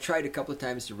 like, I've tried a couple of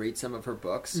times to read some of her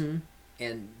books, Mm-hmm.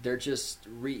 and they're just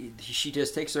she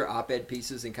just takes her op-ed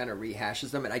pieces and kind of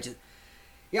rehashes them, and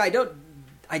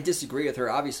I disagree with her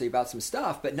obviously about some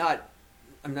stuff, but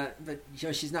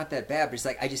she's not that bad. But it's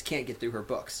like I just can't get through her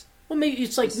books. Well, maybe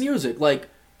it's like music. Like,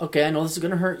 okay, I know this is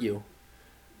going to hurt you.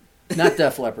 Not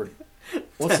Def Leppard.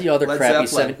 What's the other Led crappy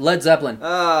Zeppelin. Led Zeppelin.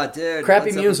 Oh, dude,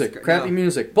 Crappy Led music. Zeppelin's Crappy no.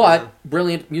 music. But No.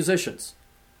 brilliant musicians.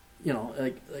 You know,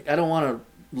 like I don't want to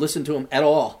listen to them at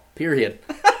all. Period.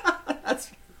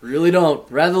 Really don't.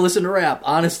 Rather listen to rap,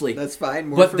 honestly. That's fine.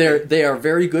 More But for me. they are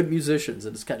very good musicians,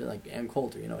 and it's kind of like Ann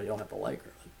Coulter. You know, you don't have to like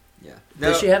her. Yeah.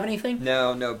 Does she have anything?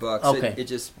 No books. Okay. It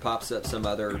just pops up some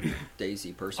other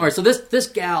Daisy person. All right, so this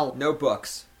gal, No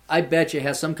books. I bet you,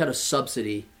 has some kind of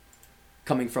subsidy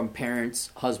coming from parents,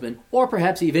 husband, or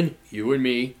perhaps even you and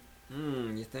me.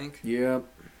 You think? Yep.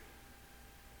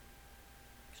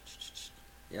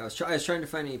 Yeah, I was trying to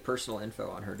find any personal info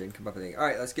on her. Didn't come up with anything. All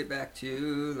right, let's get back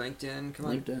to LinkedIn. Come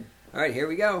on. LinkedIn. All right, here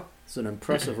we go. It's an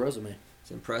impressive resume.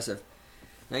 It's impressive.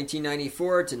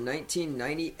 1994 to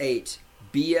 1998,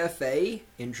 BFA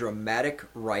in dramatic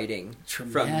writing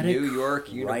from Dramatic New York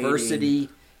writing. University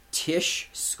Tisch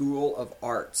School of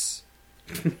Arts,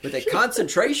 with a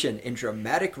concentration in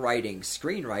dramatic writing,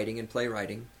 screenwriting, and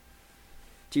playwriting.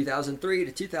 2003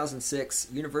 to 2006,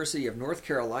 University of North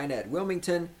Carolina at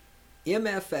Wilmington,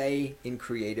 MFA in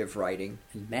creative writing,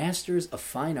 And Masters of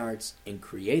Fine Arts in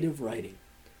Creative Writing.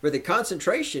 with a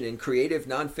concentration in creative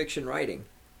nonfiction writing.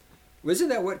 Wasn't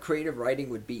that what creative writing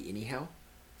would be anyhow?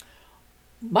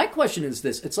 My question is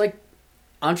this. It's like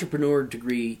entrepreneur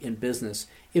degree in business.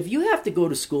 If you have to go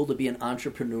to school to be an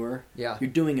entrepreneur, Yeah. you're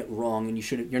doing it wrong, and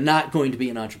you're not going to be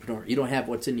an entrepreneur. You don't have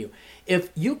what's in you. If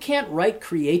you can't write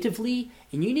creatively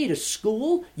and you need a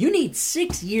school, you need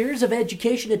 6 years of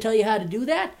education to tell you how to do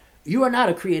that, you are not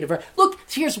a creative writer. Look,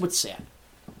 here's what's sad.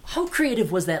 How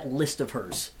creative was that list of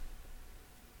hers?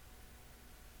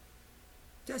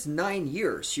 That's 9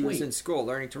 years she was Wait. in school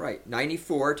learning to write.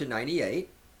 94 to 98.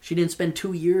 She didn't spend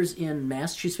 2 years in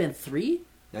math. She spent 3?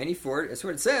 94, that's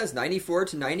what it says. 94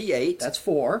 to 98. That's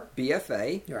 4.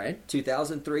 BFA. You're right.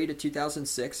 2003 to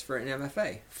 2006 for an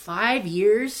MFA. 5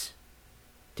 years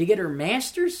to get her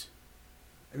master's?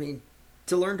 I mean,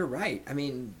 to learn to write. I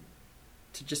mean,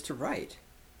 to write.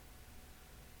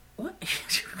 What?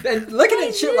 And looking at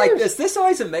 5 shit like years. this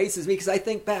always amazes me because I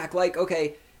think back, like,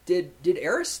 okay, did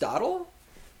Aristotle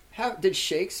did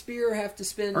Shakespeare have to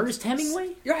spend Ernest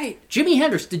Hemingway? Right. Jimi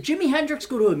Hendrix. Did Jimi Hendrix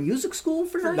go to a music school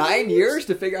for 9 years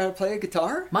to figure out how to play a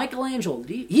guitar? Michelangelo.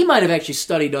 He might have actually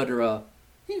studied under a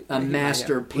He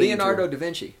master might have. painter. Leonardo da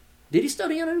Vinci. Did he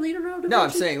study under Leonardo da Vinci? No, I'm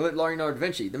saying Leonardo da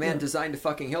Vinci. The man Yeah. designed a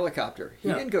fucking helicopter. He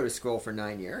Yeah. didn't go to school for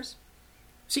 9 years.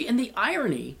 See, and the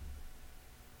irony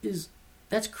is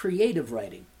that's creative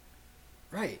writing.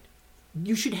 Right.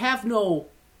 You should have no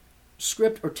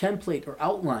script or template or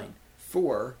outline.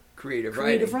 For creative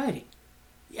Creative writing.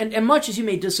 writing. And much as you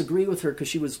may disagree with her because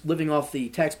she was living off the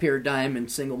taxpayer dime and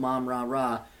single mom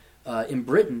rah-rah in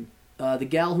Britain, the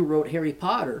gal who wrote Harry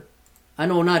Potter, I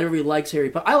know not everybody likes Harry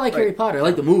Potter. I like Harry Potter. I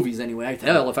like the movies anyway. I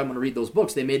tell if I'm going to read those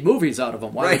books, they made movies out of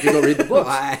them. Why don't you go read the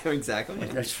books? Exactly.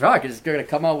 That's right, because they're going to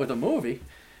come out with a movie.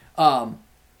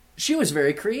 She was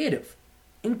very creative.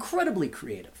 Incredibly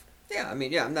creative. Yeah, I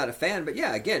mean, I'm not a fan, but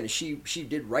yeah, again, she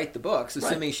did write the books,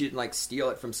 assuming she didn't like steal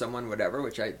it from someone, whatever.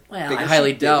 Which I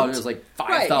highly doubt. It was like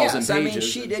 5,000 So, pages. I mean,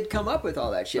 she did come up with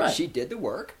all that shit. She did the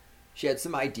work. She had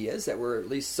some ideas that were at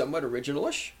least somewhat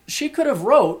originalish. She could have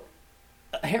wrote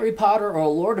Harry Potter or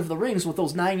Lord of the Rings with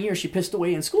those 9 years she pissed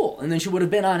away in school, and then she would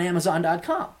have been on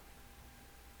Amazon.com.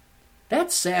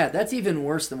 That's sad. That's even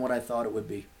worse than what I thought it would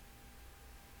be.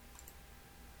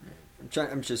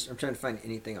 I'm trying to find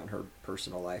anything on her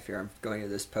personal life here. I'm going to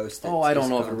this post. I don't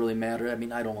know if it really mattered. I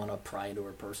mean, I don't want to pry into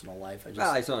her personal life. I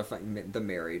just want to find the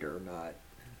married or not.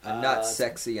 I'm not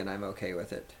sexy, and I'm okay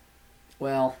with it.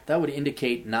 Well, that would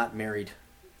indicate not married.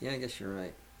 Yeah, I guess you're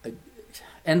right.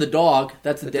 And the dog.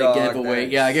 That's the dead giveaway.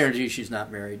 Yeah, I guarantee she's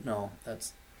not married. No,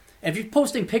 that's. And if you're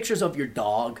posting pictures of your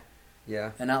dog.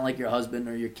 Yeah. And not like your husband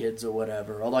or your kids or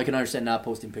whatever. Although I can understand not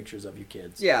posting pictures of your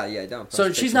kids. Yeah, don't post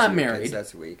So she's not married. Kids.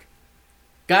 That's weak.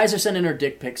 Guys are sending her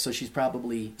dick pics, so she's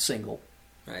probably single.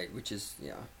 Right, which is,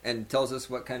 and tells us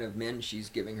what kind of men she's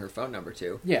giving her phone number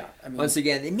to. Yeah. I mean, once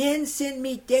again, the men send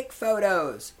me dick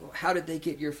photos. How did they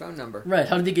get your phone number? Right,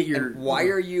 how did they get your... And why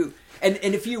are you... And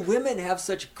if you women have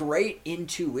such great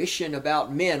intuition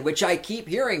about men, which I keep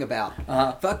hearing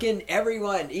about, fucking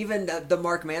everyone, even the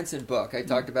Mark Manson book, I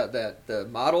talked about that, the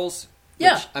models...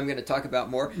 which I'm going to talk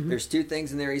about more. Mm-hmm. There's two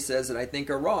things in there he says that I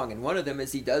think are wrong. And one of them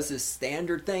is he does this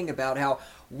standard thing about how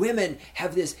women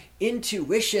have this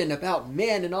intuition about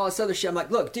men and all this other shit. I'm like,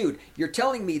 look, dude, you're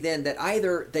telling me then that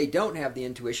either they don't have the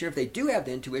intuition, or if they do have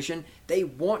the intuition, they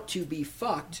want to be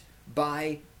fucked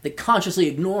by... They consciously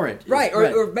ignore it. Right,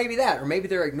 or maybe that, or maybe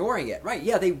they're ignoring it. Right,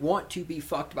 yeah, they want to be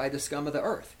fucked by the scum of the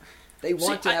earth. They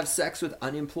want to have sex with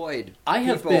unemployed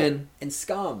people and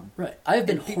scum. Right. I have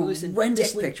been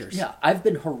horrendously... pictures. Yeah, I've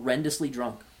been horrendously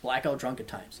drunk. Blackout drunk at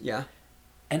times. Yeah.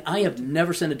 And I have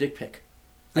never sent a dick pic.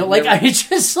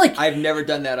 I've never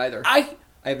done that either. I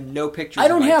have no pictures I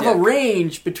don't of my have dick. a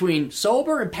range between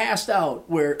sober and passed out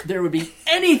where there would be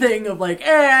anything of like,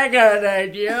 I got an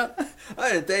idea.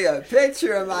 I'm going to take a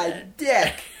picture of my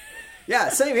dick. Yeah,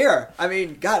 same here. I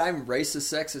mean, God, I'm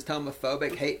racist, sexist,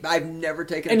 homophobic, I've never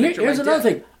taken a picture of my dick. Here's another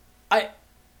thing.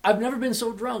 I've never been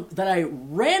so drunk that I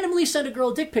randomly sent a girl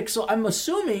a dick pic, so I'm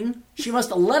assuming she must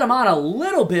have let him on a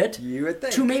little bit. You would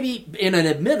think. To maybe, in an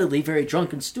admittedly very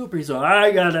drunken stupor, he's like, I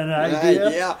got an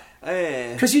idea.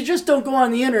 Because you just don't go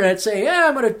on the internet and say,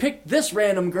 I'm going to pick this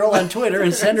random girl on Twitter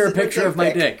and send her a picture of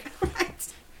my dick.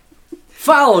 Right.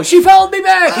 Follow. She followed me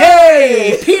back.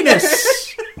 Hey,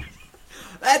 penis.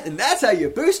 And that's how you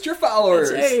boost your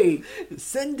followers. Hey.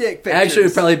 Send dick pictures. Actually, it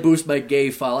would probably boost my gay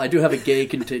follow. I do have a gay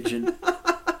contingent.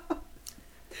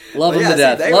 Love them to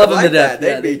death. Love them to death.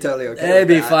 They'd be totally okay. They'd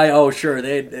be fine. Oh, sure.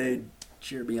 They'd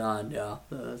cheer me on. Yeah.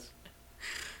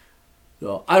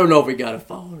 So I don't know if we got to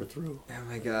follow her through. Oh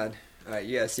my God! All right,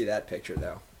 you gotta see that picture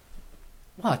though.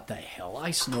 What the hell? I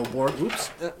snowboard. Oops.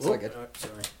 That's all good.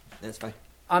 Sorry. That's fine.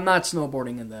 I'm not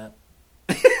snowboarding in that.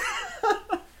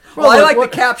 Well, I like the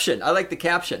caption. I like the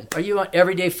caption. Are you on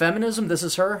everyday feminism? This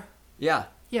is her? Yeah.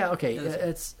 Yeah, okay.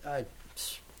 Yeah,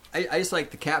 I just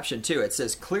like the caption, too. It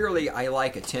says, clearly I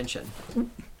like attention.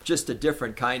 Just a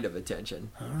different kind of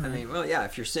attention. Right. I mean, well, yeah,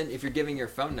 if you're giving your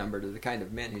phone number to the kind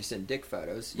of men who send dick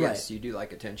photos, yes, you do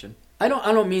like attention. I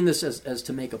don't mean this as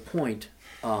to make a point,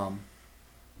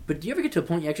 but do you ever get to a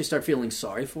point you actually start feeling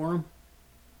sorry for them?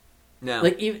 No.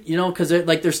 Like, because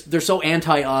they're so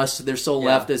anti-us, they're so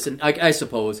leftist, and I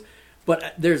suppose.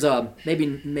 But there's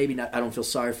maybe not. I don't feel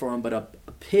sorry for them, but a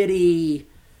pity,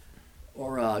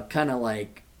 or a kind of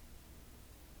like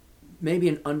maybe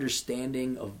an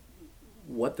understanding of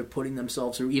what they're putting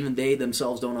themselves through. Even they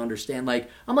themselves don't understand. Like,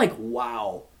 I'm like,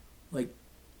 wow. Like,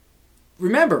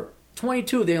 remember,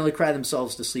 22, they only cry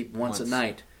themselves to sleep once a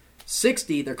night.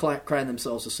 60, they're crying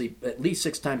themselves to sleep at least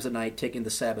 6 times a night, taking the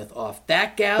Sabbath off.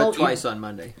 That gal... But twice on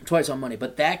Monday. Twice on Monday.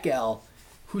 But that gal,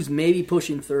 who's maybe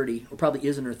pushing 30, or probably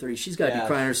is in her 30s, she's got to be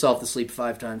crying herself to sleep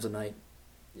 5 times a night.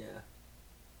 Yeah.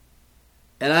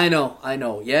 And I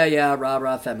know. Yeah,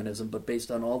 rah, feminism, but based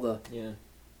on all the... Yeah.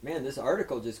 Man, this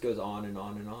article just goes on and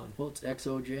on and on. Well, it's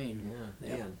XO Jane. Yeah,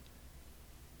 man.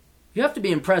 You have to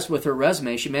be impressed with her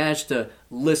resume. She managed to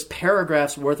list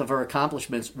paragraphs worth of her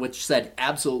accomplishments, which said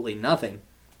absolutely nothing.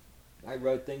 I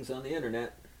wrote things on the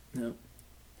internet. Yeah.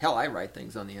 Hell, I write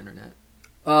things on the internet.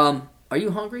 Are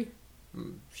you hungry?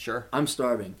 Sure. I'm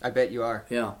starving. I bet you are.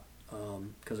 Yeah.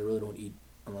 Because I really don't eat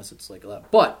unless it's like a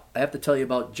lot. But I have to tell you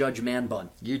about Judge Man Bun.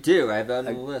 You do. I have that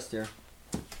on the list here.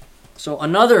 So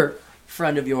another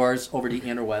friend of yours over the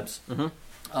interwebs. Mm-hmm.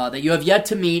 That you have yet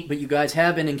to meet, but you guys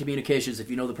have been in communications if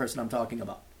you know the person I'm talking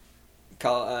about.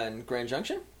 In Grand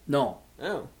Junction? No.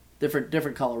 Oh.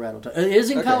 Different Colorado. It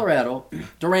is in Colorado.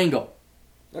 Durango.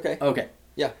 Okay. Okay.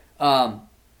 Yeah.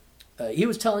 He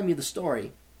was telling me the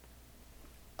story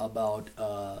about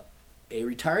a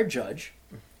retired judge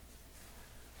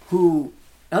who...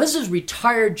 Now, this is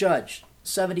retired judge,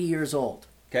 70 years old.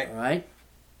 Okay. All right?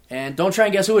 And don't try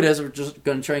and guess who it is. We're just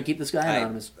going to try and keep this guy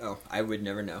anonymous. I would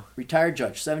never know. Retired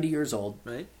judge, 70 years old.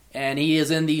 Right. And he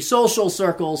is in the social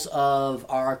circles of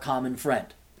our common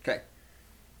friend. Okay.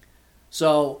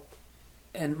 So,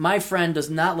 and my friend does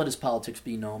not let his politics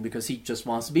be known because he just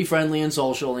wants to be friendly and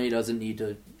social, and he doesn't need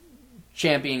to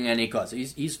champion any cause.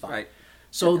 He's fine. Right.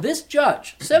 So this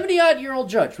judge, 70-odd-year-old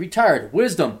judge, retired,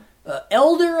 wisdom,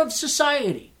 elder of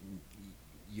society.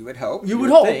 You would hope. You would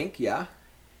hope. Think, yeah.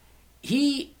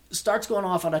 He starts going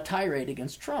off on a tirade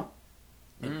against Trump.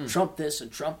 And Trump this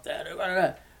and Trump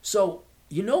that. So,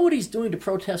 you know what he's doing to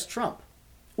protest Trump?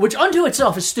 Which unto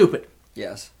itself is stupid.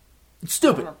 Yes. It's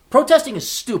stupid. Protesting is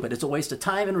stupid. It's a waste of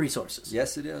time and resources.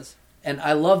 Yes, it is. And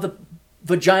I love the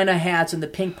vagina hats and the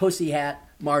pink pussy hat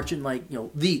marching, like,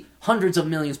 the hundreds of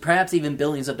millions, perhaps even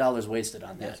billions of dollars wasted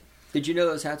on that. Yes. Did you know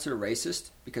those hats are racist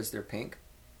because they're pink?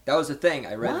 That was the thing.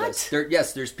 I read What?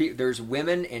 this. There's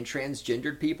women and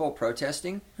transgendered people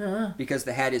protesting because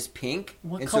the hat is pink,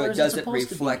 What and so color it is it doesn't supposed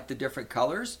to be? reflect the different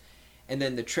colors. And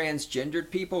then the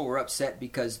transgendered people were upset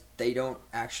because they don't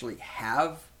actually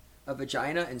have a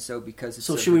vagina, and so because it's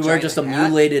So a should we wear vagina just a hat-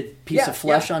 mutilated piece Yeah, of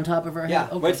flesh yeah. on top of our head? Yeah.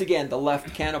 Okay. Once again, the left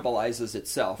cannibalizes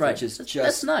itself, Right. which is That's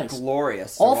just nice.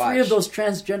 glorious. to All three of watch. those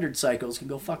transgendered psychos can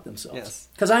go fuck themselves. Yes.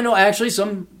 Because I know actually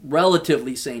some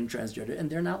relatively sane transgender, and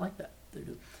they're not like that. They're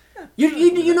just,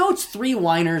 you know it's three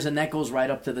whiners, and that goes right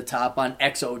up to the top on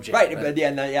XOJ. Right, but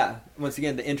yeah. Once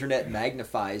again, the internet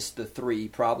magnifies the three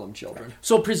problem children.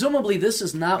 So presumably this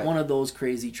is not Right. one of those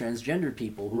crazy transgendered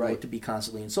people who Right. look to be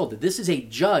constantly insulted. This is a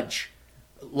judge,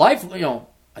 life,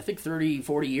 I think 30,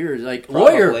 40 years, like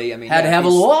lawyer, Probably, I mean, had yeah, to have a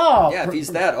if he's- law. Yeah, if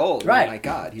he's that old, Right. oh my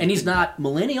God. And he's not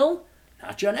millennial,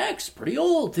 not Gen X, pretty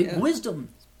old. Think Yeah. wisdom.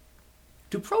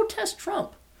 To protest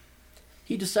Trump,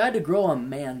 he decided to grow a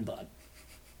man bun.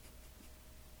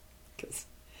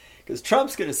 Because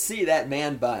Trump's going to see that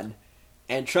man bun,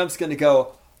 and Trump's going to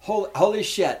go, holy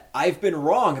shit, I've been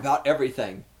wrong about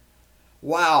everything.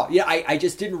 Wow. Yeah, I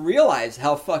just didn't realize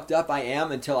how fucked up I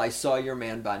am until I saw your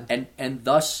man bun. And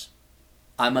thus,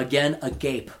 I'm again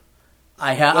agape.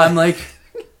 I'm like,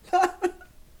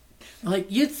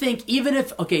 you'd think even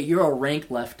if, you're a rank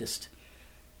leftist,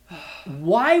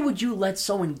 why would you let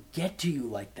someone get to you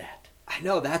like that? I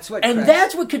know, that's what... And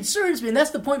that's what concerns me, and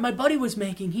that's the point my buddy was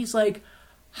making. He's like,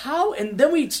 how? And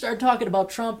then we start talking about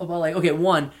Trump, about like,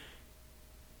 one,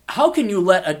 how can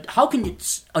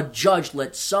a judge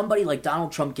let somebody like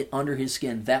Donald Trump get under his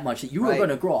skin that much that you were Right. going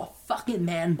to grow a fucking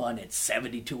man bun at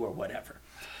 72 or whatever?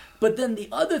 But then the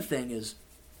other thing is,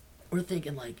 we're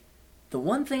thinking like, the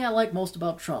one thing I like most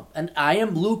about Trump, and I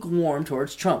am lukewarm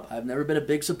towards Trump. I've never been a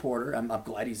big supporter. I'm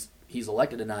glad he's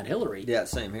elected and not Hillary. Yeah,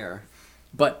 same here.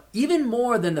 But even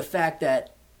more than the fact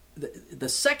that the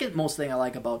second most thing I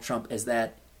like about Trump is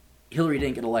that Hillary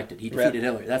didn't get elected. He defeated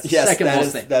Hillary. That's the second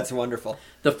most thing. That's wonderful.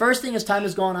 The first thing as time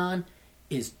has gone on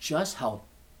is just how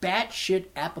batshit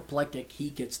apoplectic he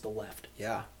gets the left.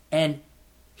 Yeah. And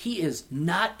he is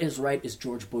not as right as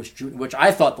George Bush Jr., which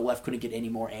I thought the left couldn't get any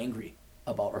more angry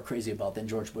about or crazy about than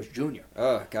George Bush Jr.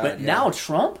 Oh, God, But yeah. now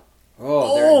Trump?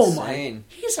 Oh, they're insane.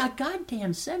 He's a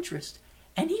goddamn centrist.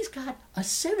 And he's got a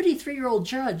 73-year-old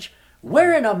judge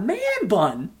wearing a man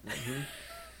bun. Mm-hmm.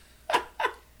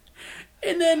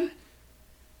 And then,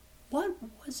 what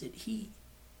was it? He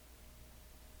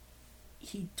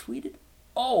tweeted,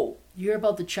 oh, you hear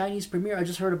about the Chinese premier? I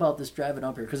just heard about this driving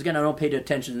up here. Because, again, I don't pay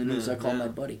attention to the news. I call my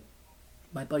buddy.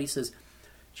 My buddy says,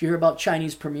 did you hear about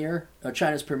China's premier?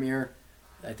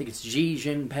 I think it's Xi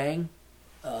Jinping.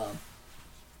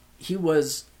 He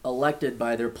was elected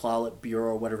by their Politburo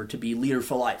or whatever to be leader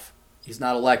for life. He's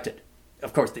not elected.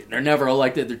 Of course, they're never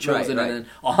elected. They're chosen. Right. And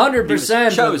then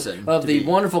 100% chosen of to the be.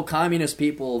 wonderful communist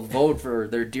people vote for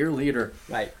their dear leader.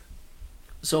 Right.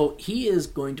 So he is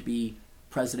going to be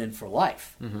president for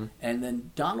life. Mm-hmm. And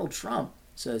then Donald Trump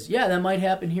says, yeah, that might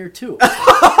happen here too. Now,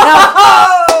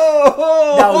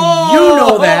 you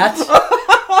know that.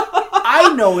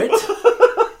 I know it.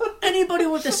 Anybody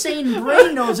with a sane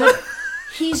brain knows it.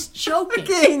 He's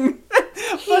joking.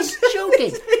 He's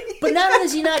joking. But not only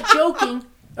is he not joking,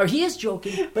 or he is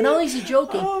joking, but not only is he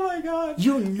joking, Oh, my God.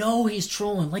 you know he's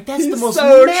trolling. Like, that's the He's most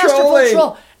so masterful trolling.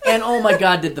 troll. And oh my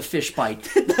God, did the fish bite.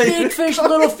 Big fish,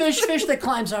 little fish, fish that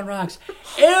climbs on rocks.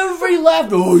 Every laugh.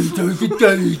 Oh,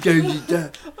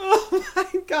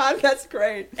 my God, that's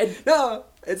great. And- No,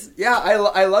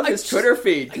 I love his Twitter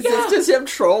feed because it's just him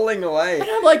trolling away. And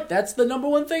I'm like, that's the number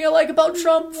one thing I like about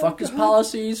Trump. Fuck his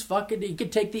policies. Fucking, he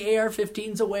could take the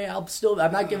AR-15s away.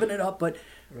 I'm not giving it up. But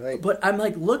I'm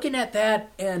like looking at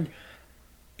that, and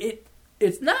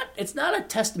it's not a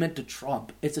testament to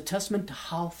Trump. It's a testament to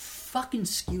how fucking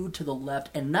skewed to the left,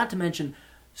 and not to mention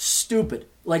stupid.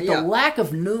 Like the lack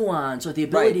of nuance or the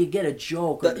ability to get a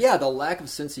joke. The lack of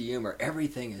sense of humor.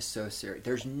 Everything is so serious.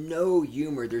 There's no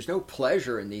humor. There's no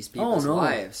pleasure in these people's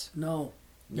lives. No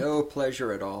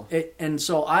pleasure at all. And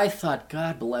so I thought,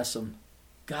 God bless him.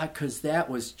 God, because that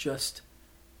was just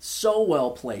so well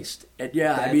placed. And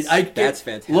that's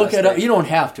fantastic. Look it up. You don't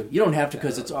have to.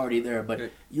 Because it's already there.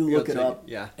 But you look it up.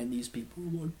 Yeah. And these people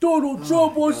are like, Donald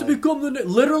Trump wants to become the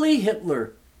literally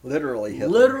Hitler. Literally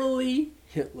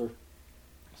Hitler.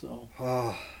 So,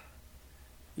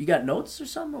 you got notes or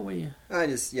something? Or were you? I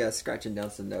just scratching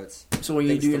down some notes. So, when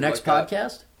you do your next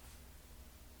podcast,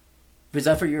 is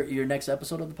that for your next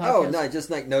episode of the podcast? Oh no,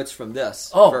 just like notes from this.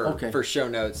 For show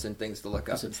notes and things to look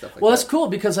up and stuff like that. Well, that's cool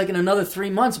because like in another 3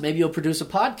 months, maybe you'll produce a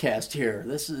podcast here.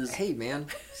 Hey man,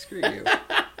 screw you.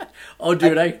 Oh,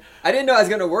 dude, I didn't know I was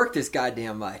going to work this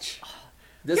goddamn much.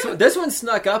 This one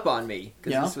snuck up on me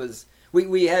because this was.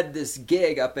 We had this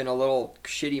gig up in a little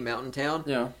shitty mountain town.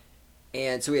 Yeah.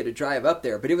 And so we had to drive up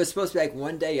there. But it was supposed to be like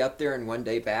one day up there and one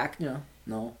day back. Yeah.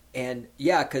 No. And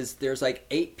because there's like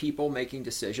 8 people making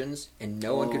decisions and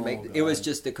no one could make... It was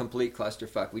just a complete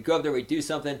clusterfuck. We'd go up there, we'd do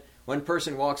something. One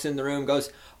person walks in the room,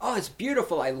 goes, "Oh, it's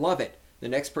beautiful. I love it." The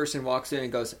next person walks in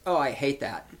and goes, "Oh, I hate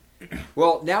that."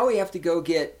 Well, now we have to go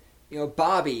get...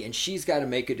 Bobby, and she's got to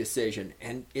make a decision.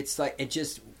 And it's like,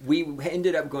 we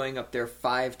ended up going up there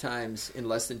 5 times in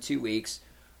less than 2 weeks,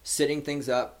 sitting things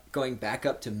up, going back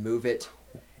up to move it.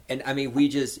 And I mean,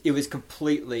 it was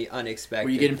completely unexpected.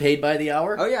 Were you getting paid by the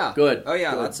hour? Oh, yeah. Good. Oh,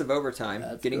 yeah. Good. Lots of overtime.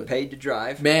 That's getting good. paid to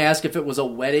drive. May I ask if it was a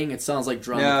wedding? It sounds like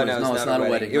drama. No, it's not a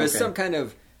wedding. It was some kind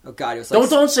of, it was like...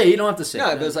 Don't say. You don't have to say.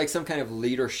 No, it was like some kind of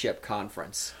leadership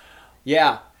conference.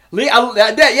 Yeah.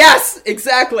 Yes,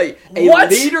 exactly. A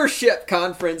leadership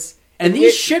conference. And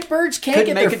these shitbirds can't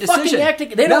get their fucking act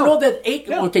together. They don't know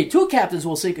that 2 captains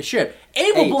will sink a ship.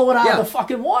 8 will blow it out of the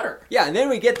fucking water. Yeah, and then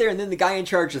we get there, and then the guy in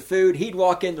charge of food, he'd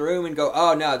walk in the room and go,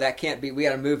 "Oh, no, that can't be. We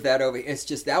got to move that over." It's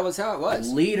just, that was how it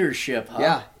was. Leadership, huh?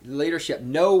 Yeah, leadership.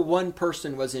 No one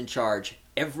person was in charge.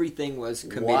 Everything was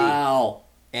committee. Wow.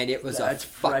 And it was a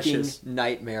fucking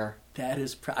nightmare. That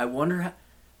is... I wonder how...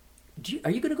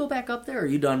 Are you going to go back up there, or are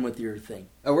you done with your thing?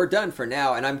 Oh, we're done for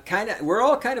now, and we're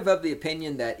all kind of the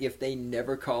opinion that if they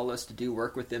never call us to do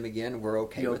work with them again, we're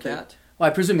okay with that. Well,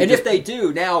 I presume. If they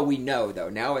do, now we know, though.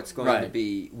 Now it's going to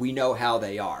be, we know how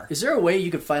they are. Is there a way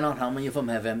you could find out how many of them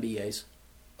have MBAs?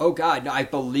 Oh, God, no,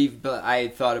 but I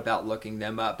thought about looking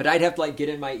them up. But I'd have to, get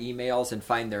in my emails and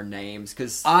find their names,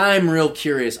 because... I'm real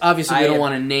curious. Obviously, we don't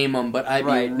want to name them, but I'd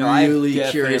be really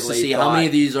curious to see how many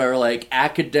of these are,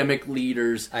 academic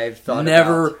leaders. I've thought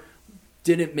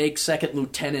didn't make second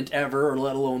lieutenant ever, or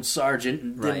let alone sergeant,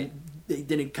 and they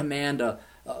didn't command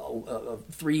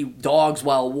 3 dogs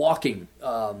while walking.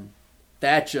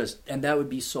 That would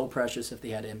be so precious if they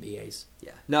had MBAs.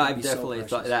 Yeah. No, I've definitely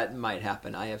thought that might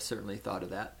happen. I have certainly thought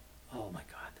of that. Oh my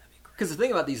God, that'd be great. Because the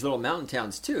thing about these little mountain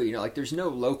towns too, there's no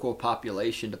local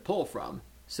population to pull from.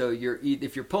 So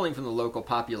if you're pulling from the local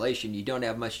population, you don't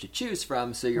have much to choose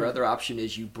from. So your other option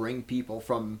is you bring people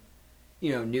from,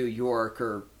 New York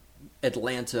or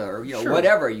Atlanta or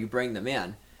whatever. You bring them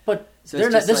in. But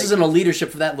this isn't a leadership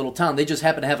for that little town. They just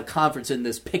happen to have a conference in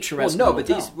this picturesque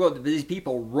town. These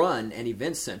people run an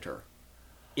event center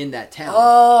in that town.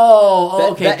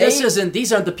 Oh, okay.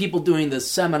 These aren't the people doing the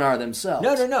seminar themselves.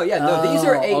 No. These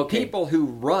are 8 people who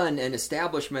run an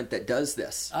establishment that does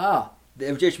this.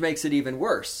 Which makes it even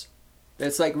worse.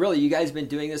 It's like, really, you guys have been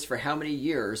doing this for how many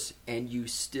years, and you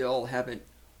still haven't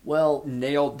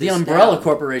nailed this the Umbrella down.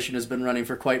 Corporation has been running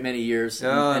for quite many years.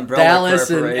 Umbrella Dallas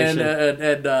Corporation.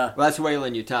 Well, that's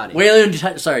Wayland-Yutani.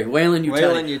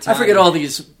 Wayland-Yutani. I forget all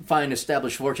these fine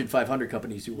established Fortune 500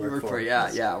 companies you work for.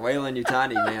 Yeah.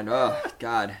 Wayland-Yutani, man. Oh,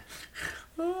 God.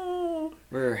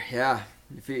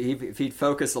 If he'd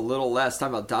focus a little less,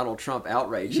 talking about Donald Trump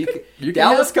outrage.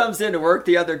 Dallas comes in to work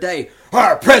the other day.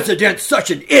 Our president's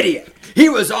such an idiot. He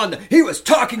was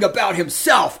talking about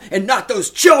himself and not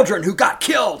those children who got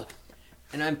killed.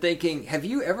 And I'm thinking, have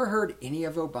you ever heard any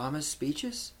of Obama's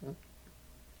speeches?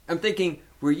 I'm thinking,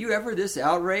 were you ever this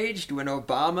outraged when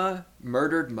Obama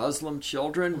murdered Muslim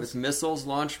children with missiles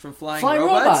launched from flying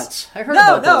robots? I heard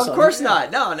about those. No, of course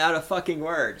not. No, not a fucking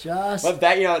word. But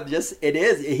that, it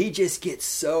is. He just gets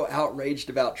so outraged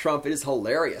about Trump. It is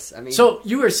hilarious. I mean, so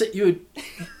you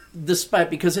despite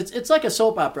because it's like a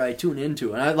soap opera I tune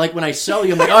into, and I like when I sell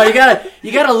you, I'm like, oh,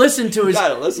 you gotta listen to his. You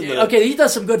gotta listen to it. Okay, he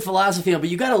does some good philosophy, but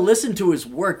you gotta listen to his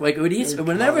work. Like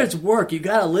whenever it's work, you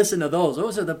gotta listen to those.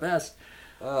 Those are the best.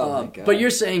 Oh my God. But you're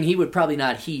saying he would probably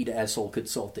not heed asshole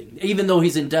consulting, even though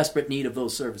he's in desperate need of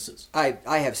those services. I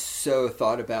have so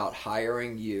thought about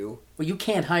hiring you. Well, you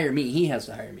can't hire me. He has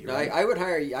to hire me, right? I would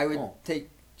hire you. I would take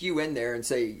you in there and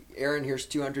say, Aaron, here's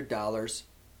 $200.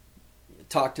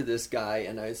 Talk to this guy,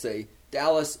 and I say,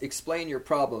 Dallas, explain your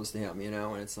problems to him,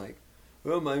 and it's like,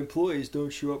 well, my employees don't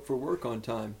show up for work on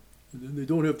time. And then they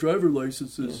don't have driver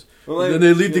licenses. Yeah. Well, and then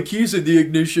they leave the keys in the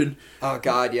ignition. Oh,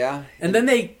 God, yeah. And then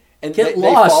they get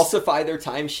lost. They falsify their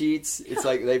timesheets. It's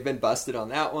like they've been busted on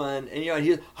that one.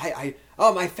 And,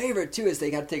 my favorite, too, is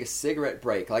they got to take a cigarette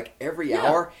break, like every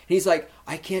hour. And he's like,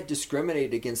 I can't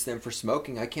discriminate against them for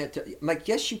smoking. I can't. I'm like,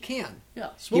 yes, you can. Yeah,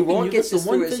 he won't get this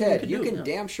through his thing head. You do, can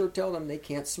damn sure tell them they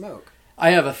can't smoke.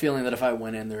 I have a feeling that if I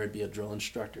went in there, it'd be a drill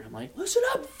instructor. I'm like, listen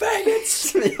up,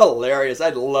 faggots. It's hilarious.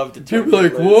 I'd love to turn. People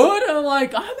like, what? I'm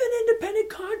like, I'm an independent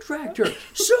contractor.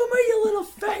 Sue me, you little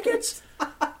faggots.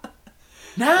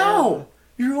 Now,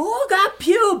 you all got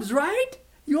pubes, right?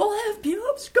 You all have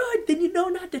pubes? Good. Then you know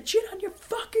not to cheat on your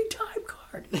fucking time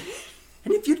card.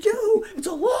 And if you do, it's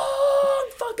a long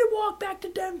fucking walk back to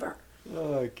Denver.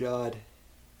 Oh, God.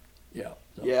 Yeah.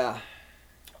 So. Yeah.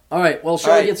 All right. Well,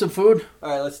 shall we get some food? All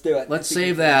right, let's do it. Let's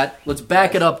save that. Let's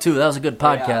back it up, too. That was a good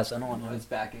podcast. Yeah. I don't want to. It's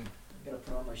backing. I got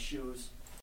to put on my shoes.